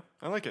 Okay. You know?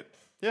 I like it.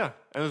 Yeah.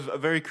 It was a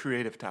very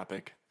creative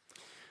topic.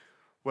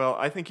 Well,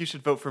 I think you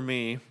should vote for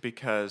me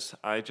because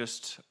I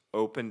just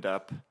opened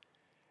up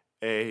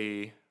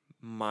a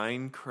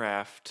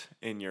Minecraft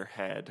in your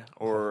head,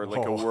 or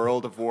like a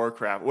World of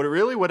Warcraft.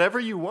 Whatever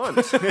you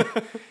want.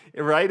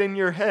 Right in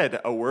your head.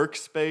 A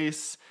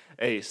workspace,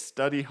 a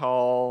study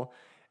hall,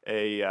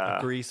 a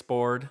grease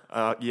board.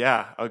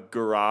 a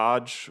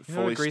garage You know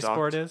fully what a grease stocked.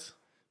 board is?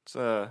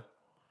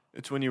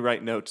 It's when you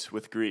write notes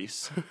with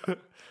grease.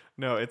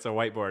 No, it's a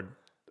whiteboard.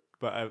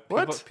 But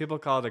What? people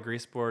call it a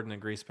grease board and a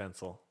grease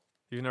pencil.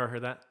 You've never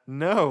heard that?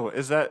 No,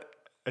 is that?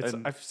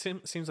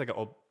 Seems like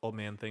an old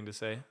man thing to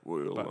say.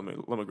 Well, let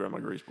me grab my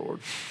grease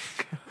board.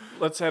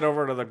 Let's head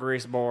over to the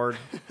grease board.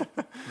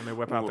 Let me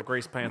whip out the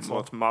grease pencil.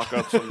 Let's mock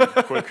up some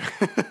quick.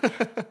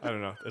 I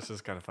don't know. This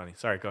is kind of funny.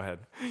 Sorry, go ahead.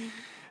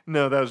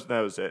 No, that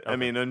was it. I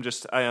mean,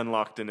 I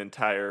unlocked an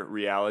entire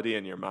reality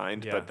in your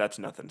mind, Yeah. but that's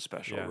nothing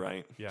special, Yeah.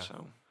 right? Yeah.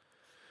 So,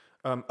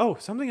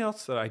 Something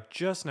else that I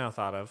just now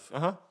thought of.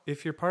 Uh-huh.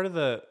 If you're part of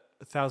the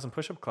 1,000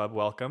 Push-Up Club,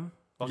 welcome.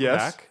 Welcome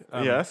Yes. back.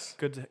 Yes.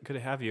 Good to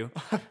have you.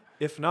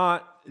 If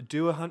not,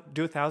 do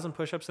 1,000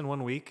 push-ups in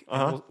 1 week,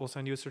 and we'll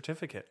send you a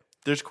certificate.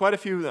 there's quite a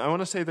few. I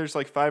want to say there's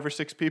like 5 or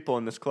 6 people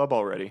in this club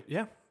already.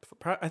 Yeah,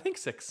 I think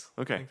 6.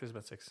 Okay. I think there's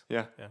about 6.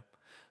 Yeah. Yeah.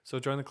 So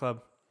join the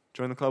club.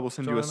 Join the club. We'll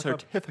send you a Join the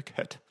club.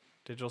 certificate.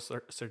 Digital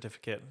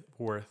certificate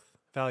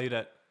valued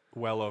at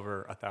well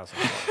over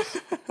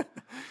 $1,000.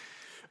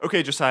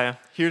 Okay, Josiah.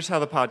 Here's how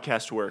the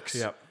podcast works.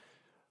 Yep.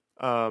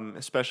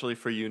 Especially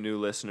for you new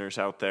listeners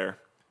out there.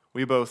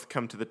 We both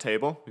come to the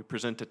table. We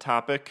present a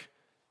topic.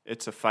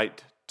 It's a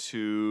fight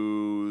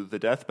to the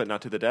death, but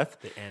not to the death.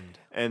 The end.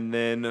 And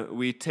then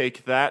we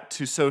take that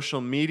to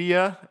social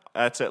media.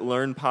 That's at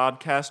Learn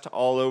Podcast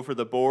all over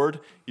the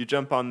board. You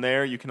jump on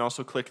there. You can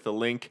also click the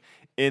link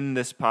in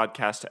this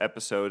podcast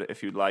episode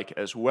if you'd like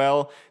as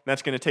well. And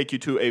that's going to take you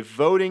to a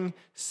voting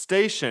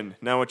station.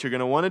 Now, what you're going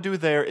to want to do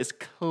there is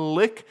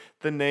click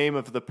the name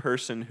of the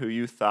person who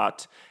you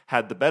thought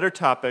had the better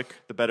topic,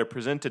 the better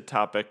presented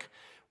topic,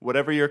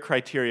 whatever your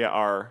criteria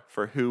are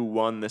for who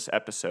won this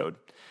episode.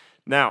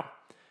 Now,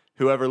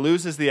 whoever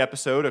loses the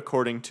episode,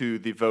 according to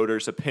the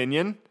voter's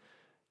opinion,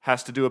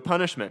 has to do a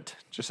punishment.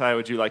 Josiah,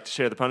 would you like to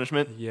share the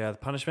punishment? Yeah, the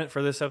punishment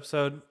for this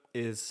episode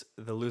is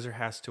the loser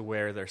has to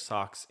wear their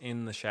socks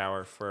in the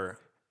shower for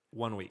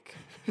 1 week,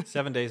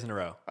 7 days in a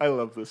row. I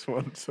love this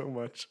one so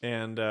much.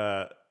 And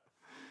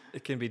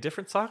it can be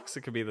different socks.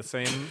 It could be the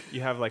same.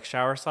 You have like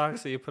shower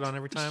socks that you put on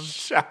every time.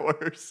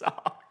 Shower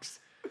socks.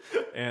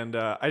 And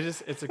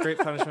it's a great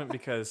punishment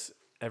because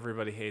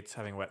everybody hates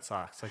having wet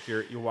socks. Like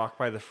you walk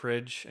by the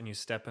fridge and you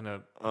step in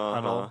a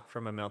puddle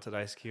from a melted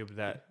ice cube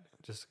that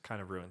just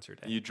kind of ruins your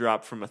day. You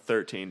drop from a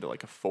 13 to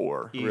like a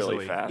 4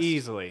 really fast.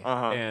 Easily.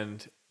 Uh-huh.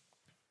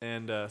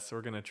 And so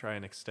we're going to try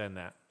and extend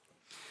that.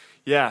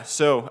 Yeah,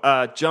 so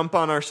jump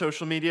on our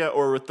social media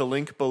or with the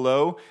link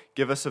below.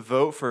 Give us a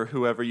vote for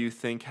whoever you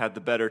think had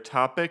the better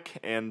topic.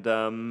 And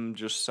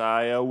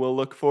Josiah will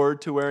look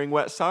forward to wearing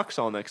wet socks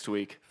all next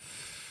week.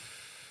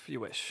 If you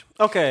wish.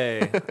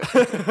 Okay.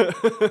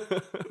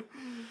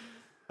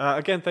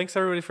 Again, thanks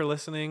everybody for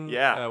listening.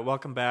 Yeah.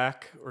 Welcome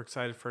back. We're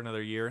excited for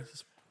another year. This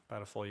is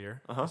about a full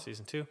year.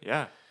 Season 2.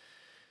 Yeah.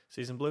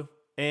 Season blue.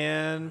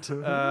 And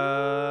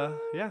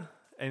yeah.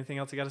 Anything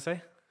else you got to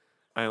say?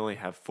 I only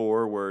have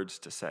 4 words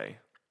to say.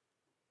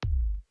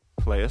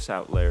 Play us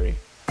out, Larry.